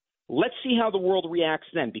week. Let's see how the world reacts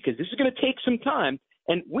then, because this is going to take some time,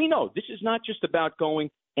 and we know this is not just about going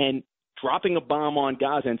and dropping a bomb on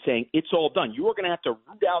Gaza and saying it's all done. You are going to have to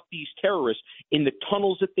root out these terrorists in the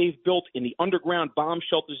tunnels that they've built, in the underground bomb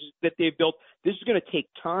shelters that they've built. This is going to take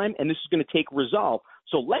time, and this is going to take resolve.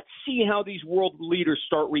 So let's see how these world leaders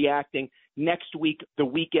start reacting next week, the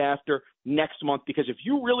week after, next month, because if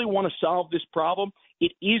you really want to solve this problem,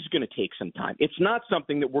 it is going to take some time. It's not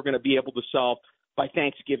something that we're going to be able to solve by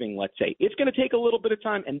Thanksgiving, let's say. It's going to take a little bit of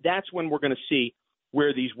time, and that's when we're going to see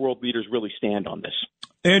where these world leaders really stand on this.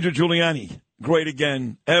 Andrew Giuliani, great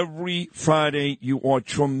again. Every Friday, you are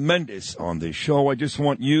tremendous on this show. I just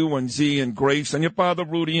want you and Z and Grace and your father,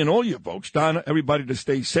 Rudy, and all your folks, Donna, everybody to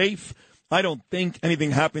stay safe. I don't think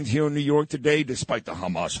anything happens here in New York today, despite the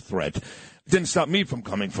Hamas threat. It didn't stop me from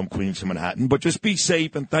coming from Queens to Manhattan. But just be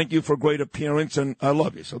safe, and thank you for a great appearance, and I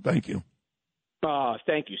love you, so thank you.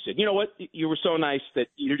 Thank you, Sid. You know what? You were so nice that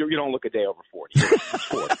you don't look a day over 40.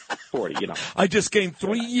 It's 40, I just gained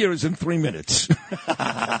 3 years in 3 minutes.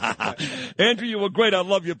 Andrew, you were great. I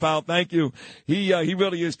love you, pal. Thank you. He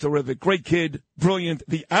really is terrific. Great kid. Brilliant.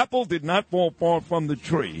 The apple did not fall far from the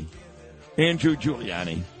tree. Andrew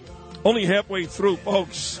Giuliani. Only halfway through,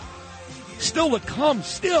 folks. Still to come.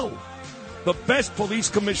 Still. The best police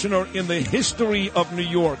commissioner in the history of New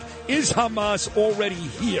York. Is Hamas already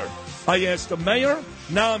here? I asked the mayor.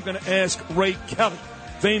 Now I'm going to ask Ray Kelly,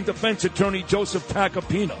 famed defense attorney Joseph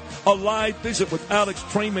Tacopina. A live visit with Alex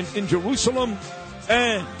Trayman in Jerusalem.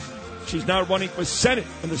 And she's now running for Senate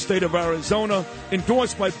in the state of Arizona,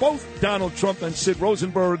 endorsed by both Donald Trump and Sid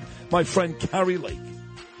Rosenberg, my friend Carrie Lake.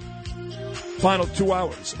 Final 2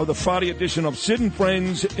 hours of the Friday edition of Sid and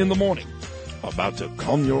Friends in the Morning about to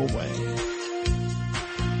come your way.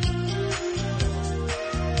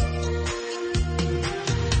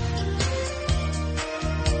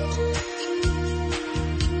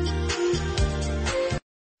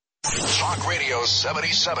 Talk Radio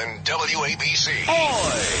 77 WABC.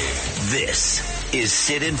 Oi! This is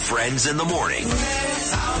Sid and Friends in the Morning.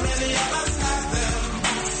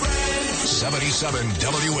 77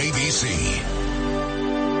 WABC.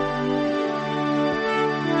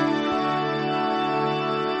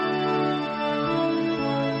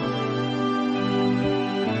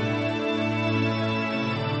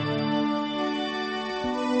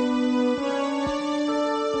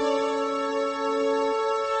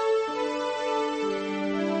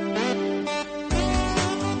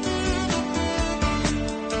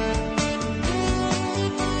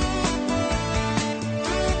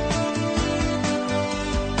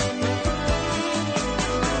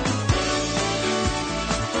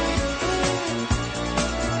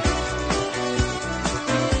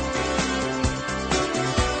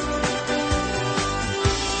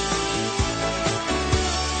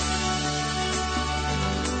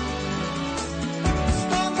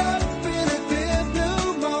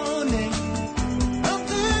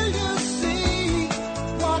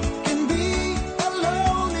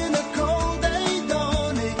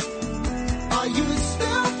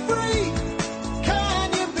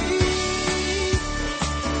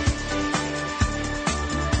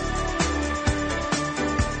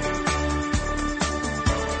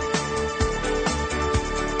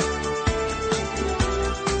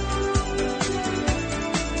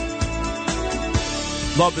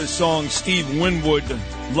 Love this song, Steve Winwood.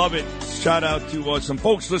 Love it. Shout out to some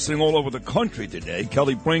folks listening all over the country today.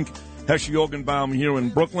 Kelly Brink, Hesher Jorgenbaum here in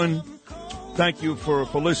Brooklyn. Thank you for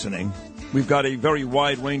listening. We've got a very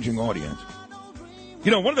wide-ranging audience.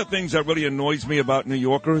 You know, one of the things that really annoys me about New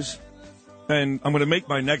Yorkers, and I'm going to make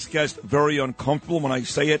my next guest very uncomfortable when I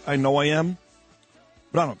say it. I know I am,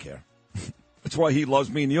 but I don't care. That's why he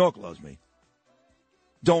loves me. New York loves me.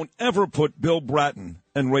 Don't ever put Bill Bratton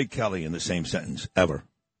and Ray Kelly in the same sentence, ever.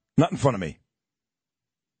 Not in front of me.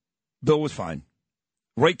 Bill was fine.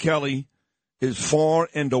 Ray Kelly is far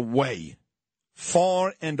and away,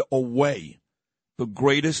 the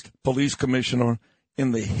greatest police commissioner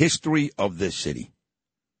in the history of this city.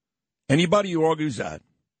 Anybody who argues that,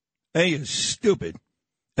 A, is stupid,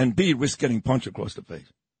 and B, risks getting punched across the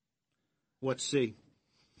face. What's C?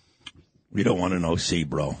 We don't want to know C,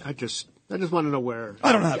 bro. I just want to know where.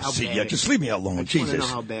 I don't have C yet. Just leave me alone. I just Jesus. want to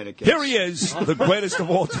know how bad it gets. Here he is, the greatest of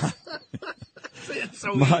all time. It's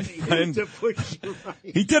so My easy friend, to push you right.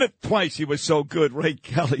 He did it twice. He was so good, Ray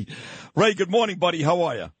Kelly. Ray, good morning, buddy. How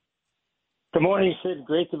are you? Good morning, Sid.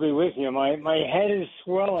 Great to be with you. My head is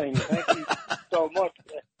swelling. Thank you so much.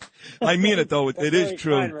 I mean it, though. It is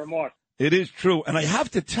true. Kind remark. It is true. And I have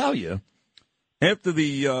to tell you, after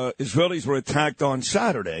the Israelis were attacked on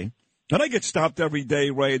Saturday, and I get stopped every day,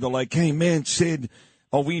 Ray. They're like, hey, man, Sid,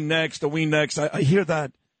 are we next? Are we next? I hear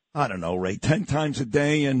that, I don't know, Ray, 10 times a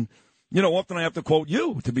day. And, you know, often I have to quote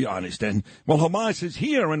you, to be honest. And, well, Hamas is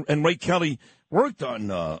here, and Ray Kelly worked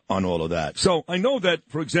on all of that. So I know that,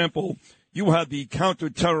 for example, you had the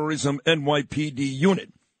counterterrorism NYPD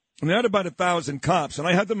unit. And they had about 1,000 cops. And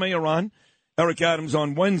I had the mayor on, Eric Adams,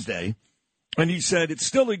 on Wednesday. And he said it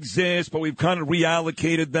still exists, but we've kind of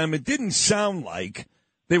reallocated them. It didn't sound like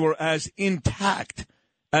they were as intact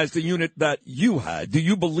as the unit that you had. Do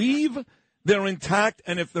you believe they're intact?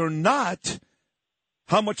 And if they're not,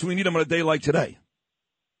 how much do we need them on a day like today?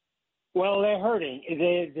 Well, they're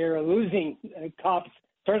hurting. They're losing cops,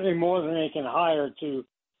 certainly more than they can hire to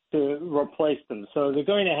replace them. So they're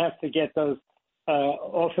going to have to get those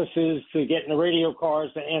officers to get in the radio cars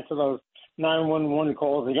to answer those 911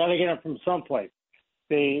 calls. They got to get them from someplace.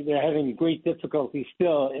 They're having great difficulty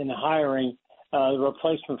still in hiring the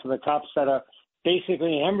replacement for the cops that are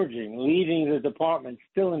basically hemorrhaging, leaving the department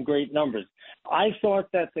still in great numbers. I thought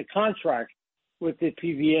that the contract with the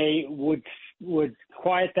PVA would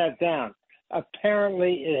quiet that down.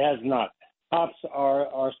 Apparently, it has not. Cops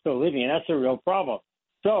are still leaving, and that's a real problem.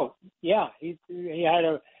 So, yeah, he had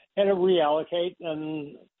to reallocate,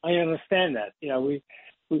 and I understand that. You know,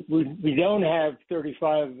 we don't have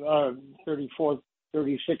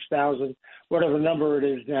 36,000, whatever number it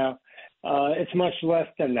is now. It's much less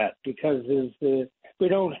than that because we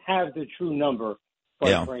don't have the true number,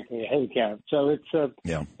 quite frankly, head count. So it's a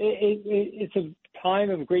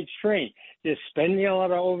time of great strain. They're spending a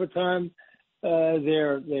lot of overtime.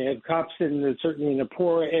 They have cops certainly in the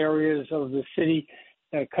poorer areas of the city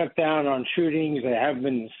cut down on shootings. They have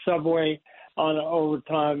been in the subway on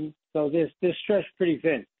overtime. So they're stretched pretty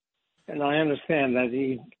thin. And I understand that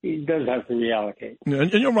he does have to reallocate. Yeah,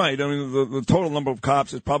 and you're right. I mean, the total number of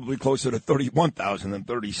cops is probably closer to 31,000 than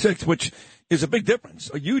 36, which is a big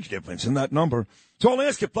difference, a huge difference in that number. So I'll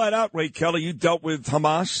ask you flat out, Ray Kelly, you dealt with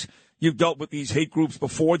Hamas. You've dealt with these hate groups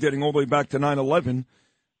before, dating all the way back to 9/11.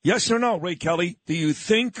 Yes or no, Ray Kelly, do you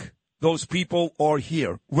think those people are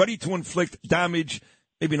here, ready to inflict damage,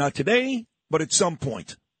 maybe not today, but at some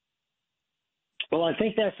point? Well, I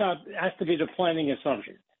think that has to be the planning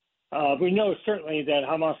assumption. We know certainly that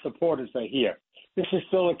Hamas supporters are here. This is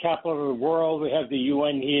still the capital of the world. We have the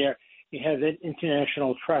UN here. You have that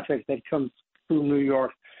international traffic that comes through New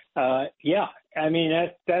York. I mean,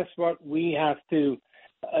 that's what we have to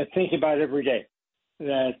think about every day,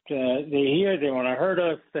 that they're here, they want to hurt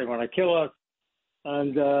us, they want to kill us.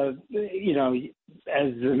 And, you know,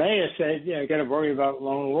 as the mayor said, you got to worry about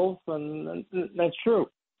lone wolf, and that's true.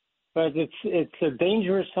 But it's a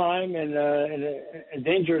dangerous time in a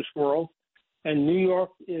dangerous world, and New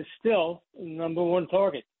York is still the number one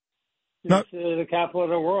target. It's the capital of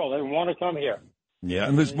the world. They want to come here. Yeah,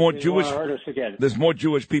 and there's more Jewish. Hurt us again. There's more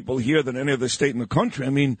Jewish people here than any other state in the country. I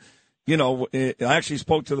mean, you know, I actually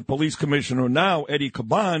spoke to the police commissioner now, Eddie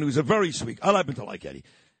Caban, who's a very sweet. I happen to like Eddie.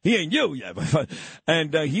 He ain't you yet,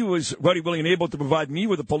 and he was ready, willing, and able to provide me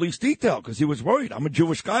with a police detail because he was worried. I'm a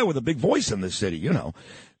Jewish guy with a big voice in this city, you know.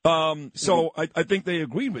 So I think they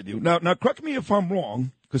agreed with you. Now, correct me if I'm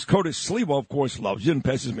wrong, because Curtis Sliwa, of course, loves you and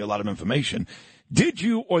passes me a lot of information. Did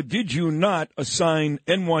you or did you not assign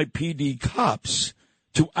NYPD cops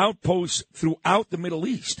to outposts throughout the Middle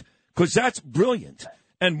East? Because that's brilliant.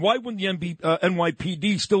 And why wouldn't the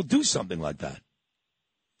NYPD still do something like that?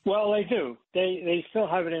 Well, they do. They still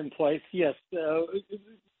have it in place. Yes,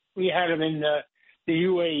 we had them in the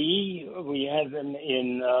UAE. We had them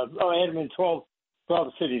in. I had them in 12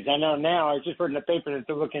 cities. I know now. I just read in the paper that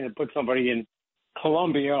they're looking to put somebody in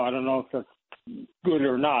Colombia. I don't know if that's good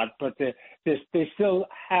or not, but they still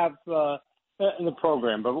have the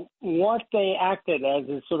program. But what they acted as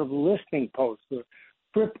is sort of listing posts, or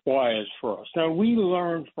tripwires for us. Now we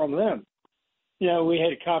learned from them. You know, we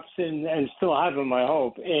had cops in, and still have them, I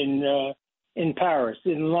hope, in Paris,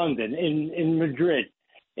 in London, in Madrid,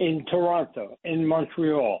 in Toronto, in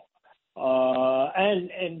Montreal.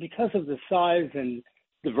 And because of the size and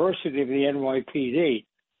diversity of the NYPD,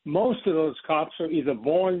 most of those cops are either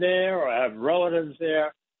born there or have relatives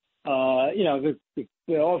there.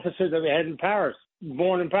 The officer that we had in Paris,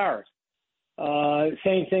 born in Paris.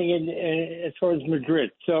 Same thing as far as Madrid.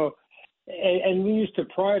 So, and we used to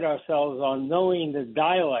pride ourselves on knowing the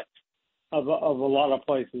dialect of a lot of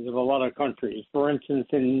places, of a lot of countries. For instance,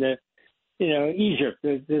 in Egypt,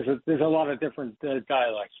 there's a lot of different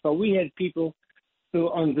dialects. But we had people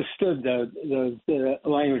who understood those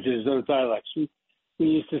languages, those dialects. We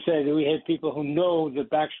used to say that we had people who know the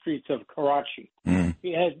back streets of Karachi. Mm.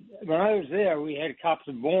 When I was there, we had cops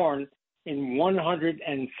born in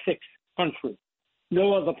 106 countries.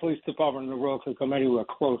 No other police department in the world could come anywhere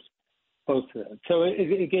close to that. So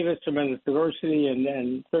it gave us tremendous diversity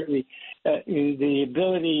and certainly the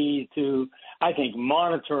ability to, I think,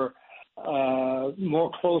 monitor more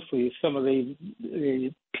closely some of the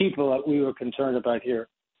people that we were concerned about here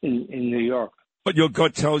in New York. But your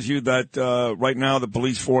gut tells you that right now the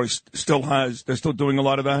police force they're still doing a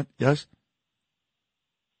lot of that, yes?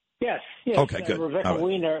 Yes. Okay, good. Rebecca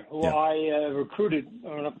Wiener, who I recruited,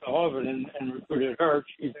 went up to Harvard and recruited her.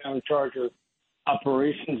 She's now in charge of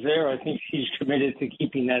operations there. I think she's committed to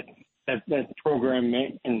keeping that program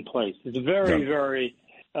in place. It's very, very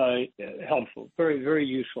helpful, very, very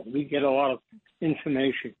useful. We get a lot of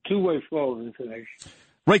information, two-way flow of information.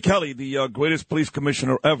 Ray Kelly, the greatest police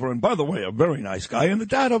commissioner ever, and by the way, a very nice guy, and the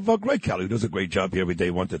dad of Greg Kelly, who does a great job here every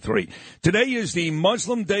day, 1 to 3. Today is the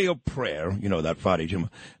Muslim Day of Prayer. You know that Friday,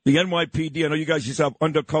 Jim. The NYPD, I know you guys used to have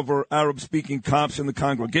undercover Arab-speaking cops in the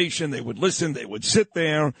congregation. They would listen. They would sit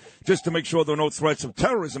there just to make sure there are no threats of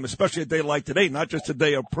terrorism, especially a day like today, not just a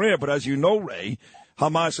day of prayer, but as you know, Ray,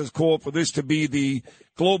 Hamas has called for this to be the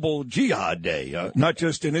global jihad day, not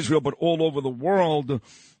just in Israel, but all over the world.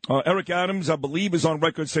 Eric Adams, I believe, is on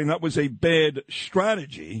record saying that was a bad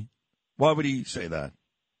strategy. Why would he say that?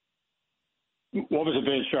 What was a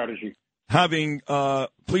bad strategy? Having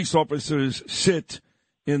police officers sit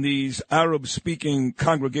in these Arab-speaking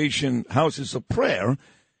congregation houses of prayer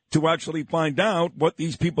to actually find out what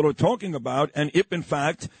these people are talking about and if, in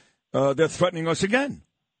fact, they're threatening us again.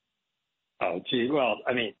 Oh, gee. Well,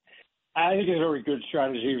 I mean, I think it's a very good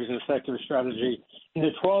strategy. It was an effective strategy. In the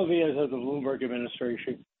 12 years of the Bloomberg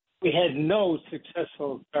administration, we had no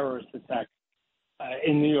successful terrorist attack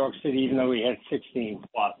in New York City, even though we had 16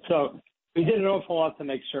 plots. So we did an awful lot to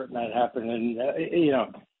make certain that happened. And,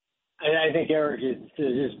 I think Eric is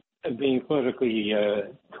just being politically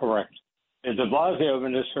correct. The de Blasio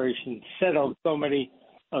administration settled so many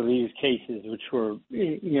of these cases, which were,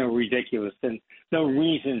 ridiculous, and no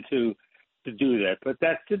reason to do that. But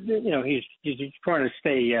that's, he's trying to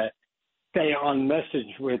stay on message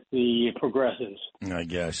with the progressives. I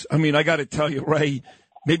guess. I mean, I got to tell you, Ray,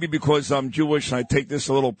 maybe because I'm Jewish and I take this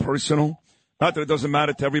a little personal. Not that it doesn't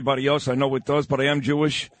matter to everybody else. I know it does, but I am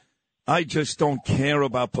Jewish. I just don't care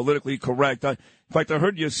about politically correct. In fact, I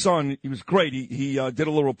heard your son. He was great. He did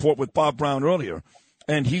a little report with Bob Brown earlier.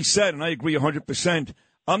 And he said, and I agree 100%,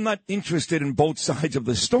 I'm not interested in both sides of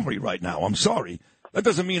the story right now. I'm sorry. That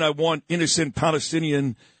doesn't mean I want innocent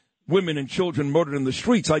Palestinian women and children murdered in the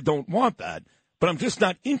streets. I don't want that. But I'm just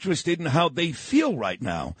not interested in how they feel right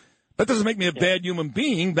now. That doesn't make me a bad human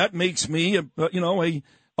being. That makes me,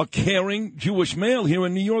 a caring Jewish male here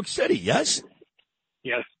in New York City, yes?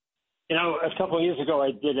 Yes. A couple of years ago,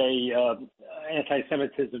 I did a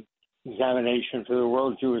anti-Semitism examination for the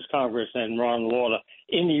World Jewish Congress and Ron Lauder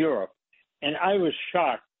in Europe. And I was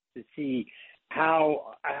shocked to see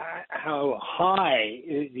how high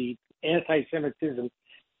the anti-Semitism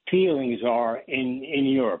feelings are in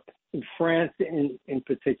Europe, in France in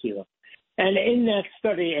particular. And in that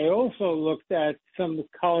study, I also looked at some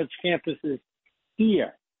college campuses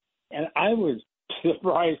here. And I was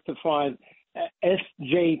surprised to find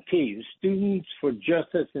SJP, Students for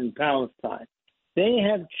Justice in Palestine. They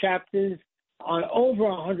have chapters on over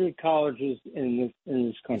 100 colleges in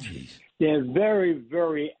this country. They're very,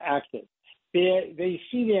 very active. They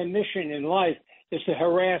see their mission in life is to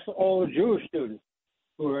harass all the Jewish students.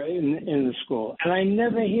 who are in the school, and I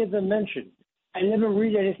never hear them mentioned. I never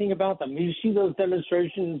read anything about them. You see those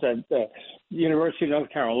demonstrations at the University of North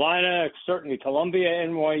Carolina, certainly Columbia,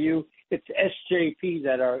 NYU. It's SJP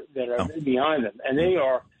that are behind them, and they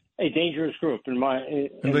are a dangerous group in my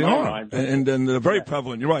mind. And they're very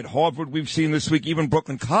prevalent. You're right. Harvard, we've seen this week, even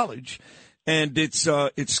Brooklyn College. And it's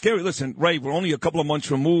scary. Listen, Ray, we're only a couple of months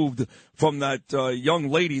removed from that young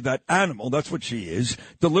lady, that animal, that's what she is,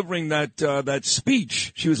 delivering that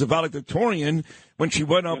speech. She was a valedictorian when she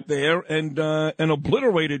went up there and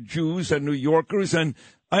obliterated Jews and New Yorkers. And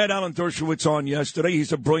I had Alan Dershowitz on yesterday.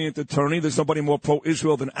 He's a brilliant attorney. There's nobody more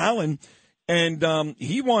pro-Israel than Alan. And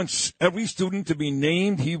he wants every student to be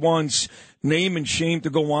named. He wants name and shame to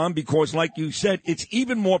go on because, like you said, it's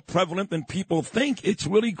even more prevalent than people think. It's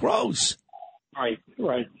really gross. Right.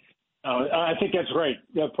 I think that's great.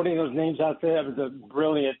 Putting those names out there was a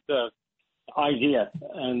brilliant idea.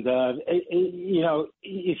 And,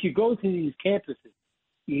 if you go to these campuses,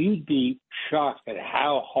 you'd be shocked at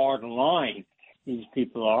how hard line these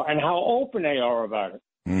people are and how open they are about it.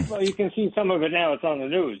 Well, you can see some of it now. It's on the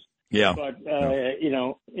news. Yeah. But,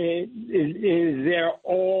 it is there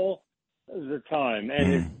all the time.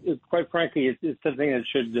 And quite frankly, it's something that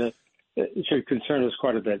should concern us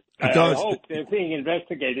quite a bit. I hope they're being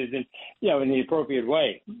investigated in the appropriate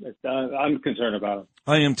way. But, I'm concerned about it.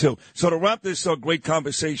 I am too. So to wrap this great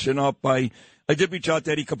conversation up, I did reach out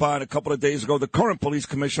to Eddie Caban a couple of days ago, the current police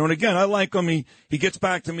commissioner. And again, I like him. He gets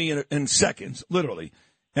back to me in seconds, literally.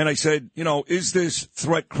 And I said, is this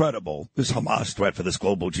threat credible, this Hamas threat for this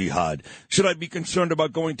global jihad? Should I be concerned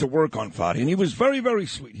about going to work on Friday? And he was very, very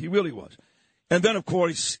sweet. He really was. And then, of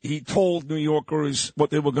course, he told New Yorkers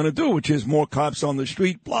what they were going to do, which is more cops on the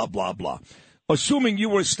street, blah, blah, blah. Assuming you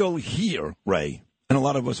were still here, Ray, and a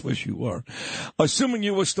lot of us wish you were, assuming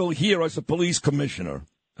you were still here as a police commissioner,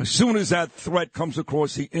 as soon as that threat comes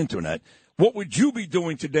across the Internet, what would you be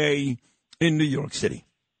doing today in New York City?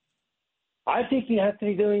 I think you have to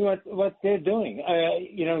be doing what they're doing.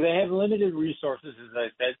 They have limited resources, as I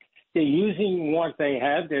said. They're using what they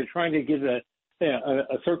have. They're trying to give a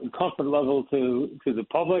certain comfort level to the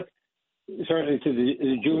public, certainly to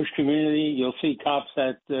the Jewish community. You'll see cops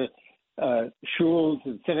at shuls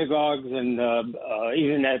and synagogues and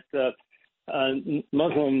even at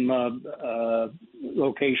Muslim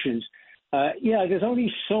locations. There's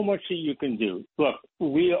only so much that you can do. Look,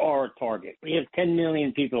 we are a target. We have 10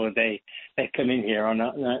 million people a day that come in here on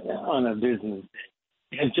a business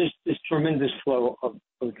day. And just this tremendous flow of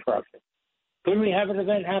traffic. Could we have an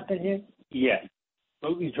event happen here? Yes.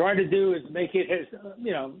 What we try to do is make it as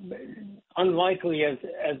unlikely as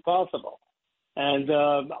possible. And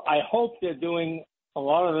I hope they're doing a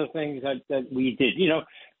lot of the things that we did.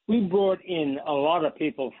 We brought in a lot of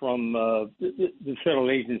people from the federal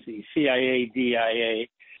agencies, CIA, DIA,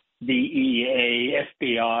 DEA,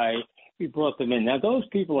 FBI. We brought them in. Now, those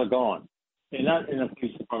people are gone. They're not in the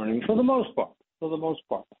police department for the most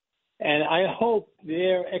part. And I hope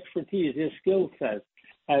their expertise, their skill sets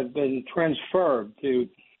have been transferred to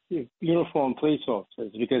uniformed police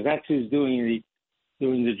officers because that's who's doing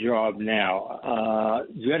the job now.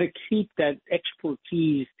 You got to keep that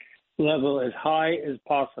expertise level as high as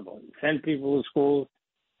possible. Send people to school.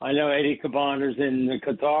 I know Eddie Caban is in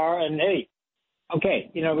Qatar, and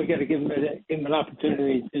we got to give him an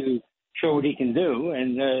opportunity to show what he can do,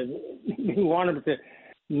 and we want him to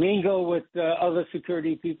mingle with other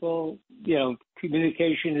security people.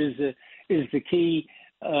 Communication is the key.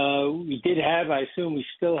 We did have, I assume, we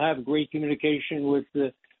still have great communication with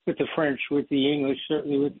the French, with the English,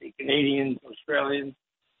 certainly with the Canadians, Australians.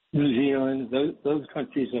 New Zealand, those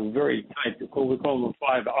countries are very tight. We call them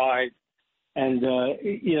Five Eyes. And,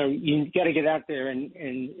 you got to get out there and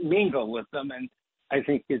mingle with them. And I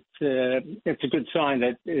think it's a good sign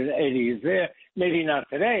that Eddie is there. Maybe not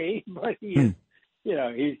today, but he's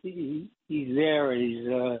there.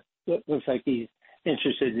 Looks like he's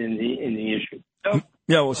interested in the issue.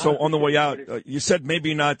 So on the way out, you said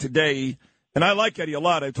maybe not today. And I like Eddie a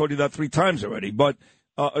lot. I've told you that 3 times already. But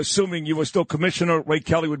assuming you were still commissioner, Ray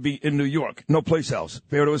Kelly would be in New York. No place else.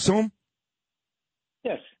 Fair to assume?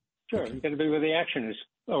 Yes, sure. It's going to be where the action is,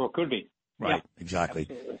 or it could be. Right, exactly.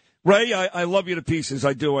 Absolutely. Ray, I love you to pieces.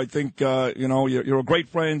 I do. I think, you're a great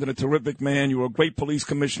friend and a terrific man. You were a great police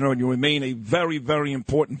commissioner, and you remain a very, very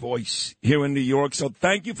important voice here in New York. So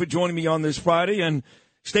thank you for joining me on this Friday, and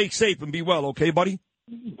stay safe and be well, okay, buddy?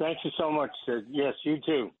 Thank you so much, sir. Yes, you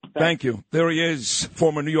too. Thank you. There he is,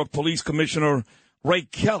 former New York Police Commissioner Ray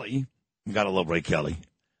Kelly. You got to love Ray Kelly.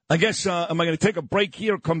 I guess, am I going to take a break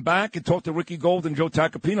here, come back, and talk to Ricky Gold and Joe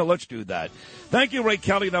Tacopina? Let's do that. Thank you, Ray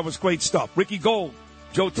Kelly. That was great stuff. Ricky Gold,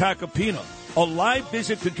 Joe Tacopina. a live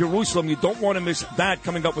visit to Jerusalem. You don't want to miss that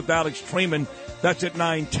coming up with Alex Trayman. That's at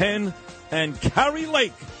 9:10. And Carrie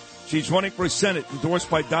Lake, she's running for Senate, endorsed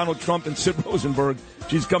by Donald Trump and Sid Rosenberg.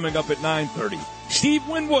 She's coming up at 9:30. Steve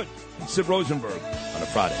Winwood and Sid Rosenberg on a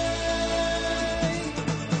Friday.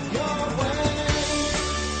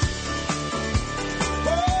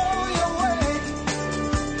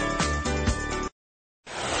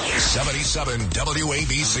 77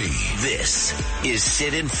 WABC. This is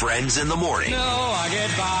Sid and Friends in the Morning. No, I get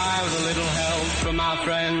by with a little help from my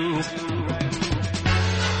friends.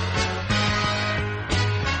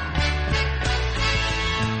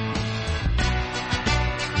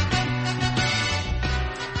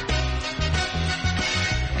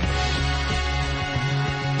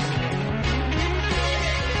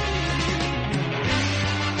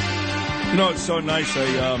 You know, it's so nice.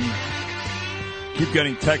 I keep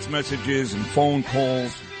getting text messages and phone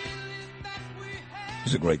calls.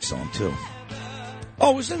 It's a great song, too.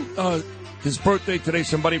 Oh, isn't his birthday today?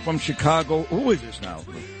 Somebody from Chicago. Who is this now?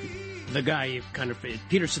 The guy you kind of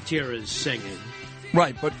Peter Cetera is singing.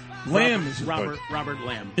 Right, but Lamb is his Robert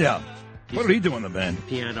Lamb. Yeah. What did he do in the band?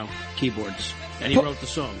 Piano, keyboards, and he wrote the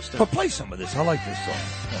songs. But play some of this. I like this song.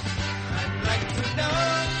 I'd like to know,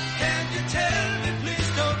 can you tell me,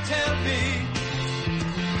 please don't tell me.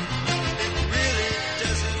 It really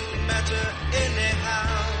doesn't matter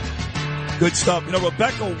anyhow. Good stuff. You know,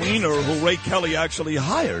 Rebecca Weiner, who Ray Kelly actually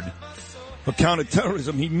hired for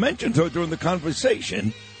counterterrorism, he mentioned her during the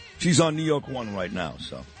conversation. She's on New York One right now.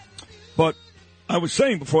 So, but I was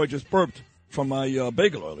saying before I just burped from my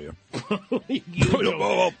bagel earlier.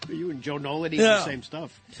 You and Joe Nolan eat the same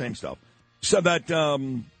stuff. Same stuff. So that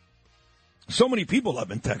so many people have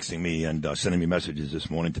been texting me and sending me messages this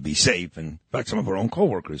morning to be safe. And in fact, some of our own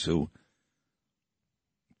coworkers who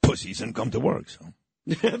pussies and come to work. So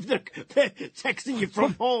They're texting you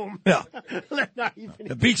from home. Yeah. Not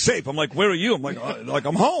even... Be safe. I'm like, where are you? I'm like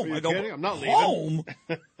I'm home. Are you kidding? I'm not leaving. Home?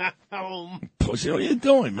 Home. Pussy, what are you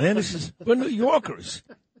doing, man? We're New Yorkers.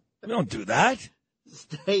 We don't do that.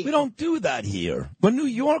 We don't do that here. We're New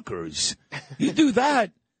Yorkers. You do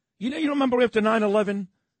that. You remember after 9/11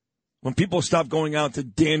 when people stopped going out to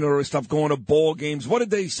dinner or stopped going to ball games? What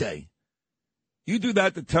did they say? You do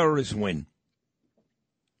that, the terrorists win.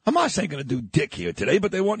 I'm not saying going to do dick here today,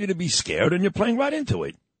 but they want you to be scared, and you're playing right into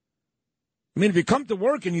it. I mean, if you come to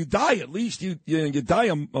work and you die, at least you die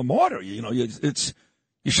a martyr. You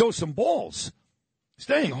show some balls.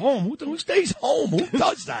 Staying home. Who stays home? Who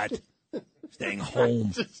does that? Staying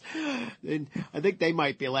home. I think they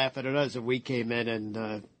might be laughing at us if we came in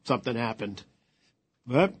and something happened.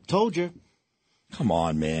 Well, told you. Come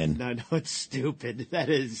on, man. No, it's stupid. That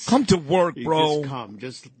is. Come to work, bro.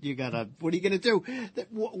 Just come. You gotta. What are you gonna do?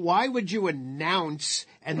 Why would you announce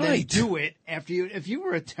and then do it after you? If you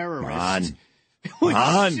were a terrorist, Come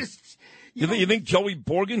on. You think Joey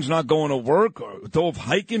Borgen's not going to work, or Dov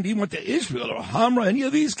Hikind? He went to Israel, or Hamra, any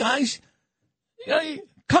of these guys?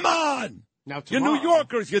 Come on! Now you're New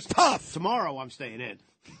Yorkers. You're tough. Tomorrow I'm staying in.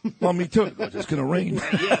 Well, me too. It's going to rain.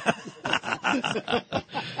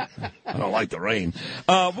 I don't like the rain.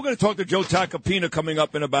 We're going to talk to Joe Tacopina coming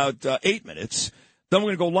up in about 8 minutes. Then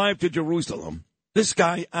we're going to go live to Jerusalem. This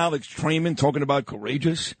guy, Alex Trayman, talking about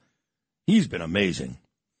courageous. He's been amazing.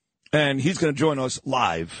 And he's going to join us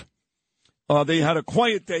live. They had a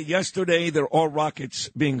quiet day yesterday. There are rockets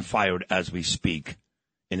being fired as we speak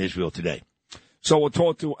in Israel today. So we'll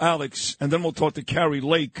talk to Alex, and then we'll talk to Carrie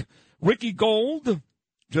Lake. Ricky Gold,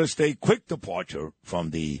 just a quick departure from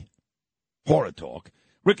the horror talk.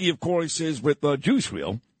 Ricky, of course, is with Juice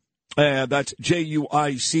Reel. That's Juice,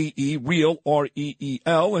 Real,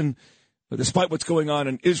 Reel. And despite what's going on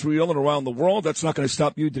in Israel and around the world, that's not going to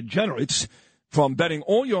stop you degenerates from betting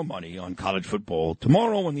all your money on college football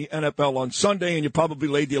tomorrow and the NFL on Sunday, and you probably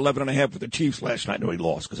laid the 11.5 with the Chiefs last night. No, he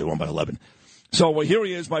lost because they won by 11. So here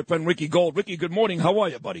he is, my friend Ricky Gold. Ricky, good morning. How are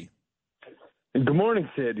you, buddy? Good morning,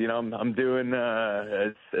 Sid. I'm doing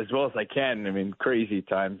as well as I can. I mean, crazy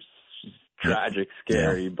times, tragic,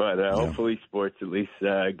 scary, but hopefully sports at least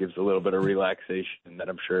gives a little bit of relaxation that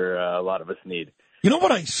I'm sure a lot of us need. You know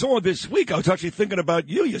what I saw this week? I was actually thinking about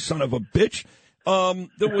you son of a bitch.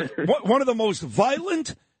 There was one of the most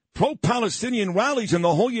violent pro-Palestinian rallies in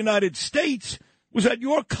the whole United States was at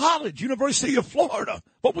your college, University of Florida.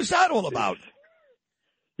 What was that all about?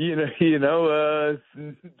 There's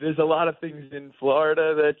a lot of things in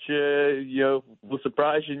Florida that will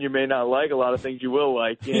surprise you and you may not like. A lot of things you will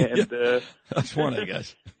like, and that's one, I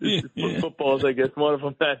guess. Football is, I guess, one of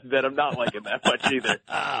them that I'm not liking that much either.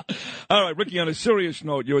 All right, Ricky. On a serious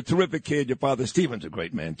note, you're a terrific kid. Your father Steven's a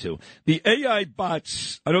great man too. The AI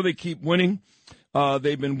bots, I know they keep winning.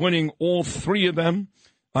 They've been winning all three of them.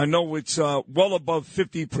 I know it's well above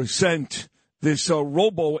 50%. This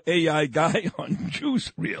Robo AI guy on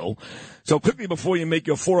Juice Reel. So quickly before you make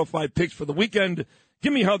your 4 or 5 picks for the weekend,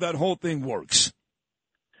 give me how that whole thing works.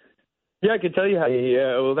 Yeah, I can tell you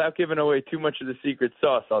how. Without giving away too much of the secret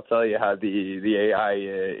sauce, I'll tell you how the AI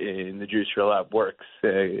in the Juice Reel app works.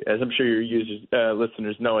 As I'm sure your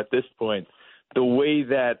listeners know at this point, the way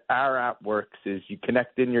that our app works is you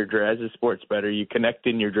connect in your as a sports bettor, you connect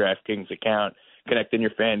in your DraftKings account, connect in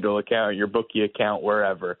your FanDuel account, your bookie account,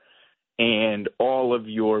 wherever, and all of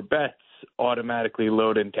your bets automatically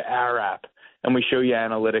load into our app. And we show you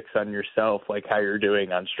analytics on yourself, like how you're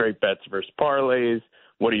doing on straight bets versus parlays.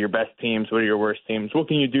 What are your best teams? What are your worst teams? What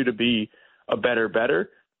can you do to be a better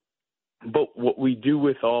bettor? But what we do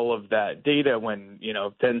with all of that data when,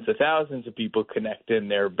 tens of thousands of people connect in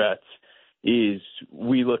their bets is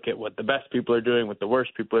we look at what the best people are doing, what the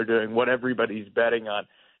worst people are doing, what everybody's betting on.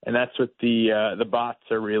 And that's what the bots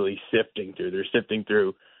are really sifting through. They're sifting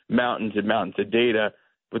through mountains and mountains of data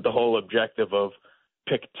with the whole objective of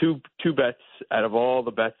pick two bets out of all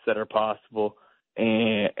the bets that are possible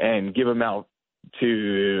and give them out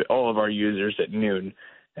to all of our users at noon.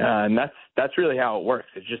 And that's really how it works.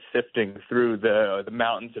 It's just sifting through the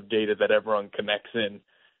mountains of data that everyone connects in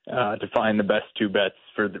to find the best 2 bets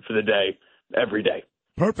for the day, every day.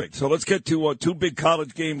 Perfect. So let's get to 2 big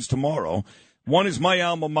college games tomorrow. One is my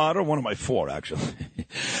alma mater, one of my 4, actually.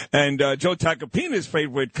 And Joe Tacopina's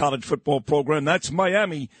favorite college football program, that's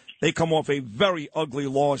Miami. They come off a very ugly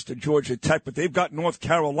loss to Georgia Tech, but they've got North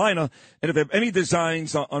Carolina. And if they have any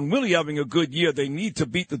designs on really having a good year, they need to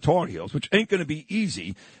beat the Tar Heels, which ain't going to be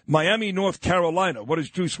easy. Miami, North Carolina. What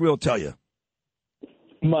does Juice Reel tell you?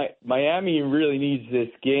 Miami really needs this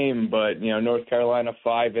game, but North Carolina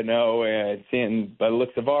 5-0, and seeing by the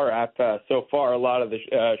looks of our app so far, a lot of the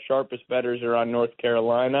sharpest bettors are on North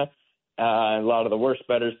Carolina. A lot of the worst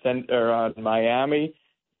bettors are on Miami.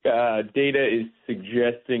 Data is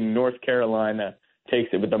suggesting North Carolina takes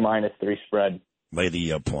it with the -3 spread. Lay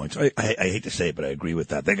the points. I hate to say it, but I agree with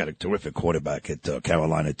that. They got a terrific quarterback at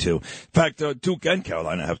Carolina, too. In fact, Duke and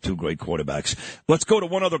Carolina have 2 great quarterbacks. Let's go to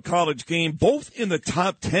one other college game, both in the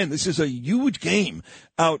top 10. This is a huge game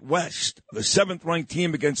out west. The 7th-ranked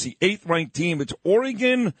team against the 8th-ranked team. It's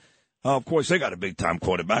Oregon. Of course, they got a big-time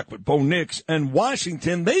quarterback with Bo Nix. And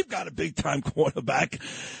Washington, they've got a big-time quarterback.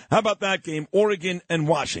 How about that game, Oregon and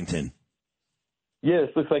Washington? Yeah,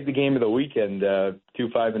 this looks like the game of the weekend, 2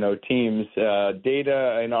 5-0 teams.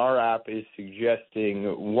 Data in our app is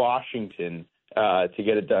suggesting Washington to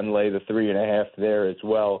get it done, lay the 3.5 there as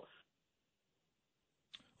well.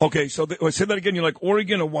 Okay, so say that again. You like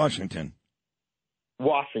Oregon or Washington?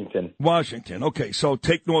 Washington. Washington. Okay, so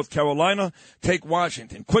take North Carolina, take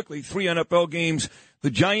Washington. Quickly, 3 NFL games.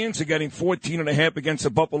 The Giants are getting 14.5 against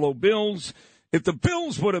the Buffalo Bills. If the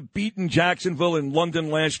Bills would have beaten Jacksonville in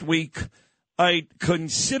London last week, I'd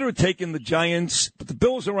consider taking the Giants, but the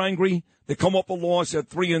Bills are angry. They come up a loss at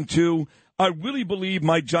 3-2. I really believe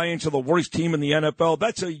my Giants are the worst team in the NFL.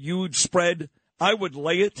 That's a huge spread. I would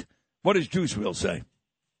lay it. What does Juice Reel say?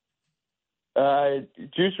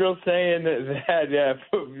 Juice Reel saying that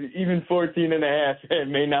even 14.5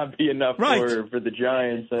 may not be enough for the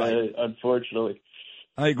Giants, unfortunately.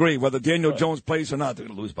 I agree. Whether Daniel Jones plays or not, they're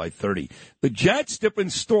going to lose by 30. The Jets,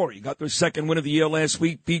 different story. Got their 2nd win of the year last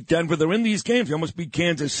week, beat Denver. They're in these games. They almost beat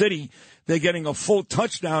Kansas City. They're getting a full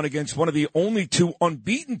touchdown against one of the only 2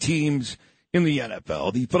 unbeaten teams in the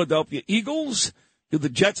NFL. The Philadelphia Eagles. Do the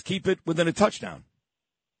Jets keep it within a touchdown?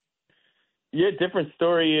 Yeah, different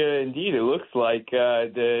story indeed. It looks like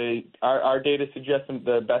our data suggests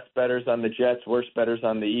the best bettors on the Jets, worst bettors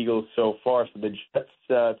on the Eagles so far. So the Jets,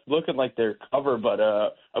 it's looking like they're covered, but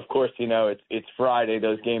of course, it's Friday.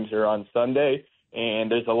 Those games are on Sunday,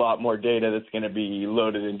 and there's a lot more data that's going to be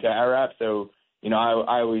loaded into our app. So I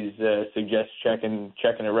always suggest checking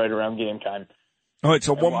it right around game time. All right,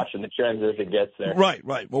 so watching the trends as it gets there. Right.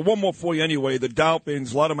 Well, one more for you anyway. The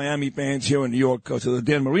Dolphins, a lot of Miami fans here in New York, to the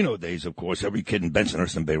Dan Marino days, of course. Every kid in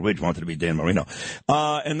Bensonhurst and Bay Ridge wanted to be Dan Marino.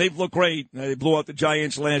 And they've looked great. They blew out the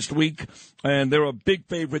Giants last week, and they're a big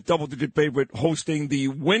favorite, double-digit favorite, hosting the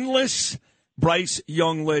winless Bryce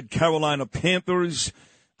Young-led Carolina Panthers.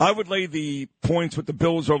 I would lay the points with the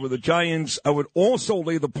Bills over the Giants. I would also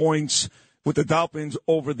lay the points with the Dolphins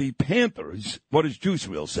over the Panthers. What does Juice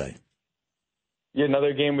Reel say? Yeah,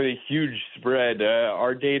 another game with a huge spread.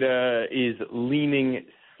 Our data is leaning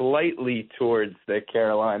slightly towards the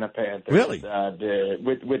Carolina Panthers. Really?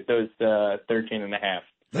 With those 13.5.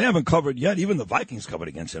 They haven't covered yet. Even the Vikings covered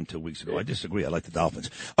against them 2 weeks ago. I disagree. I like the Dolphins.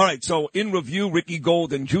 All right, so in review, Ricky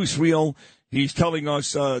Gold and Juice Reel, he's telling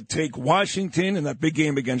us take Washington in that big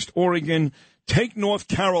game against Oregon, take North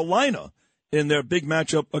Carolina in their big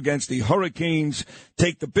matchup against the Hurricanes,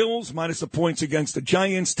 take the Bills minus the points against the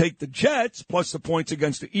Giants, take the Jets plus the points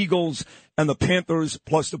against the Eagles, and the Panthers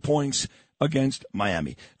plus the points against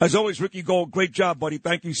Miami. As always, Ricky Gold, great job, buddy.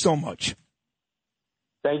 Thank you so much.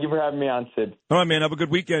 Thank you for having me on, Sid. All right, man. Have a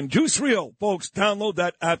good weekend. Juice Reel, folks. Download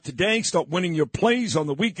that app today. Start winning your plays on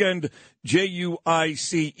the weekend. JUICEREEL.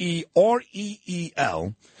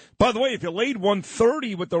 By the way, if you laid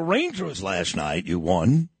 130 with the Rangers last night, you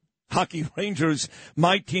won. Hockey Rangers,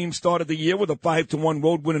 my team started the year with a 5-1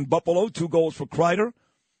 road win in Buffalo, 2 goals for Kreider.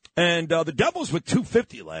 And the Devils were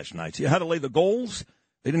 250 last night. So you had to lay the goals.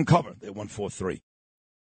 They didn't cover. They won 4-3.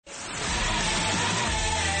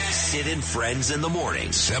 Sid and Friends in the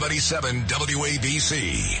morning. 77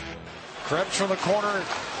 WABC. Krebs from the corner,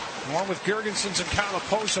 along with Girgensons and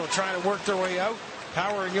Calaposo trying to work their way out.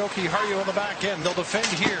 Power and Yoki Haru on the back end. They'll defend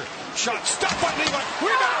here. Shot stopped by Levi.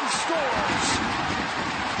 Rebound scores.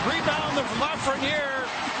 Rebound from Lafreniere.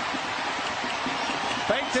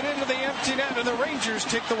 Banked it into the empty net, and the Rangers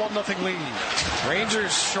take the 1-0 lead.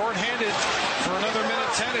 Rangers shorthanded for another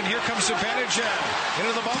minute 10, and here comes Zibanejad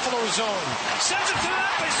into the Buffalo zone. Sends it to the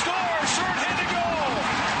net. They score. Shorthanded goal.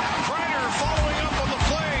 Kreider following up on the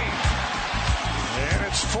play. And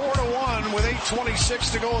it's 4-1 with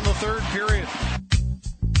 8:26 to go in the third period.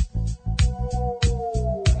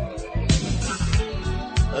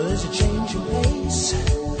 There's a change of pace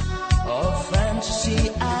of fantasy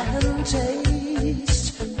and taste.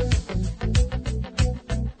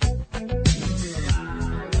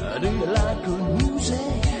 Do you like good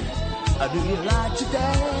music? Do you like to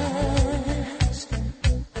dance?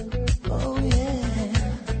 Oh yeah.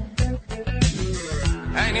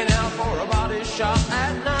 Hanging out for a body shop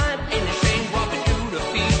at night. Ain't ashamed what we do to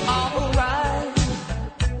feel alright.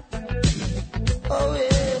 Oh yeah.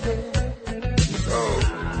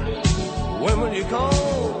 When will you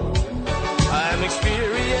call? I'm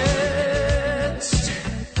experienced.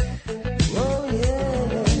 Oh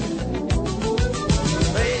yeah.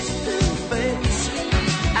 Face to face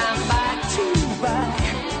and back to back.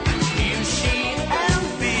 You see and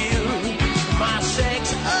feel my sex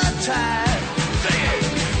attack.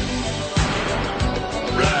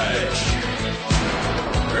 Rush.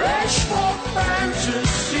 Rush for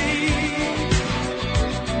fantasy.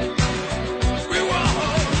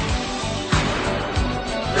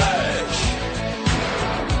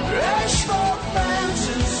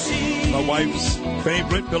 My wife's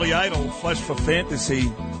favorite, Billy Idol, Flesh for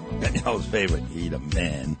Fantasy. Danielle's favorite, he the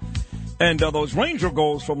man. And those Ranger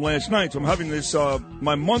goals from last night. So I'm having this,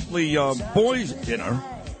 my monthly boys' dinner.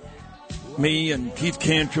 Me and Keith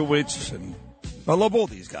Kantrowitz, and I love all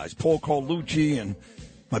these guys. Paul Carlucci, and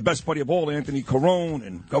my best buddy of all, Anthony Carone,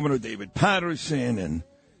 and Governor David Patterson. And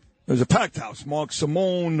there's a packed house. Mark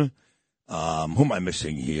Simone. Who am I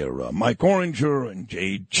missing here? Mike Oranger and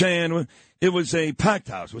Jade Chan. It was a packed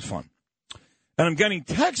house. It was fun. And I'm getting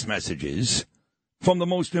text messages from the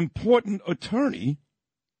most important attorney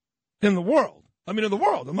in the world. I mean, in the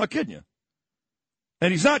world. I'm not kidding you.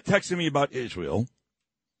 And he's not texting me about Israel.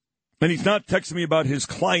 And he's not texting me about his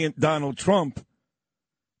client, Donald Trump.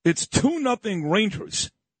 It's 2-0 Rangers.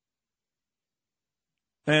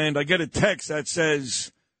 And I get a text that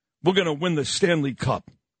says, we're going to win the Stanley Cup.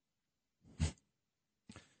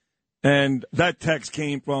 And that text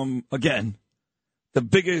came from, again, the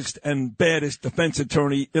biggest and baddest defense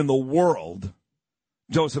attorney in the world,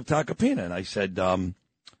 Joseph Tacopina. And I said,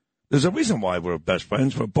 there's a reason why we're best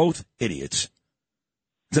friends. We're both idiots.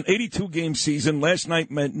 It's an 82-game season. Last night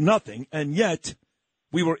meant nothing, and yet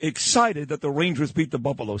we were excited that the Rangers beat the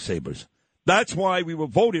Buffalo Sabres. That's why we were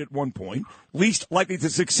voted at one point least likely to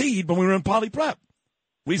succeed when we were in poly prep.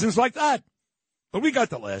 Reasons like that. But we got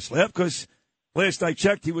the last laugh because last I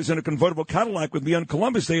checked, he was in a convertible Cadillac with me on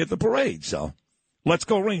Columbus Day at the parade. So let's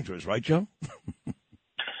go Rangers, right, Joe?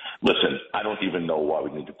 Listen, I don't even know why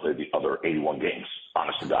we need to play the other 81 games,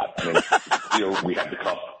 honest to God. I mean, we have the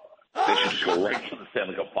cup. They should just go right to the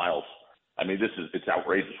Stanley Cup Finals. I mean, it's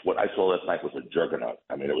outrageous. What I saw last night was a juggernaut.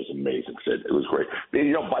 I mean, it was amazing, Sid. It was great.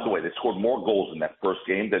 By the way, they scored more goals in that first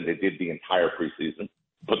game than they did the entire preseason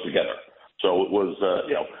put together. So it was,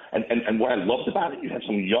 and what I loved about it, you had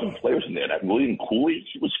some young players in there. That William Coolidge,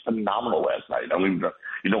 he was phenomenal last night. I don't even know,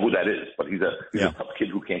 you know who that is, but he's a tough kid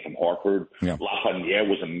who came from Harvard. Yeah. Lafreniere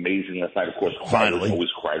was amazing last night. Of course, Kreider was always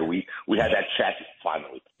Kreider. We had that chat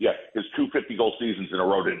finally. Yeah, his 2 50-goal seasons in a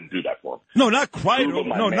row didn't do that for him. No, not Kreider. Truba,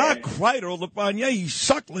 my No, man. not Kreider. Lafreniere, he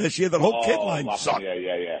sucked last year. That whole kid line sucked.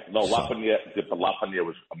 Yeah. No, Lafreniere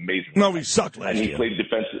was amazing. No, he sucked last and he year. played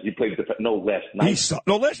defense. No, last night. He sucked.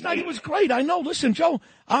 No, last night he was great. I know. Listen, Joe,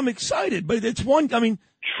 I'm excited, but it's one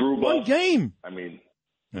game. I mean,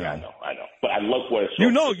 yeah, I know. But I love what I saw.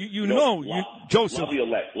 You know, Joseph.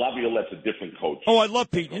 Laviolette's a different coach. Oh, I love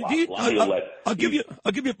Pete. Laviolette. I'll give you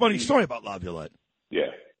a funny story about Laviolette.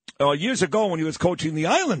 Yeah. Years ago when he was coaching the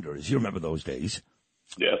Islanders, you remember those days.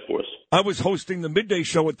 Yeah, of course. I was hosting the midday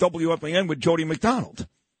show at WFAN with Jody McDonald.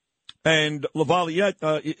 And Laviolette,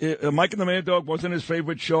 Mike and the Mad Dog wasn't his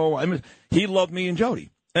favorite show. He loved me and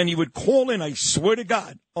Jody. And he would call in, I swear to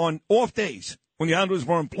God, on off days when the Islanders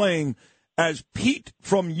weren't playing, as Pete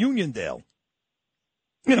from Uniondale.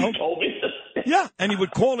 You know. He told me. Yeah, and he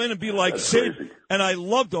would call in and be like, That's Sid, crazy. and I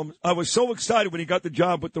loved him. I was so excited when he got the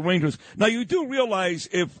job with the Rangers. Now, you do realize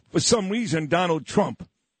if, for some reason, Donald Trump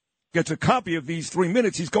gets a copy of these 3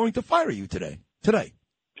 minutes, he's going to fire you today.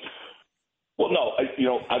 Well, no,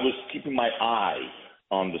 I was keeping my eye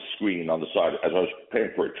on the screen on the side as I was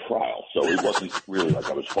preparing for a trial, so it wasn't really like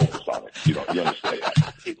I was focused on it. You understand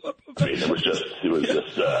that? I mean, it was just.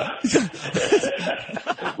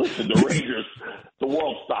 Listen, the Rangers, the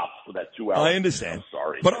world stops for that 2 hours. I understand. I'm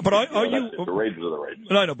sorry, but are you? The Rangers are the Rangers.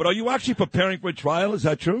 I know, but are you actually preparing for a trial? Is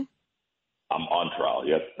that true? I'm on trial.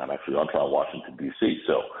 Yes, I'm actually on trial in Washington D.C.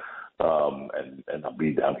 So. And I'll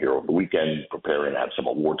be down here over the weekend preparing. I have some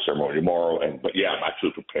award ceremony tomorrow. But yeah, I'm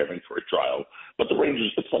actually preparing for a trial. But the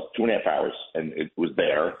Rangers, it's like 2.5 hours, and it was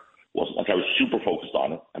there. It wasn't like I was super focused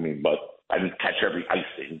on it. I mean, but I didn't catch every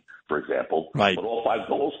icing, for example. Right. But all 5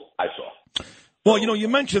 goals, I saw. Well, you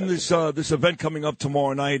mentioned this event coming up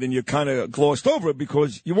tomorrow night, and you kind of glossed over it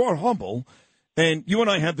because you are humble. And you and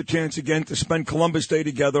I had the chance again to spend Columbus Day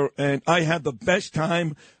together, and I had the best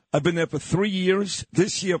time. I've been there for 3 years.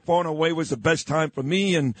 This year, far and away, was the best time for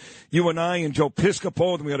me and you and I and Joe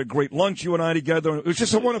Piscopo. And we had a great lunch, you and I together. It was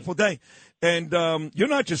just a wonderful day. And you're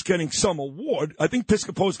not just getting some award. I think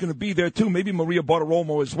Piscopo's going to be there, too, maybe Maria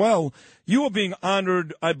Bartiromo as well. You are being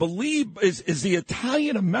honored, I believe, is the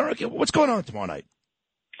Italian-American. What's going on tomorrow night?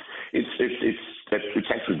 It's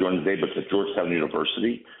actually during the day, but it's at Georgetown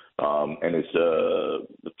University. And it's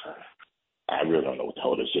I really don't know what the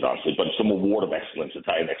hell it is, honestly, but some award of excellence,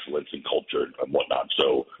 Italian excellence in culture and whatnot.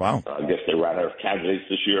 So wow. I guess they ran out of candidates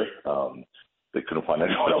this year. They couldn't find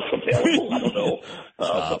anyone else available. I don't know.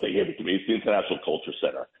 But they gave it to me. It's the International Culture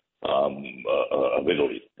Center of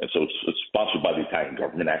Italy. And so it's sponsored by the Italian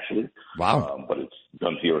government, actually. Wow. But it's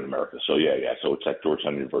done here in America. So, yeah. So it's at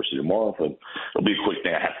Georgetown University tomorrow. But it'll be a quick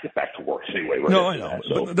thing. I have to get back to work anyway. Right? No, I know.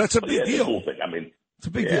 So, but that's a big deal. It's a cool thing. I mean, it's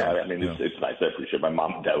a big deal. I mean, it's nice. I appreciate it. My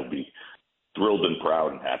mom and dad would be thrilled and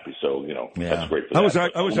proud and happy. So, that's great for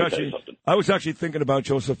that. I was actually thinking about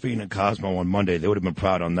Josephine and Cosmo on Monday. They would have been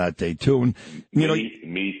proud on that day, too. And,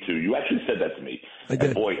 me too. You actually said that to me. I did.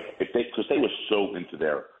 And boy, because they were so into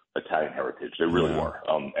their Italian heritage. They really were.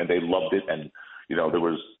 And they loved it. And, there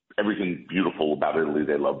was everything beautiful about Italy.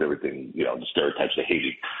 They loved everything, the stereotypes they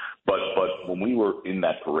hated. But when we were in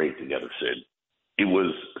that parade together, Sid, it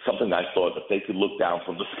was something I thought if they could look down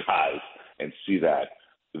from the skies and see that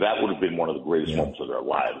would have been one of the greatest moments of their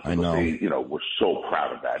lives. I know. They, were so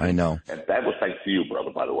proud of that. I know. And that was thanks to you, brother,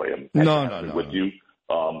 by the way. No. With you.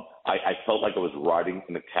 I felt like I was riding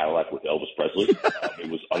in a Cadillac with Elvis Presley. It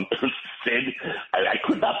was Sid. I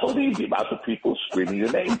could not believe the amount of people screaming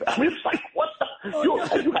your name. I mean, it's like, what the?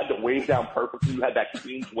 You had the wave down perfectly. You had that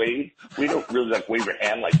Queen's wave. We don't really wave your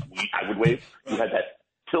hand like I would wave. You had that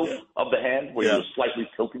tilt of the hand where you were slightly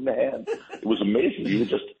tilting the hand. It was amazing.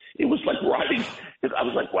 It was like riding. I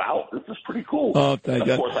was like, wow, this is pretty cool. Oh, thank God.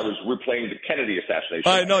 Of course, I was replaying the Kennedy assassination.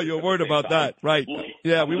 I know, you were worried about that. Right.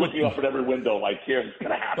 Yeah, we were looking up at every window like, here's what's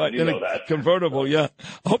going to happen. Right, you know that. Convertible, yeah.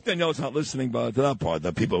 I hope Danielle's not listening to that part,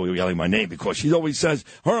 that people were yelling my name, because she always says,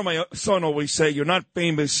 her and my son always say, you're not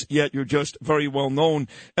famous yet, you're just very well known.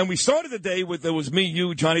 And we started the day with, there was me,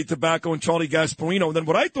 you, Johnny Tobacco, and Charlie Gasparino. And then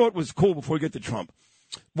what I thought was cool before we get to Trump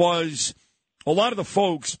was a lot of the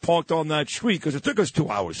folks parked on that street, because it took us 2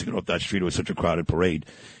 hours to get off that street. It was such a crowded parade.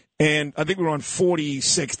 And I think we were on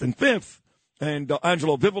 46th and 5th. And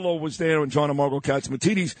Angelo Vivolo was there, and John and Margot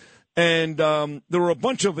Catsimatidis. And there were a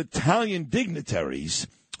bunch of Italian dignitaries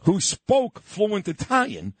who spoke fluent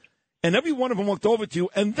Italian. And every one of them walked over to you.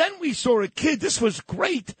 And then we saw a kid, this was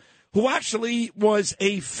great, who actually was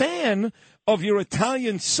a fan of your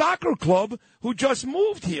Italian soccer club who just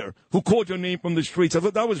moved here, who called your name from the streets. I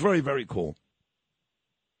thought that was very, very cool.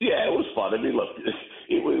 Yeah, it was fun. I mean, look,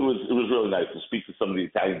 it was really nice to speak to some of the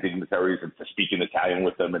Italian dignitaries and to speak in Italian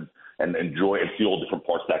with them and enjoy and feel different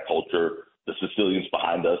parts of that culture. The Sicilians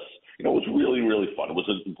behind us. It was really, really fun. It was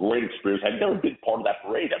a great experience. I've never been part of that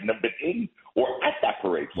parade. I've never been in or at that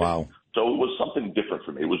parade. Wow. So it was something different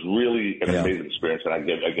for me. It was really an amazing experience. And I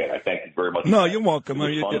thank you very much. No, you're welcome.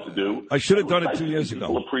 It was fun to do. I should have done it nice 2 years ago.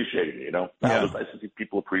 People appreciating it, It was nice to see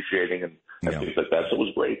people appreciating and things like that. So it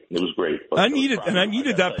was great. It was great. But I needed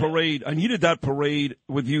that parade. I needed that parade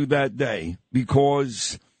with you that day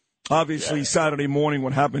because obviously Saturday morning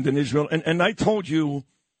what happened in Israel. And I told you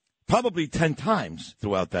probably 10 times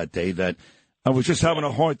throughout that day that I was just having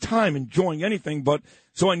a hard time enjoying anything. But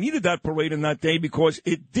so I needed that parade in that day because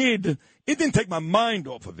it didn't take my mind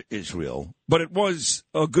off of Israel, but it was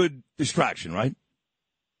a good distraction, right?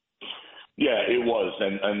 Yeah, it was.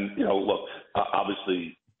 And look,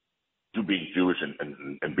 obviously, you being Jewish and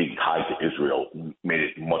being tied to Israel made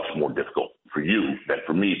it much more difficult for you than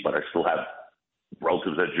for me, but I still have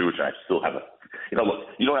relatives that are Jewish, and I still have look,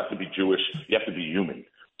 you don't have to be Jewish. You have to be human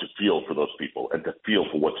to feel for those people and to feel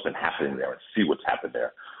for what's been happening there and see what's happened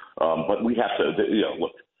there. But we have to,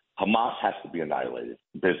 look, Hamas has to be annihilated.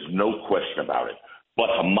 There's no question about it. But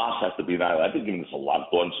Hamas has to be annihilated. I've been giving this a lot of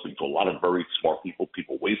thought and speaking to a lot of very smart people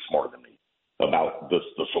way smarter than me, about the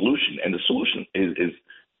solution. And the solution is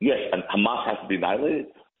yes, and Hamas has to be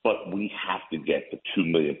annihilated, but we have to get the 2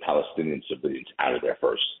 million Palestinian civilians out of there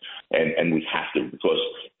first. And we have to, because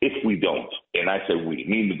if we don't, and I say we,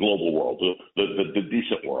 mean the global world, the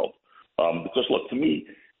decent world, because look, to me,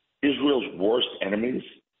 Israel's worst enemies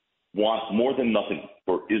want more than nothing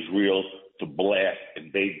for Israel to blast,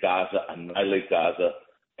 invade Gaza, annihilate Gaza,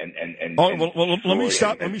 let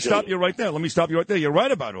me stop you right there. You're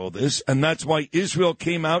right about all this, and that's why Israel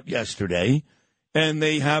came out yesterday, and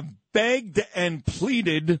they have begged and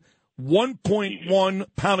pleaded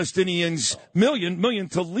 1.1 million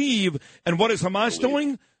to leave. And what is Hamas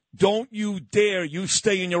doing? Don't you dare you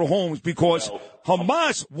stay in your homes, because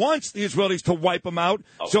Hamas wants the Israelis to wipe them out,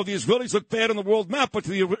 so the Israelis look bad on the world map. But to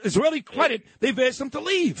the Israeli credit, they've asked them to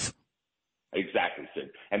leave. Exactly,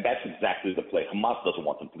 Sid. And that's exactly the play. Hamas doesn't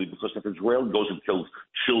want them to leave, because if Israel goes and kills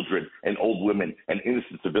children and old women and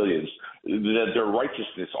innocent civilians, their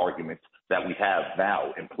righteousness argument that we have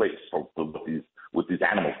now in place for what these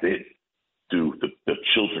animals did to the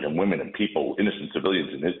children and women and people, innocent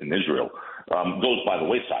civilians in Israel, goes by the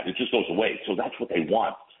wayside. It just goes away. So that's what they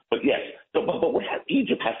want. But yes, but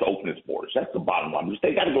Egypt has to open its borders. That's the bottom line.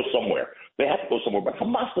 They got to go somewhere. They have to go somewhere. But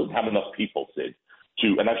Hamas doesn't have enough people, Sid,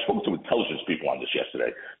 and I spoke to intelligence people on this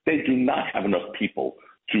yesterday. They do not have enough people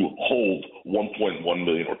to hold 1.1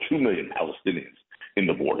 million or 2 million Palestinians in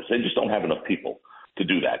the borders. They just don't have enough people to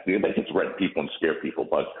do that. They can threaten people and scare people,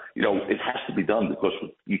 but it has to be done, because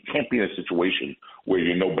you can't be in a situation where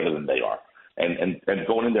you're no better than they are. And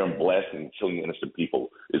going in there and blasting and killing innocent people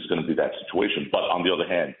is going to be that situation. But on the other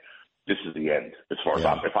hand, this is the end as far as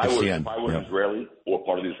if I were an Israeli or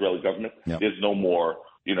part of the Israeli government, there's no more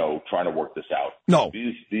trying to work this out. No,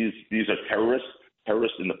 these are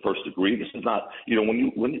terrorists in the first degree. This is not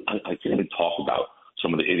I can't even talk about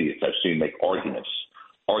some of the idiots I've seen make arguments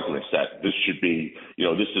that this should be,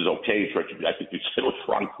 this is okay. I think you said it was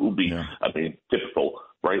Ron Kuby. Yeah. I mean, typical,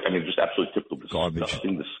 right? I mean, just absolutely typical,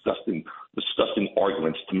 disgusting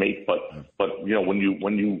arguments to make. But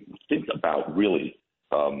when you think about really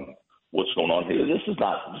what's going on here, this is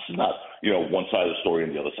not one side of the story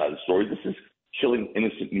and the other side of the story. This is killing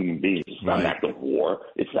innocent human beings. It's not an act of war.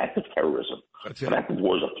 It's an act of terrorism. An act of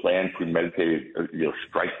war is a planned, premeditated,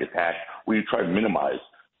 strike attack where you try to minimize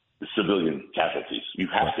the civilian casualties. You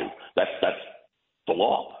have to. That's the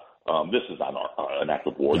law. This is not an act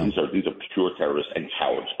of war. No. These are pure terrorists and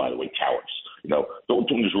cowards, by the way, cowards. Go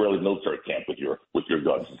to an Israeli military camp with your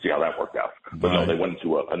guns and see how that worked out. But no, they went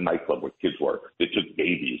into a nightclub where kids were. They took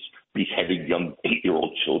babies, beheaded young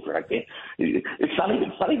 8-year-old children. I can't. It's not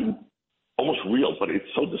even almost real, but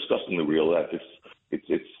it's so disgustingly real that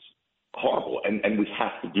it's horrible. And we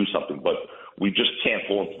have to do something, but we just can't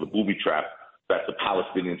fall into the booby trap that the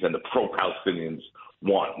Palestinians and the pro-Palestinians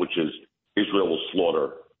want, which is Israel will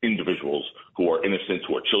slaughter individuals who are innocent,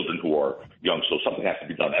 who are children, who are young. So something has to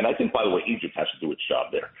be done. And I think, by the way, Egypt has to do its job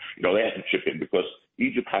there. They have to chip in, because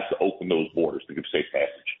Egypt has to open those borders to give safe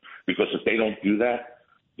passage. Because if they don't do that,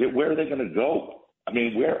 where are they going to go? I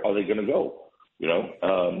mean, where are they going to go?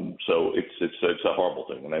 So it's a horrible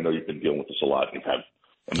thing. And I know you've been dealing with this a lot. You've had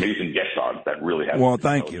amazing guests on that really have. Well,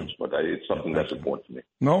 thank you. But it's something that's important to me.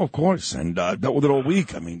 No, of course. And dealt with it all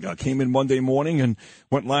week. I mean, I came in Monday morning and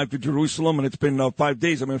went live to Jerusalem, and it's been 5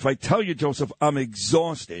 days. I mean, if I tell you, Joseph, I'm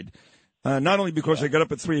exhausted. Not only because I get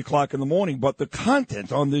up at 3 o'clock in the morning, but the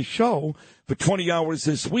content on this show for 20 hours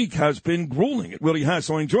this week has been grueling. It really has.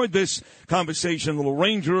 So I enjoyed this conversation, little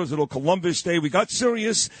Rangers, little Columbus Day. We got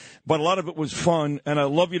serious, but a lot of it was fun, and I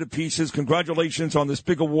love you to pieces. Congratulations on this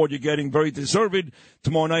big award you're getting. Very deserved.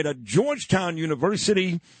 Tomorrow night at Georgetown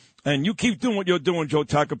University. And you keep doing what you're doing, Joe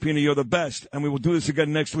Tacopina. You're the best. And we will do this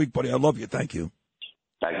again next week, buddy. I love you. Thank you.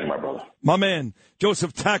 Thank you, my brother. My man,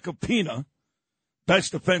 Joseph Tacopina.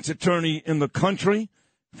 Best defense attorney in the country.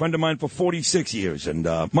 Friend of mine for 46 years. And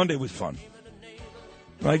Monday was fun.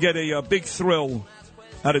 I get a big thrill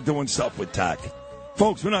out of doing stuff with Tac.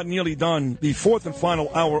 Folks, we're not nearly done. The fourth and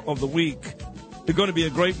final hour of the week is going to be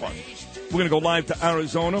a great one. We're going to go live to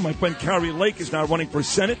Arizona. My friend Carrie Lake is now running for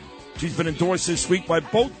Senate. She's been endorsed this week by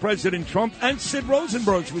both President Trump and Sid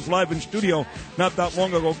Rosenberg. She was live in studio not that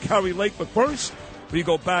long ago. Carrie Lake. But first, we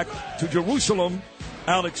go back to Jerusalem.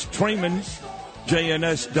 Alex Trayman.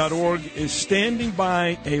 JNS.org is standing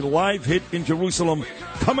by a live hit in Jerusalem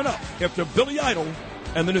coming up after Billy Idol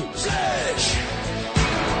and the news. Flash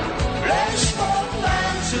for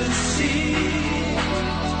fantasy.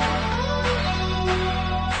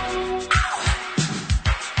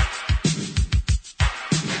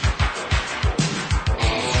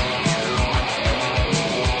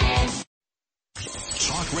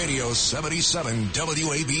 Talk Radio 77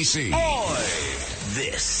 WABC. Boy,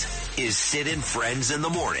 this is Sid and Friends in the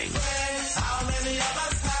Morning.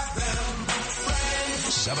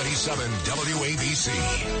 77 WABC.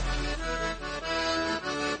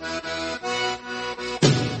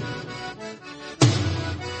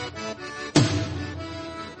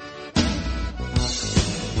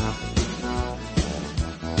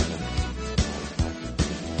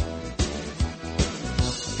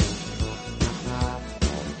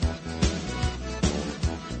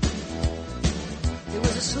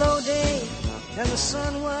 Slow day, and the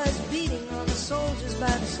sun was beating on the soldiers by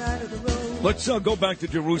the side of the road. Let's go back to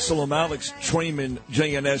Jerusalem. Alex Trayman,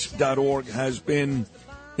 JNS.org, has been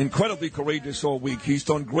incredibly courageous all week. He's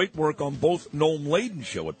done great work on both Noam Laden's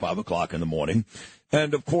show at 5 o'clock in the morning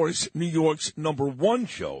and, of course, New York's #1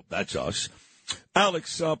 show. That's us.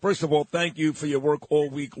 Alex, first of all, thank you for your work all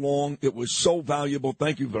week long. It was so valuable.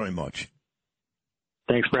 Thank you very much.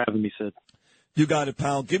 Thanks for having me, Sid. You got it,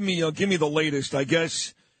 pal. Give me the latest. I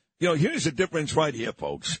guess, here's the difference right here,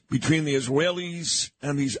 folks, between the Israelis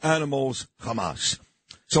and these animals, Hamas.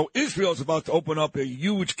 So Israel's about to open up a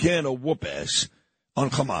huge can of whoop-ass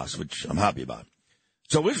on Hamas, which I'm happy about.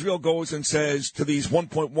 So Israel goes and says to these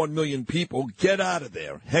 1.1 million people, get out of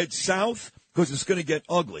there. Head south, because it's going to get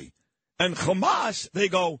ugly. And Hamas, they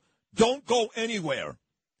go, don't go anywhere.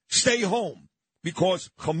 Stay home. Because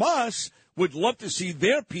Hamas would love to see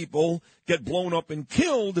their people get blown up and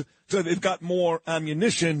killed so they've got more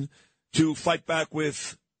ammunition to fight back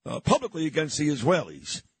with publicly against the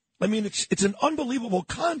Israelis. I mean, it's an unbelievable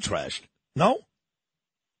contrast, no?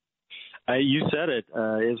 You said it.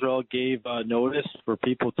 Israel gave notice for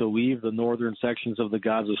people to leave the northern sections of the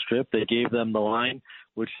Gaza Strip. They gave them the line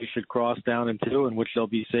which they should cross down into and which they'll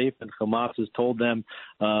be safe. And Hamas has told them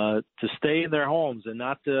to stay in their homes and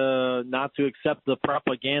not to accept the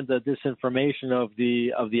propaganda, disinformation of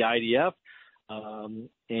the IDF.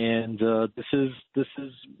 This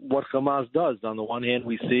is what Hamas does. On the one hand,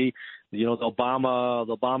 we see, they'll bomb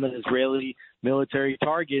an Israeli military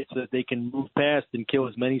target so that they can move past and kill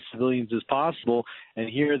as many civilians as possible. And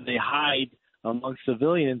here they hide among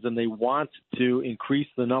civilians, and they want to increase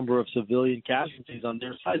the number of civilian casualties on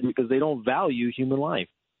their side because they don't value human life.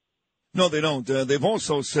 No, they don't. They've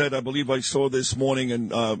also said, I believe I saw this morning,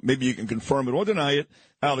 and maybe you can confirm it or deny it,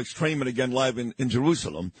 Alex Trayman again live in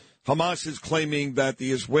Jerusalem. Hamas is claiming that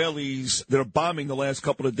the Israelis that are bombing the last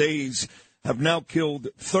couple of days have now killed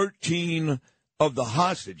 13 of the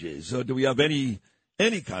hostages. Do we have any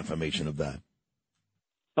confirmation of that?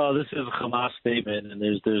 This is a Hamas statement, and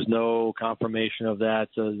there's no confirmation of that.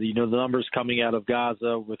 The numbers coming out of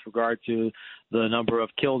Gaza with regard to the number of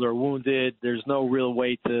killed or wounded, there's no real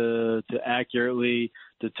way to accurately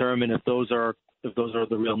determine if those are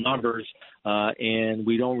the real numbers, and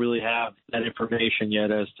we don't really have that information yet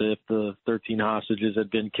as to if the 13 hostages had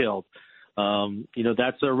been killed.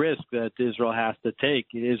 That's a risk that Israel has to take.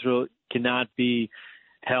 Israel cannot be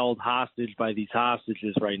held hostage by these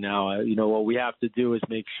hostages right now. What we have to do is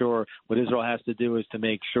what Israel has to do is to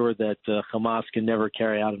make sure that Hamas can never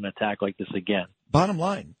carry out an attack like this again. Bottom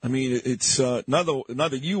line, I mean, it's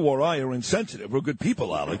neither you or I are insensitive. We're good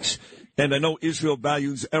people, Alex. And I know Israel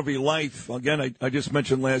values every life. Again, I just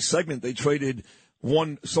mentioned last segment, they traded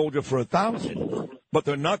one soldier for 1,000. But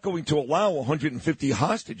they're not going to allow 150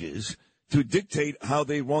 hostages to dictate how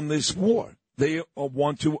they run this war. They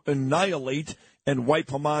want to annihilate and wipe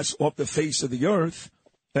Hamas off the face of the earth.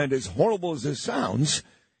 And as horrible as this sounds,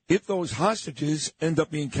 if those hostages end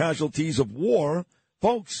up being casualties of war,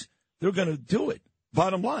 folks, they're going to do it.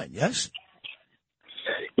 Bottom line, yes?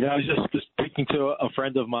 I was just speaking to a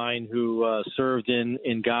friend of mine who served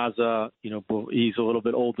in Gaza. He's a little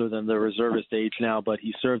bit older than the reservist age now, but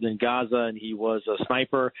he served in Gaza and he was a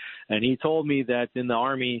sniper. And he told me that in the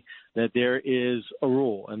Army that there is a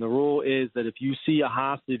rule. And the rule is that if you see a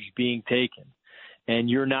hostage being taken and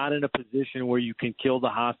you're not in a position where you can kill the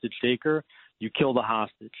hostage taker, you kill the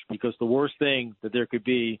hostage, because the worst thing that there could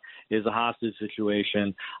be is a hostage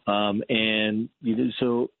situation.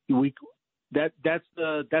 That's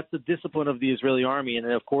the discipline of the Israeli army,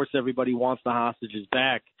 and of course everybody wants the hostages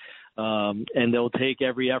back, and they'll take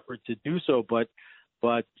every effort to do so. But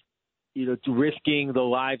risking the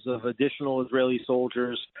lives of additional Israeli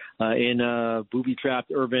soldiers in a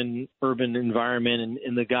booby-trapped urban environment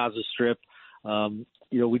in the Gaza Strip.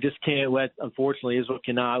 We just can't unfortunately, Israel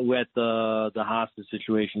cannot let the hostage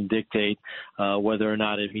situation dictate whether or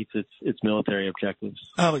not it meets its military objectives.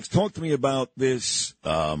 Alex, talk to me about this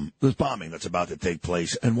bombing that's about to take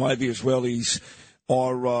place and why the Israelis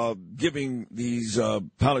are giving these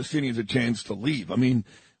Palestinians a chance to leave. I mean,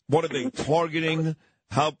 what are they targeting?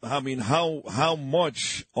 How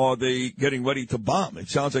much are they getting ready to bomb? It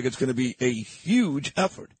sounds like it's going to be a huge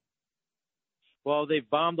effort. Well, they've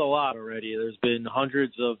bombed a lot already. There's been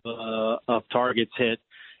hundreds of targets hit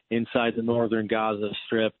inside the northern Gaza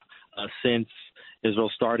Strip since Israel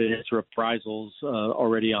started its reprisals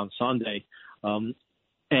already on Sunday,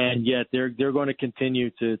 and yet they're going to continue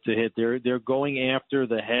to hit. They're going after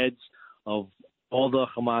the heads of all the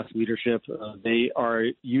Hamas leadership. They are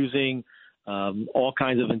using all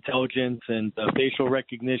kinds of intelligence and facial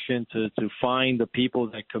recognition to find the people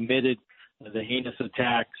that committed the heinous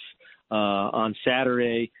attacks on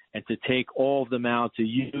Saturday, and to take all of them out, to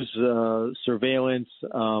use surveillance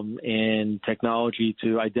and technology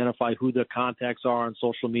to identify who the contacts are on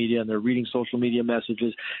social media, and they're reading social media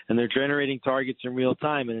messages, and they're generating targets in real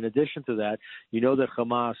time. And in addition to that, that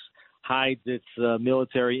Hamas hides its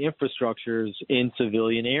military infrastructures in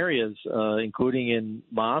civilian areas, including in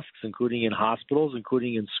mosques, including in hospitals,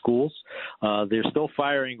 including in schools. They're still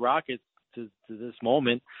firing rockets to this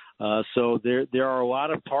moment. So there are a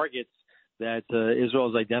lot of targets that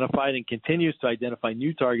Israel has identified and continues to identify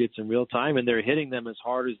new targets in real time, and they're hitting them as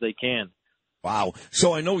hard as they can. Wow.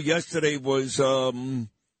 So I know yesterday was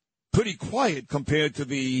pretty quiet compared to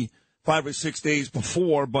the 5 or 6 days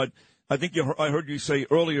before, but I think I heard you say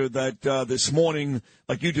earlier that this morning,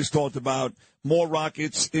 like you just talked about, more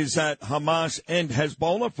rockets. Is that Hamas and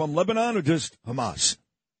Hezbollah from Lebanon, or just Hamas?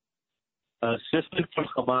 It's just been from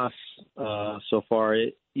Hamas so far.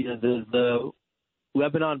 The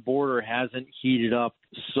Lebanon border hasn't heated up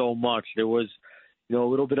so much. There was, a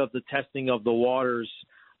little bit of the testing of the waters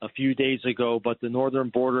a few days ago, but the northern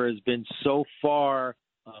border has been so far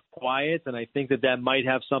quiet, and I think that might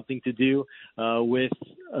have something to do with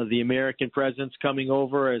the American presence coming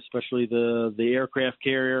over, especially the aircraft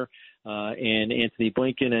carrier and Anthony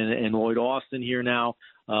Blinken and Lloyd Austin here now.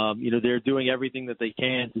 They're doing everything that they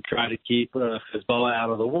can to try to keep Hezbollah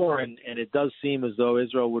out of the war, and it does seem as though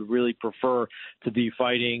Israel would really prefer to be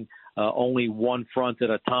fighting only one front at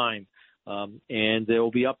a time. And it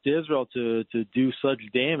will be up to Israel to do such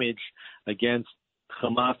damage against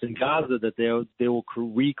Hamas in Gaza that they will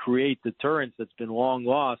recreate the deterrence that's been long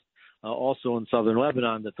lost also in southern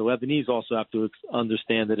Lebanon, that the Lebanese also have to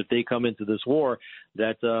understand that if they come into this war,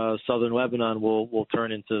 that southern Lebanon will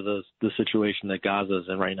turn into the situation that Gaza is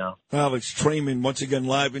in right now. Alex Traiman, once again,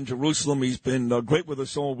 live in Jerusalem. He's been great with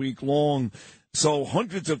us all week long. So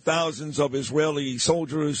hundreds of thousands of Israeli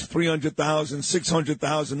soldiers, 300,000,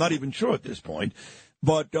 600,000, not even sure at this point.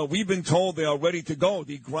 But we've been told they are ready to go.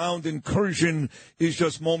 The ground incursion is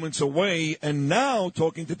just moments away. And now,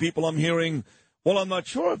 talking to people, I'm hearing, well, I'm not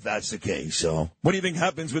sure if that's the case. So what do you think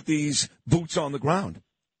happens with these boots on the ground?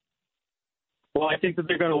 Well, I think that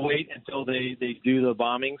they're going to wait until they do the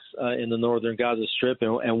bombings in the northern Gaza Strip.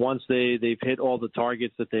 And once they've hit all the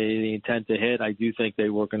targets that they intend to hit, I do think they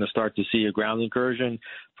were going to start to see a ground incursion.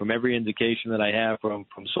 From every indication that I have from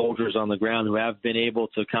soldiers on the ground who have been able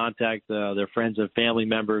to contact their friends and family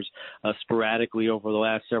members sporadically over the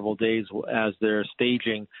last several days as they're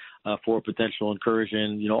staging for potential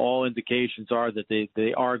incursion, all indications are that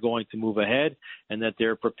they are going to move ahead and that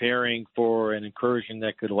they're preparing for an incursion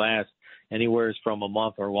that could last anywhere from a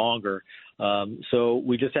month or longer. So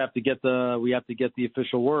we just have to get the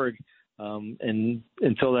official word. And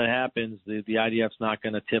until that happens, the IDF's not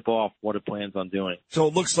going to tip off what it plans on doing. So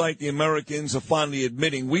it looks like the Americans are finally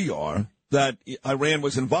admitting we are that Iran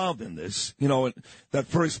was involved in this. You know, that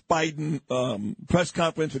first Biden press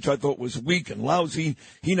conference, which I thought was weak and lousy,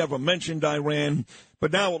 he never mentioned Iran.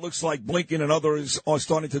 But now it looks like Blinken and others are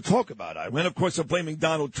starting to talk about Iran. Of course, they're blaming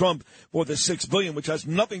Donald Trump for the $6 billion, which has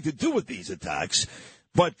nothing to do with these attacks.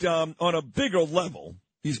 But on a bigger level,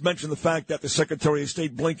 he's mentioned the fact that the Secretary of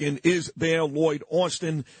State Blinken is there, Lloyd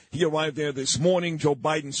Austin. He arrived there this morning. Joe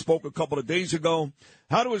Biden spoke a couple of days ago.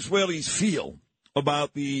 How do Israelis feel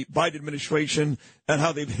about the Biden administration and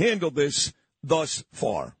how they've handled this thus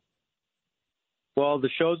far? Well, the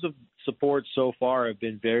shows of support so far have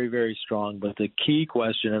been very, very strong. But the key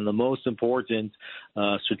question and the most important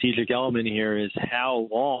strategic element here is how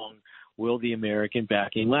long will the American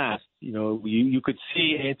backing last? You know, you could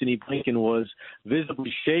see Antony Blinken was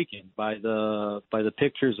visibly shaken by the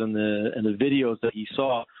pictures and the videos that he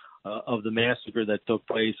saw of the massacre that took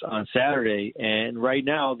place on Saturday. And right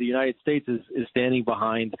now, the United States is standing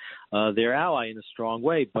behind their ally in a strong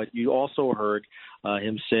way. But you also heard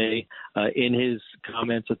him say in his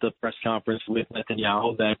comments at the press conference with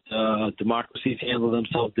Netanyahu that democracies handle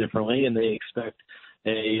themselves differently, and they expect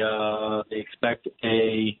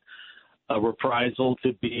a reprisal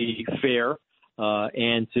to be fair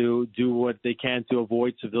and to do what they can to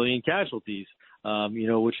avoid civilian casualties.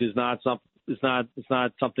 Which is not something. It's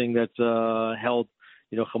not something that's held.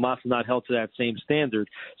 Hamas is not held to that same standard.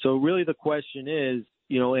 So really, the question is,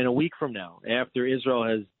 in a week from now, after Israel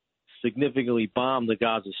has significantly bombed the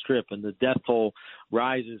Gaza Strip and the death toll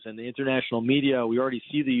rises, and the international media, we already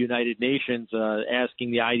see the United Nations asking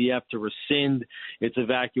the IDF to rescind its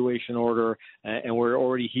evacuation order, and we're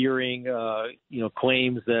already hearing,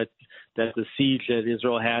 claims that the siege that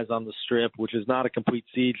Israel has on the Strip, which is not a complete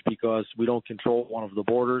siege because we don't control one of the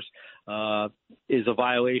borders, is a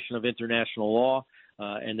violation of international law,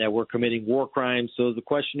 and that we're committing war crimes. So the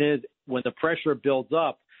question is, when the pressure builds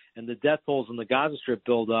up and the death tolls in the Gaza Strip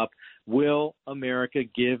build up, will America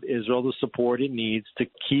give Israel the support it needs to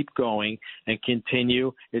keep going and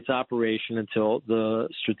continue its operation until the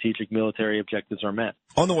strategic military objectives are met?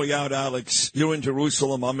 On the way out, Alex, you're in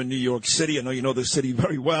Jerusalem. I'm in New York City. I know you know the city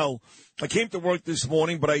very well. I came to work this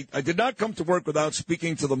morning, but I did not come to work without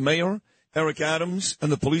speaking to the mayor, Eric Adams,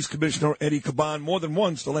 and the police commissioner, Eddie Caban, more than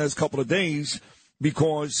once the last couple of days,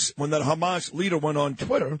 because when that Hamas leader went on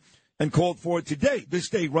Twitter and called for it today, this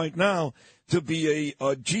day right now, to be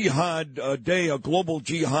a jihad day, a global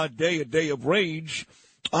jihad day, a day of rage.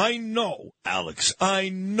 I know, Alex,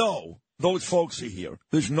 those folks are here.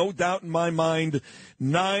 There's no doubt in my mind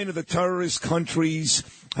 9 of the terrorist countries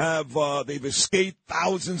have, they've escaped,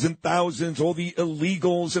 thousands and thousands, all the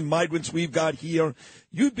illegals and migrants we've got here.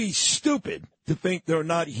 You'd be stupid to think they're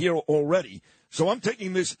not here already. So I'm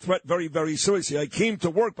taking this threat very, very seriously. I came to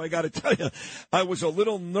work, but I got to tell you, I was a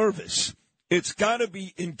little nervous. It's got to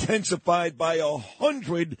be intensified by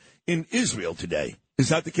 100 in Israel today. Is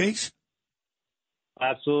that the case?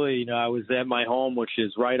 Absolutely. I was at my home, which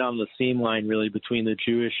is right on the seam line, really, between the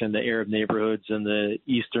Jewish and the Arab neighborhoods and the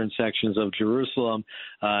eastern sections of Jerusalem.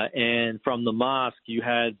 And from the mosque, you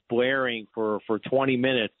had blaring for 20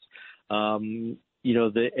 minutes,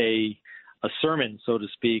 a sermon, so to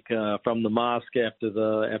speak, from the mosque after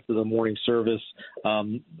the morning service,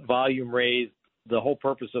 volume raised. The whole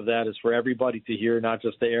purpose of that is for everybody to hear, not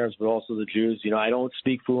just the Arabs, but also the Jews. I don't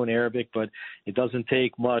speak fluent Arabic, but it doesn't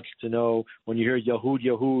take much to know when you hear Yahud,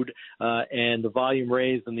 Yahud, and the volume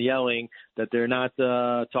raised and the yelling, that they're not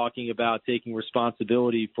talking about taking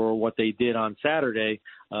responsibility for what they did on Saturday.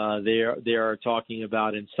 They are talking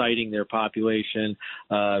about inciting their population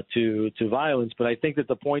to violence. But I think that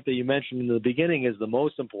the point that you mentioned in the beginning is the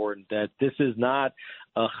most important, that this is not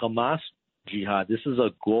a Hamas jihad. This is a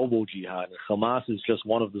global jihad. Hamas is just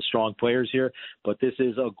one of the strong players here, but this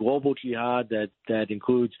is a global jihad that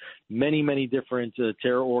includes many, many different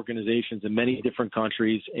terror organizations in many different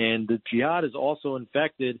countries. And the jihad has also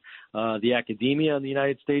infected the academia in the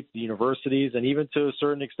United States, the universities, and even to a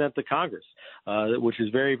certain extent the Congress, which is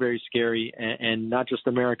very, very scary, and not just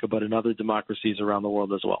America, but in other democracies around the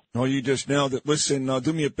world as well. Oh, you just nailed it. Listen,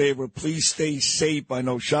 do me a favor. Please stay safe. I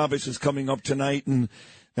know Shabbos is coming up tonight and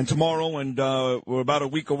tomorrow, and we're about a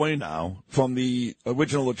week away now from the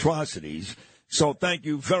original atrocities. So thank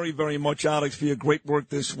you very, very much, Alex, for your great work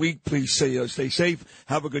this week. Please stay safe,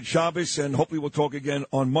 have a good Shabbos, and hopefully we'll talk again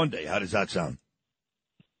on Monday. How does that sound?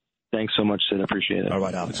 Thanks so much, Sid. I appreciate it. All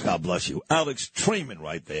right, Alex, God bless you. Alex Traiman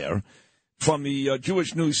right there from the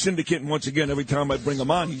Jewish News Syndicate. And once again, every time I bring him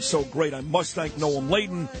on, he's so great. I must thank Noam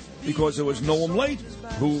Layton, because it was Noam Layton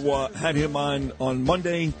who had him on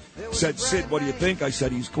Monday, said, Sid, what do you think? I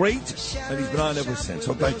said, he's great, and he's been on ever since.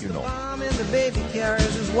 So thank you, Noam. The baby carriage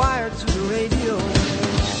is wired to the radio.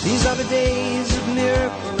 These are the days of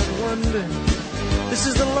miracle and wonder. This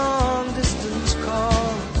is the long distance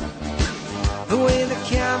call. The way the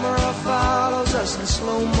camera follows us in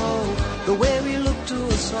slow-mo. The way we look to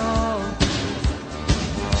us all.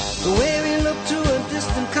 The way we look to a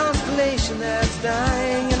distant constellation that's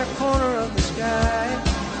dying in a corner of the sky.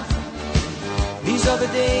 These are the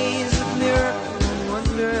days of miracle and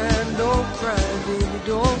wonder. And don't cry, baby,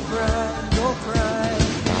 don't cry, don't cry.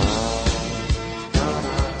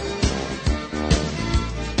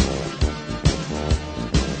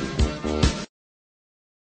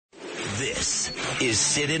 This is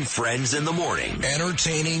Sid and Friends in the Morning.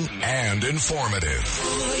 Entertaining and informative.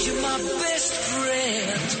 Oh, you're my best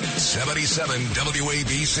friend. 77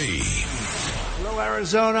 WABC. Hello,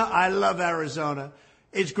 Arizona. I love Arizona.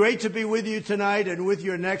 It's great to be with you tonight and with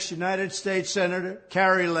your next United States Senator,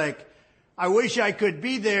 Kari Lake. I wish I could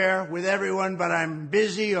be there with everyone, but I'm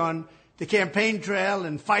busy on the campaign trail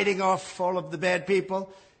and fighting off all of the bad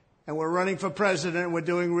people. And we're running for president. We're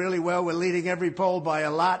doing really well. We're leading every poll by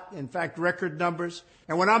a lot, in fact, record numbers.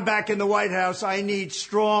 And when I'm back in the White House, I need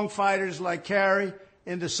strong fighters like Kari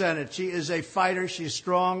in the Senate. She is a fighter. She's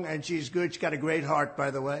strong and she's good. She's got a great heart,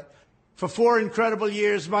 by the way. For 4 incredible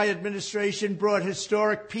years, my administration brought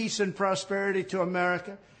historic peace and prosperity to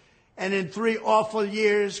America. And in 3 awful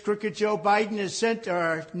years, crooked Joe Biden has sent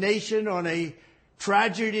our nation on a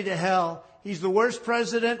tragedy to hell. He's the worst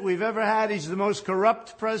president we've ever had. He's the most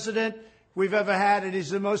corrupt president we've ever had. And he's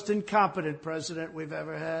the most incompetent president we've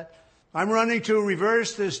ever had. I'm running to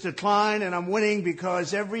reverse this decline, and I'm winning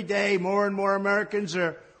because every day more and more Americans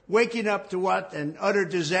are waking up to what an utter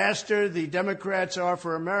disaster the Democrats are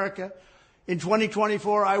for America. In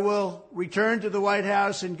 2024, I will return to the White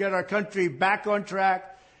House and get our country back on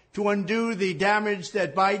track to undo the damage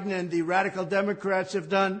that Biden and the radical Democrats have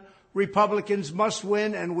done. Republicans must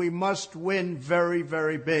win, and we must win very,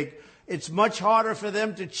 very big. It's much harder for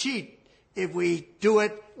them to cheat if we do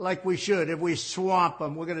it like we should. If we swamp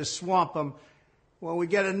them, we're going to swamp them. When we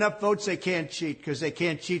get enough votes, they can't cheat because they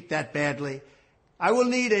can't cheat that badly. I will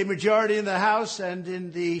need a majority in the House and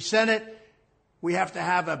in the Senate. We have to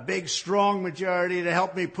have a big, strong majority to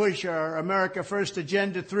help me push our America First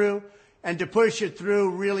agenda through and to push it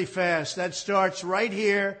through really fast. That starts right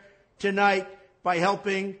here tonight by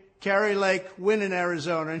helping Kari Lake win in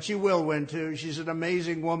Arizona, and she will win, too. She's an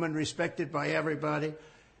amazing woman, respected by everybody.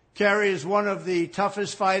 Kari is one of the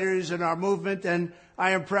toughest fighters in our movement, and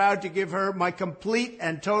I am proud to give her my complete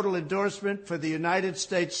and total endorsement for the United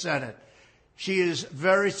States Senate. She is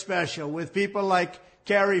very special. With people like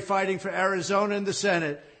Kari fighting for Arizona in the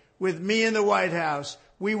Senate, with me in the White House,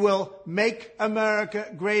 we will make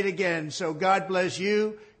America great again. So God bless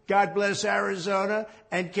you. God bless Arizona.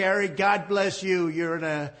 And Kari, God bless you. You're in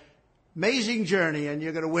an amazing journey, and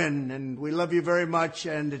you're going to win. And we love you very much,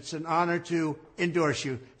 and it's an honor to endorse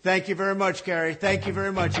you. Thank you very much, Kari. Thank you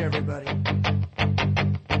very much, everybody.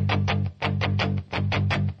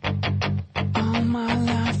 All my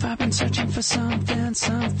life I've been searching for something.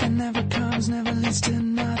 Something never comes, never leads to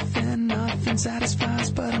nothing. Nothing satisfies,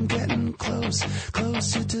 but I'm getting close.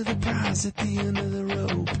 Closer to the prize at the end of the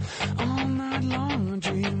rope. All night long I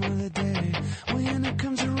dream of the day when it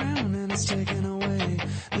comes around and it's taken away.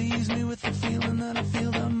 Leaves me with the feeling that I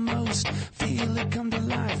feel the most. Feel it come to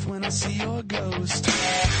life when I see your ghost.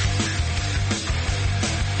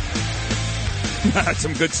 That's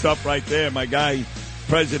some good stuff right there, my guy,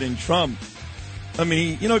 President Trump. I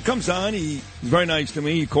mean, you know, it comes on. He's very nice to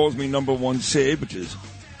me. He calls me number one Sid, which is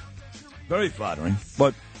very flattering.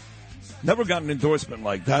 But never got an endorsement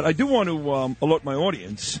like that. I do want to alert my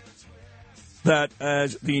audience that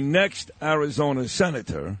as the next Arizona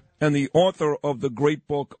senator and the author of the great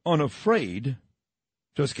book Unafraid,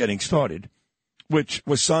 just getting started, which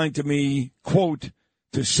was signed to me, quote,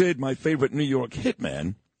 to Sid, my favorite New York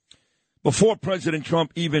hitman, before President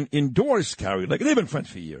Trump even endorsed Kari Lake. They've been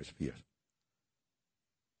friends for years.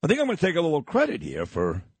 I think I'm going to take a little credit here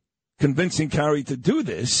for convincing Kari to do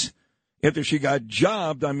this after she got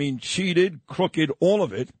jobbed. I mean, cheated, crooked, all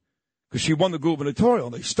of it, because she won the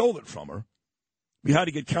gubernatorial. They stole it from her. We had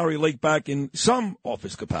to get Kari Lake back in some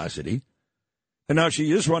office capacity. And now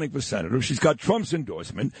she is running for senator. She's got Trump's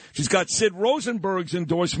endorsement. She's got Sid Rosenberg's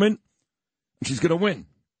endorsement. And she's going to win.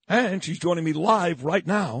 And she's joining me live right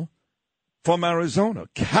now from Arizona.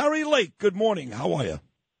 Kari Lake, good morning. How are you?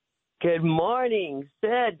 Good morning,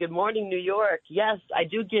 Sid. Good morning, New York. Yes, I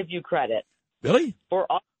do give you credit. Really? For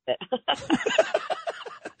all of it.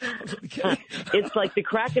 It's like the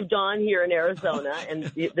crack of dawn here in Arizona,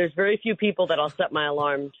 and there's very few people that I'll set my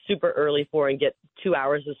alarm super early for and get 2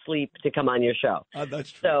 hours of sleep to come on your show. That's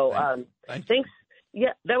true. So thanks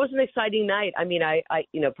Yeah, that was an exciting night. I mean, I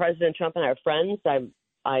President Trump and I are friends. I'm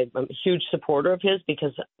a huge supporter of his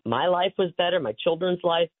because my life was better, my children's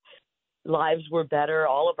lives were better,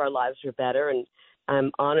 all of our lives were better, and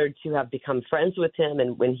I'm honored to have become friends with him.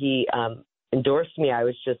 And when he endorsed me, I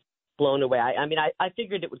was just blown away. I mean, I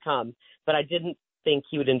figured it would come, but I didn't think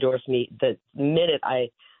he would endorse me the minute I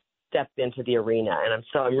stepped into the arena, and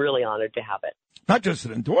I'm really honored to have it. Not just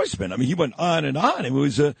an endorsement. I mean, he went on and on. It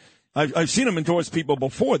was I've seen him endorse people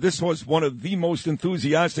before. This was one of the most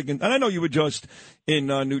enthusiastic, and I know you were just in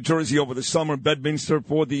New Jersey over the summer, Bedminster,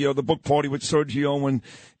 for the book party with Sergio,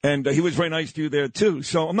 and he was very nice to you there too.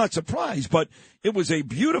 So I'm not surprised, but it was a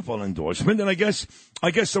beautiful endorsement. And I guess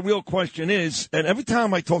the real question is, and every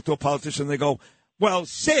time I talk to a politician, they go, "Well,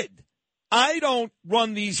 Sid, I don't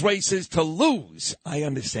run these races to lose." I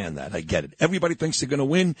understand that. I get it. Everybody thinks they're going to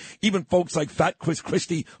win, even folks like Fat Chris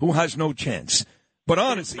Christie, who has no chance. But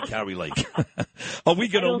honestly, Carrie Lake, are we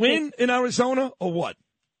going to win in Arizona or what?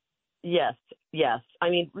 Yes. I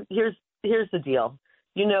mean, here's the deal.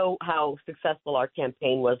 You know how successful our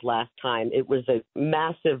campaign was last time. It was a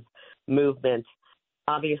massive movement.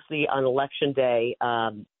 Obviously, on Election Day,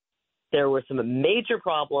 there were some major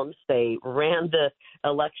problems. They ran the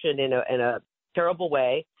election in a terrible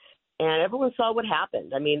way, and everyone saw what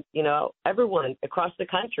happened. I mean, everyone across the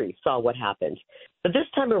country saw what happened. But this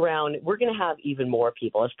time around, we're going to have even more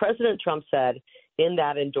people. As President Trump said in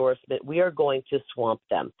that endorsement, we are going to swamp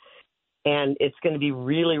them. And it's going to be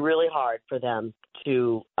really, really hard for them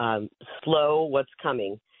to slow what's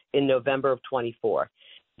coming in November of 24.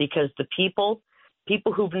 Because the people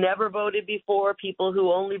who've never voted before, people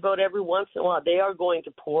who only vote every once in a while, they are going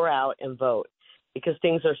to pour out and vote. Because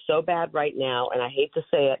things are so bad right now, and I hate to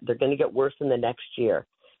say it, they're going to get worse in the next year,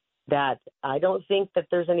 that I don't think that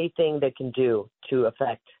there's anything they can do to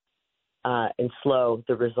affect and slow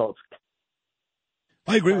the results.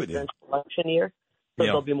 I agree with you. Election year, so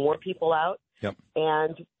there'll be more people out. Yep.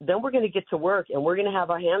 And then we're going to get to work, and we're going to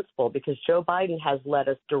have our hands full because Joe Biden has led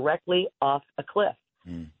us directly off a cliff.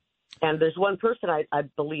 And there's one person I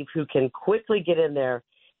believe who can quickly get in there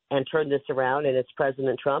and turn this around, and it's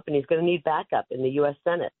President Trump, and he's going to need backup in the U.S.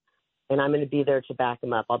 Senate. And I'm going to be there to back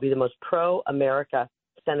him up. I'll be the most pro-America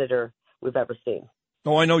senator we've ever seen.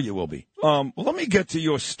 Oh, I know you will be. Well, let me get to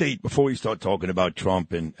your state before we start talking about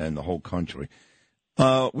Trump and the whole country.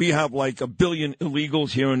 We have like 1 billion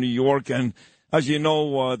illegals here in New York, and as you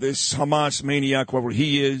know, this Hamas maniac, wherever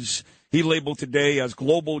he is, he labeled today as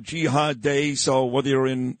Global Jihad Day. So whether you're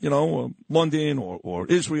in, London or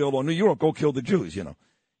Israel or New York, go kill the Jews,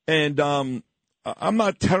 And I'm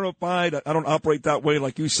not terrified. I don't operate that way.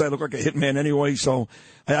 Like you said, I look like a hitman anyway, so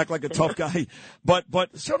I act like a tough guy. But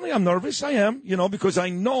certainly I'm nervous. I am, because I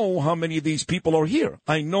know how many of these people are here.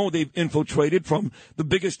 I know they've infiltrated from the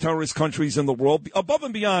biggest terrorist countries in the world, above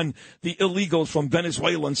and beyond the illegals from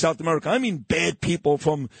Venezuela and South America. I mean bad people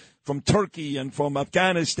from Turkey and from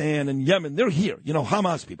Afghanistan and Yemen. They're here,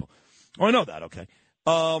 Hamas people. Oh, I know that, okay.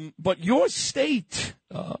 But your state,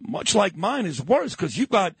 much like mine, is worse because you've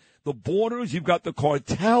got the borders, you've got the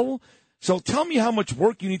cartel. So tell me how much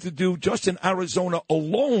work you need to do just in Arizona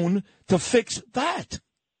alone to fix that.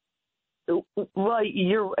 Well,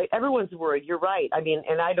 everyone's worried. You're right. I mean,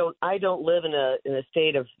 and I don't live in a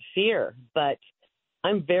state of fear, but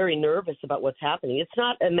I'm very nervous about what's happening. It's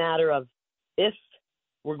not a matter of if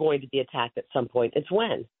we're going to be attacked at some point. It's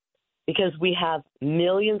when. Because we have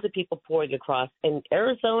millions of people pouring across, and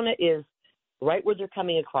Arizona is right where they're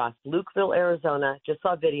coming across. Lukeville, Arizona, just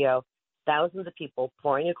saw video, thousands of people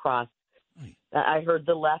pouring across. I heard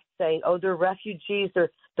the left saying, they're refugees,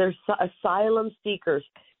 they're asylum seekers.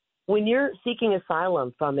 When you're seeking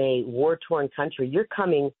asylum from a war-torn country, you're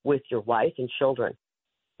coming with your wife and children.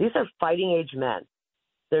 These are fighting-age men.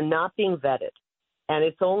 They're not being vetted. And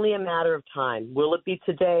it's only a matter of time. Will it be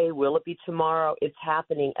today? Will it be tomorrow? It's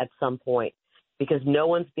happening at some point because no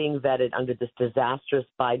one's being vetted under this disastrous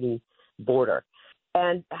Biden border.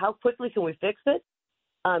 And how quickly can we fix it?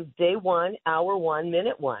 Day one, hour one,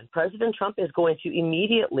 minute one. President Trump is going to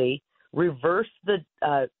immediately reverse the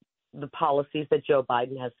policies that Joe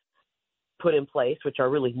Biden has put in place, which are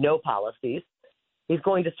really no policies. He's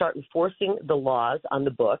going to start enforcing the laws on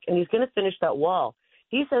the book, and he's going to finish that wall.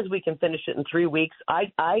 He says we can finish it in 3 weeks.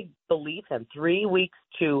 I believe him. 3 weeks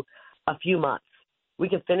to a few months. We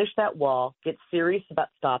can finish that wall, get serious about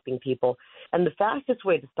stopping people. And the fastest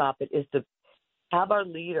way to stop it is to have our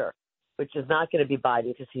leader, which is not going to be Biden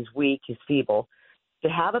because he's weak, he's feeble, to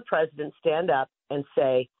have a president stand up and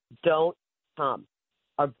say, don't come.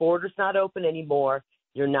 Our border's not open anymore.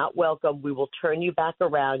 You're not welcome. We will turn you back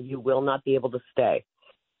around. You will not be able to stay.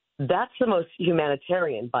 That's the most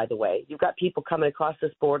humanitarian, by the way. You've got people coming across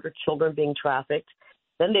this border, children being trafficked.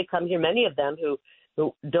 Then they come here, many of them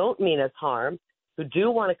who don't mean us harm, who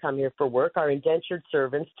do want to come here for work, are indentured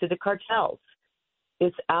servants to the cartels.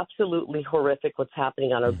 It's absolutely horrific what's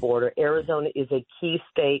happening on our border. Arizona is a key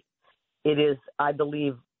state. It is, I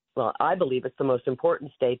believe it's the most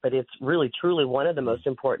important state, but it's really, truly one of the most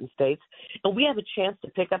important states. And we have a chance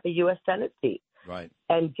to pick up a U.S. Senate seat. Right.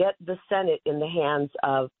 And get the Senate in the hands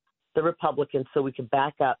of the Republicans so we can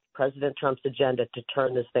back up President Trump's agenda to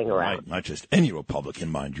turn this thing around. Right, not just any Republican,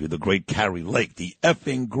 mind you, the great Carrie Lake, the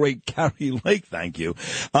effing great Carrie Lake, thank you.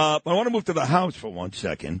 I want to move to the House for 1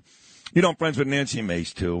 second. You know, I'm friends with Nancy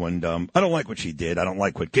Mace, too, and I don't like what she did. I don't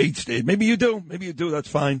like what Gates did. Maybe you do. That's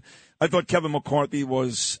fine. I thought Kevin McCarthy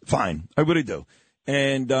was fine. I really do.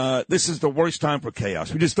 And this is the worst time for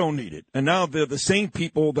chaos. We just don't need it. And now they're the same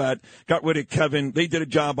people that got rid of Kevin. They did a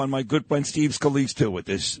job on my good friend Steve Scalise, too, with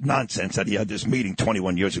this nonsense that he had this meeting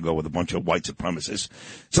 21 years ago with a bunch of white supremacists.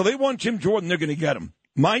 So they want Jim Jordan. They're going to get him.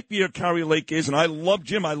 My fear Carrie Lake is, and I love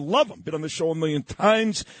Jim. I love him. Been on the show a million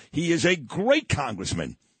times. He is a great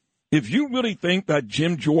congressman. If you really think that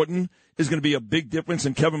Jim Jordan is going to be a big difference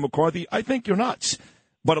in Kevin McCarthy, I think you're nuts.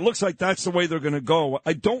 But it looks like that's the way they're going to go.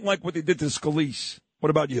 I don't like what they did to Scalise.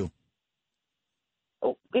 What about you?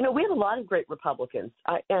 You know, we have a lot of great Republicans,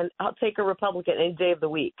 and I'll take a Republican any day of the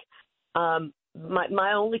week.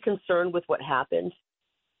 My only concern with what happened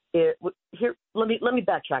here, let me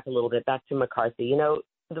backtrack a little bit back to McCarthy. You know,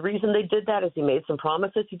 the reason they did that is he made some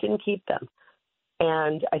promises, he didn't keep them.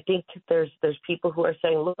 And I think there's people who are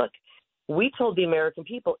saying, look, we told the American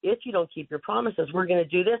people, if you don't keep your promises, we're going to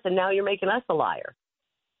do this, and now you're making us a liar.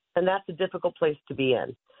 And that's a difficult place to be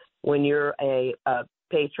in when you're a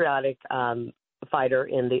patriotic fighter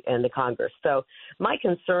in the Congress. So my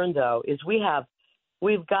concern, though, is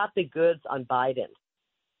we've got the goods on Biden.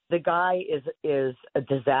 The guy is a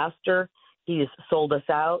disaster. He's sold us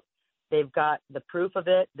out. They've got the proof of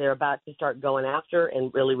it. They're about to start going after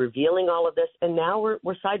and really revealing all of this. And now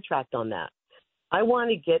we're sidetracked on that. I want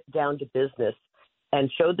to get down to business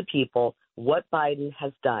and show the people what Biden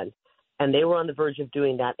has done. And they were on the verge of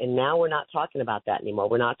doing that. And now we're not talking about that anymore.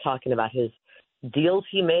 We're not talking about his deals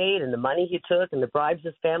he made and the money he took and the bribes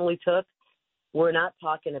his family took. We're not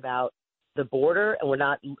talking about the border, and we're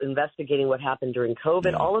not investigating what happened during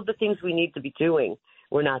COVID. All of the things we need to be doing,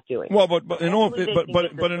 we're not doing. Well, but in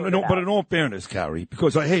all fairness, Carrie,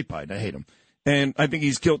 because I hate Biden, I hate him, and I think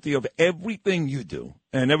he's guilty of everything you do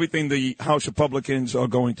and everything the House Republicans are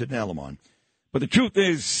going to nail him on. But the truth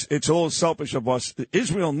is, it's a little selfish of us.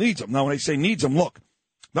 Israel needs him. Now, when I say needs him, look,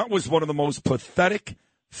 that was one of the most pathetic,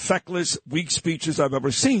 feckless, weak speeches I've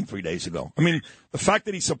ever seen 3 days ago. I mean, the fact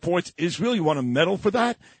that he supports Israel, you want to medal for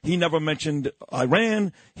that? He never mentioned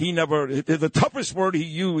Iran. The toughest word he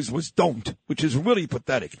used was don't, which is really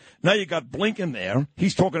pathetic. Now you got Blinken there.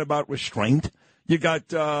 He's talking about restraint. You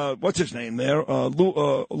got, what's his name there?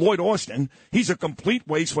 Lloyd Austin. He's a complete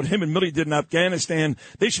waste. What him and Milley did in Afghanistan,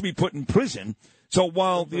 they should be put in prison. So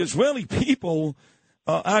while the Israeli people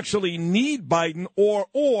actually need Biden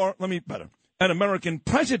an American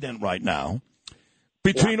president right now,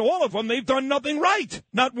 between all of them, they've done nothing right.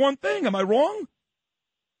 Not one thing. Am I wrong?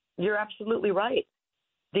 You're absolutely right.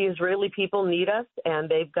 The Israeli people need us, and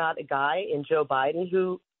they've got a guy in Joe Biden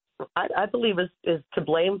who I believe is to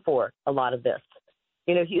blame for a lot of this.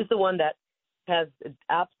 You know, he's the one that has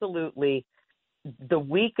absolutely the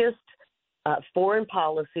weakest foreign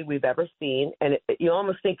policy we've ever seen, and you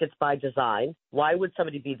almost think it's by design. Why would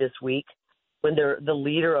somebody be this weak when they're the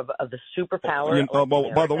leader of the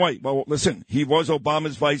superpower? By the way, listen, he was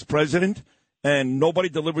Obama's vice president, and nobody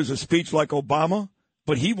delivers a speech like Obama,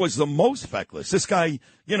 but he was the most feckless. This guy,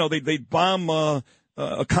 you know, they'd bomb a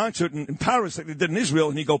concert in Paris like they did in Israel,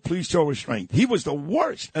 and he'd go, please show restraint. He was the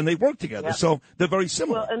worst, and they worked together, so they're very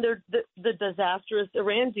similar. Well, and they're the disastrous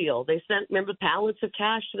Iran deal. They sent, remember, pallets of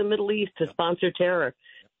cash to the Middle East to sponsor terror.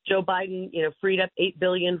 Joe Biden, you know, freed up $8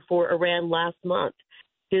 billion for Iran last month.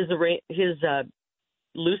 His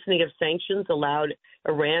loosening of sanctions allowed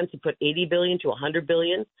Iran to put $80 billion to $100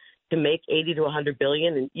 billion to make $80 to $100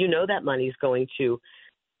 billion, and you know that money is going to,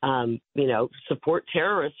 support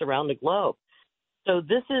terrorists around the globe. So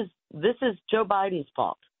this is Joe Biden's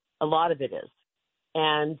fault. A lot of it is,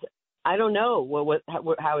 and I don't know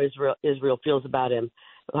how Israel feels about him,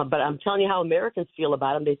 but I'm telling you how Americans feel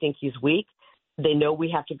about him. They think he's weak. They know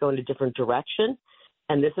we have to go in a different direction.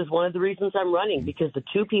 And this is one of the reasons I'm running, because the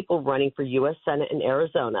two people running for U.S. Senate in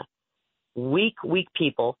Arizona, weak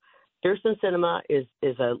people. Kyrsten Sinema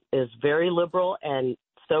is very liberal, and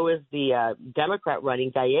so is the Democrat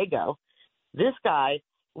running, Gallego. This guy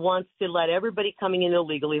wants to let everybody coming in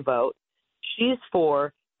illegally vote. She's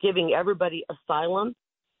for giving everybody asylum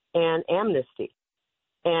and amnesty.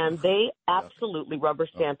 And they absolutely rubber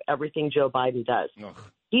stamp everything Joe Biden does.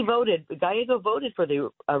 Gallego voted for the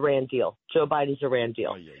Iran deal, Joe Biden's Iran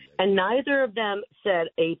deal. And neither of them said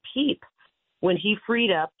a peep when he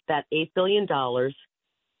freed up that $8 billion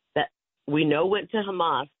that we know went to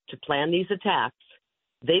Hamas to plan these attacks.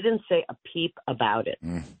 They didn't say a peep about it.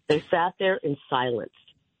 They sat there in silence.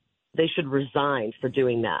 They should resign for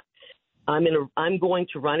doing that. I'm going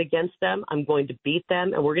to run against them. I'm going to beat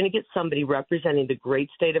them. And we're going to get somebody representing the great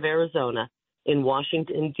state of Arizona in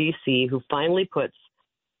Washington, D.C., who finally puts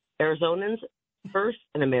Arizonans first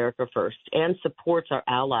and America first and supports our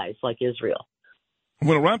allies like Israel. I'm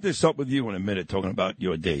going to wrap this up with you in a minute, talking about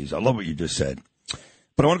your days. I love what you just said.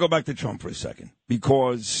 But I want to go back to Trump for a second,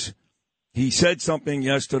 because he said something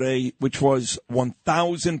yesterday which was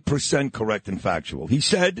 1,000% correct and factual. He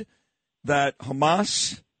said that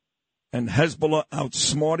Hamas and Hezbollah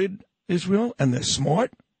outsmarted Israel, and they're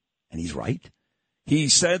smart, and he's right. He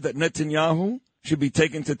said that Netanyahu should be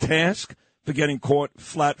taken to task for getting caught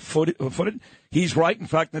flat-footed. He's right. In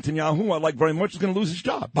fact, Netanyahu, I like very much, is going to lose his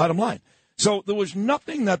job, bottom line. So there was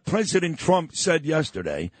nothing that President Trump said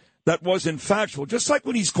yesterday that wasn't factual, just like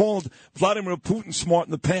when he's called Vladimir Putin smart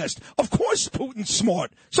in the past. Of course Putin's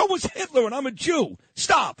smart. So was Hitler, and I'm a Jew.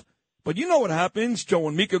 Stop. But you know what happens? Joe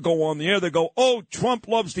and Mika go on the air. They go, oh, Trump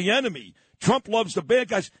loves the enemy. Trump loves the bad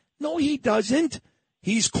guys. No, he doesn't.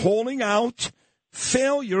 He's calling out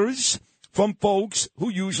failures from folks who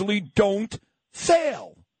usually don't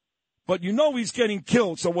fail. But you know he's getting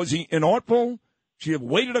killed. So was he inartful? Should he have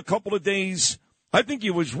waited a couple of days? I think he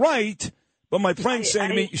was right. But my friend's saying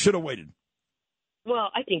to me, you should have waited. Well,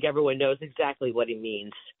 I think everyone knows exactly what he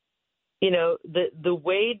means. You know, the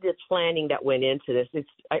way the planning that went into this,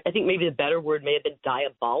 I think maybe the better word may have been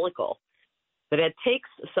diabolical. But it takes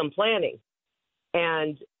some planning,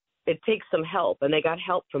 and it takes some help, and they got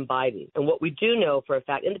help from Biden. And what we do know for a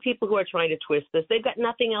fact, and the people who are trying to twist this, they've got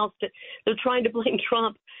nothing else they're trying to blame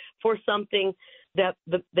Trump for something that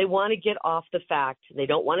they want to get off the fact. They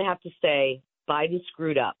don't want to have to say Biden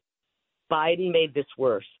screwed up. Biden made this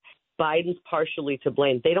worse. Biden's partially to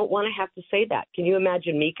blame. They don't want to have to say that. Can you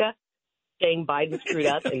imagine Mika saying Biden screwed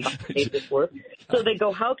up and Biden made this worse? So they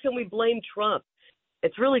go, how can we blame Trump?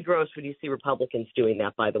 It's really gross when you see Republicans doing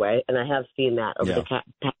that, by the way, and I have seen that over the past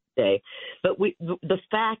day. But the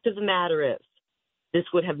fact of the matter is, this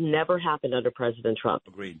would have never happened under President Trump.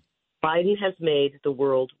 Agreed. Biden has made the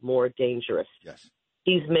world more dangerous. Yes.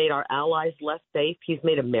 He's made our allies less safe. He's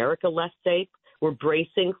made America less safe. We're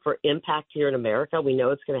bracing for impact here in America. We know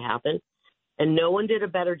it's going to happen. And no one did a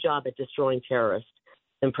better job at destroying terrorists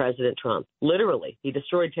than President Trump. Literally, he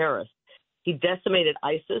destroyed terrorists. He decimated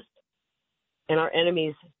ISIS, and our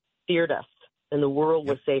enemies feared us, and the world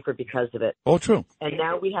was safer because of it. Oh, true. And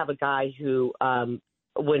now we have a guy who,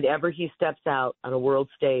 whenever he steps out on a world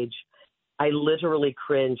stage, I literally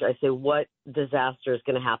cringe. I say, what disaster is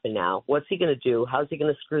going to happen now? What's he going to do? How's he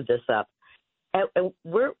going to screw this up? And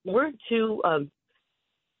we're too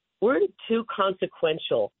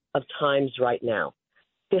consequential of times right now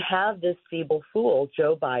to have this feeble fool,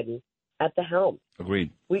 Joe Biden, at the helm. Agreed.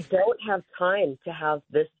 We don't have time to have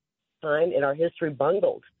this time in our history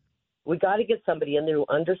bungled. We got to get somebody in there who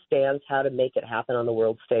understands how to make it happen on the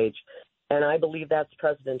world stage. And I believe that's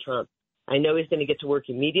President Trump. I know he's going to get to work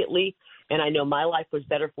immediately, and I know my life was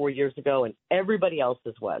better 4 years ago, and everybody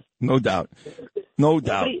else's was. No doubt. No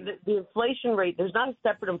doubt. The inflation rate, there's not a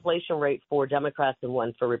separate inflation rate for Democrats and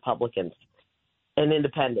one for Republicans and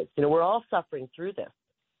independents. You know, we're all suffering through this.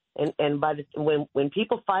 And when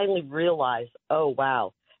people finally realize, oh,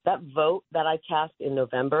 wow, that vote that I cast in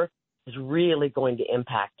November is really going to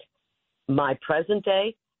impact my present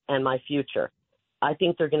day and my future, I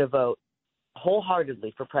think they're going to vote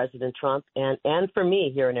wholeheartedly for President Trump and for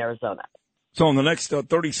me here in Arizona. So in the next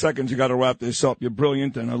 30 seconds, you got to wrap this up. You're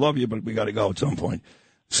brilliant, and I love you, but we got to go at some point.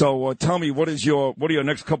 So tell me, what do your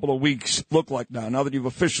next couple of weeks look like now? Now that you've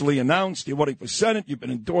officially announced you're running for Senate, you've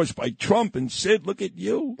been endorsed by Trump and Sid. Look at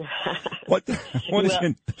you. What does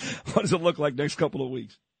it look like next couple of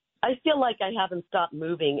weeks? I feel like I haven't stopped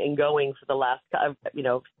moving and going for the last,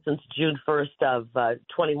 since June 1st of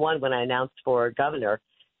 21 when I announced for governor.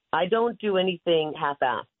 I don't do anything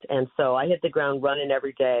half-assed, and so I hit the ground running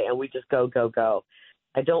every day, and we just go, go, go.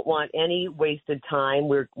 I don't want any wasted time.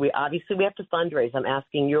 We obviously have to fundraise. I'm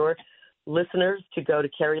asking your listeners to go to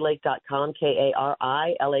KariLake.com,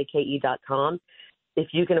 KariLake.com. If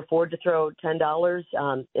you can afford to throw $10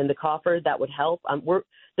 in the coffer, that would help.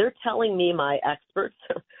 They're telling me, my experts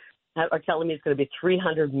are telling me it's going to be a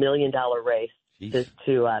 $300 million race.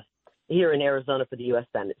 to here in Arizona for the U.S.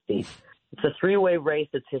 Senate seat. It's a three-way race.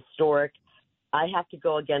 It's historic. I have to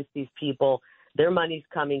go against these people. Their money's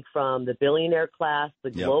coming from the billionaire class,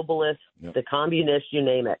 the globalists, the communists, you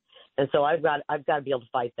name it. And so I've got to be able to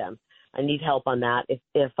fight them. I need help on that. If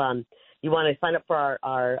you want to sign up for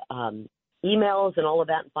our emails and all of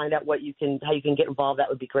that and find out how you can get involved, that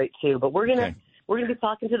would be great too. But we're gonna be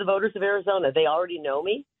talking to the voters of Arizona. They already know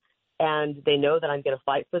me, and they know that I'm going to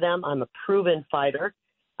fight for them. I'm a proven fighter.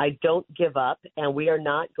 I don't give up, and we are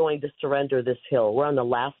not going to surrender this hill. We're on the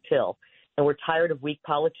last hill, and we're tired of weak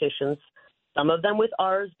politicians, some of them with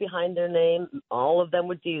R's behind their name, all of them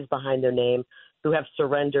with D's behind their name, who have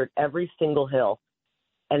surrendered every single hill.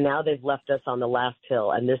 And now they've left us on the last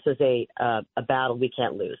hill, and this is a battle we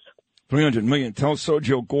can't lose. 300 million. Tell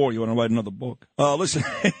Sergio Gore you want to write another book. Listen,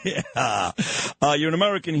 you're an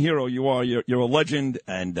American hero. You are. You're a legend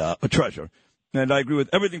and a treasure. And I agree with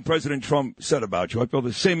everything President Trump said about you. I feel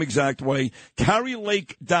the same exact way.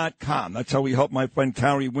 CarrieLake.com. That's how we help my friend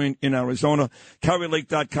Carrie win in Arizona.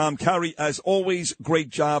 CarrieLake.com. Carrie, as always, great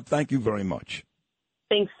job. Thank you very much.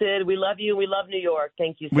 Thanks, Sid. We love you. We love New York.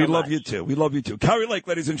 Thank you so much. We love you, too. We love you, too. Carrie Lake,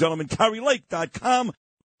 ladies and gentlemen. CarrieLake.com.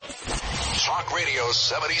 Talk Radio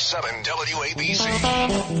 77 WABC. See,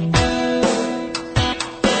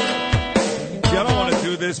 I don't want to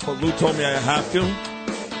do this, but Lou told me I have to.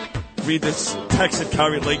 Read this text that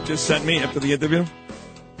Carrie Lake just sent me after the interview.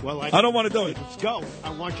 Well, I don't want to do it. Let's go. I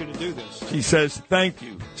want you to do this. She says, thank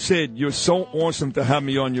you, Sid. You're so awesome to have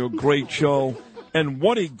me on your great show. And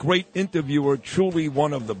what a great interviewer, truly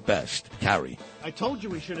one of the best. Carrie. I told you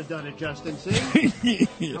we should have done it, Justin. See?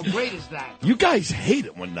 How great is that? You guys hate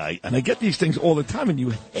it one night, and I get these things all the time, and you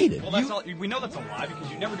hate it. Well, we know that's a lie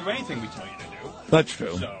because you never do anything we tell you to do. That's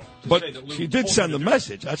true. But she did send the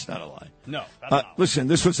message. That's not a lie. No, that's not. Listen,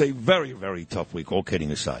 this was a very, very tough week, all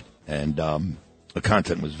kidding aside. And the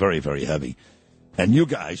content was very, very heavy. And you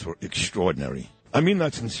guys were extraordinary. I mean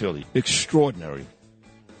that sincerely. Extraordinary.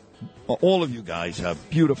 All of you guys have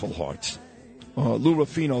beautiful hearts. Lou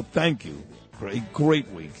Ruffino, thank you for a great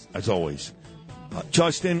week, as always.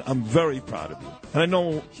 Justin, I'm very proud of you. And I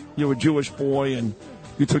know you're a Jewish boy, and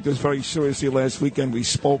you took this very seriously last weekend. We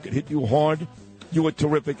spoke. It hit you hard. You were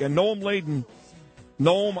terrific. And Noam Laden,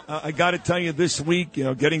 I got to tell you, this week,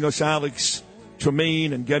 getting us Alex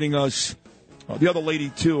Tremaine and getting us the other lady,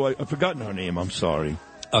 too. I've forgotten her name. I'm sorry.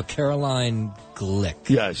 Caroline Glick.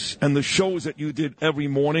 Yes. And the shows that you did every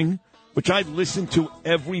morning, which I listened to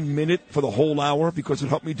every minute for the whole hour because it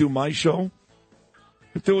helped me do my show.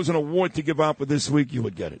 If there was an award to give out for this week, you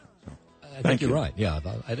would get it. I think you're right. Yeah,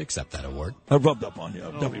 I'd accept that award. I rubbed up on you.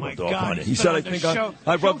 I've definitely rubbed off on you. He said, I think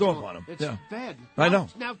I rubbed off on him. It's bad. I know.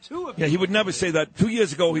 Now two of you. Yeah, he would never say that. 2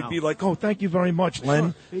 years ago, he'd be like, oh, thank you very much,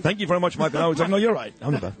 Len. Thank you very much, Mike. I was like, no, you're right.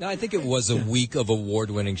 I'm the best. No, I think it was a week of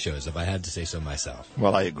award-winning shows, if I had to say so myself.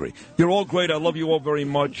 Well, I agree. You're all great. I love you all very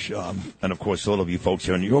much. And, of course, all of you folks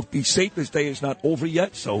here in New York. Be safe. This day is not over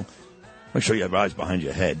yet, so make sure you have your eyes behind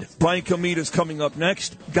your head. Brian Kilmeade is coming up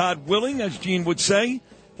next. God willing, as Gene would say.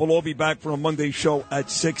 We'll all be back for a Monday show at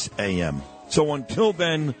 6 a.m. So until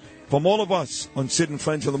then, from all of us on Sid and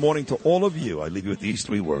Friends in the Morning to all of you, I leave you with these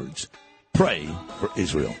three words. Pray for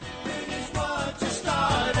Israel.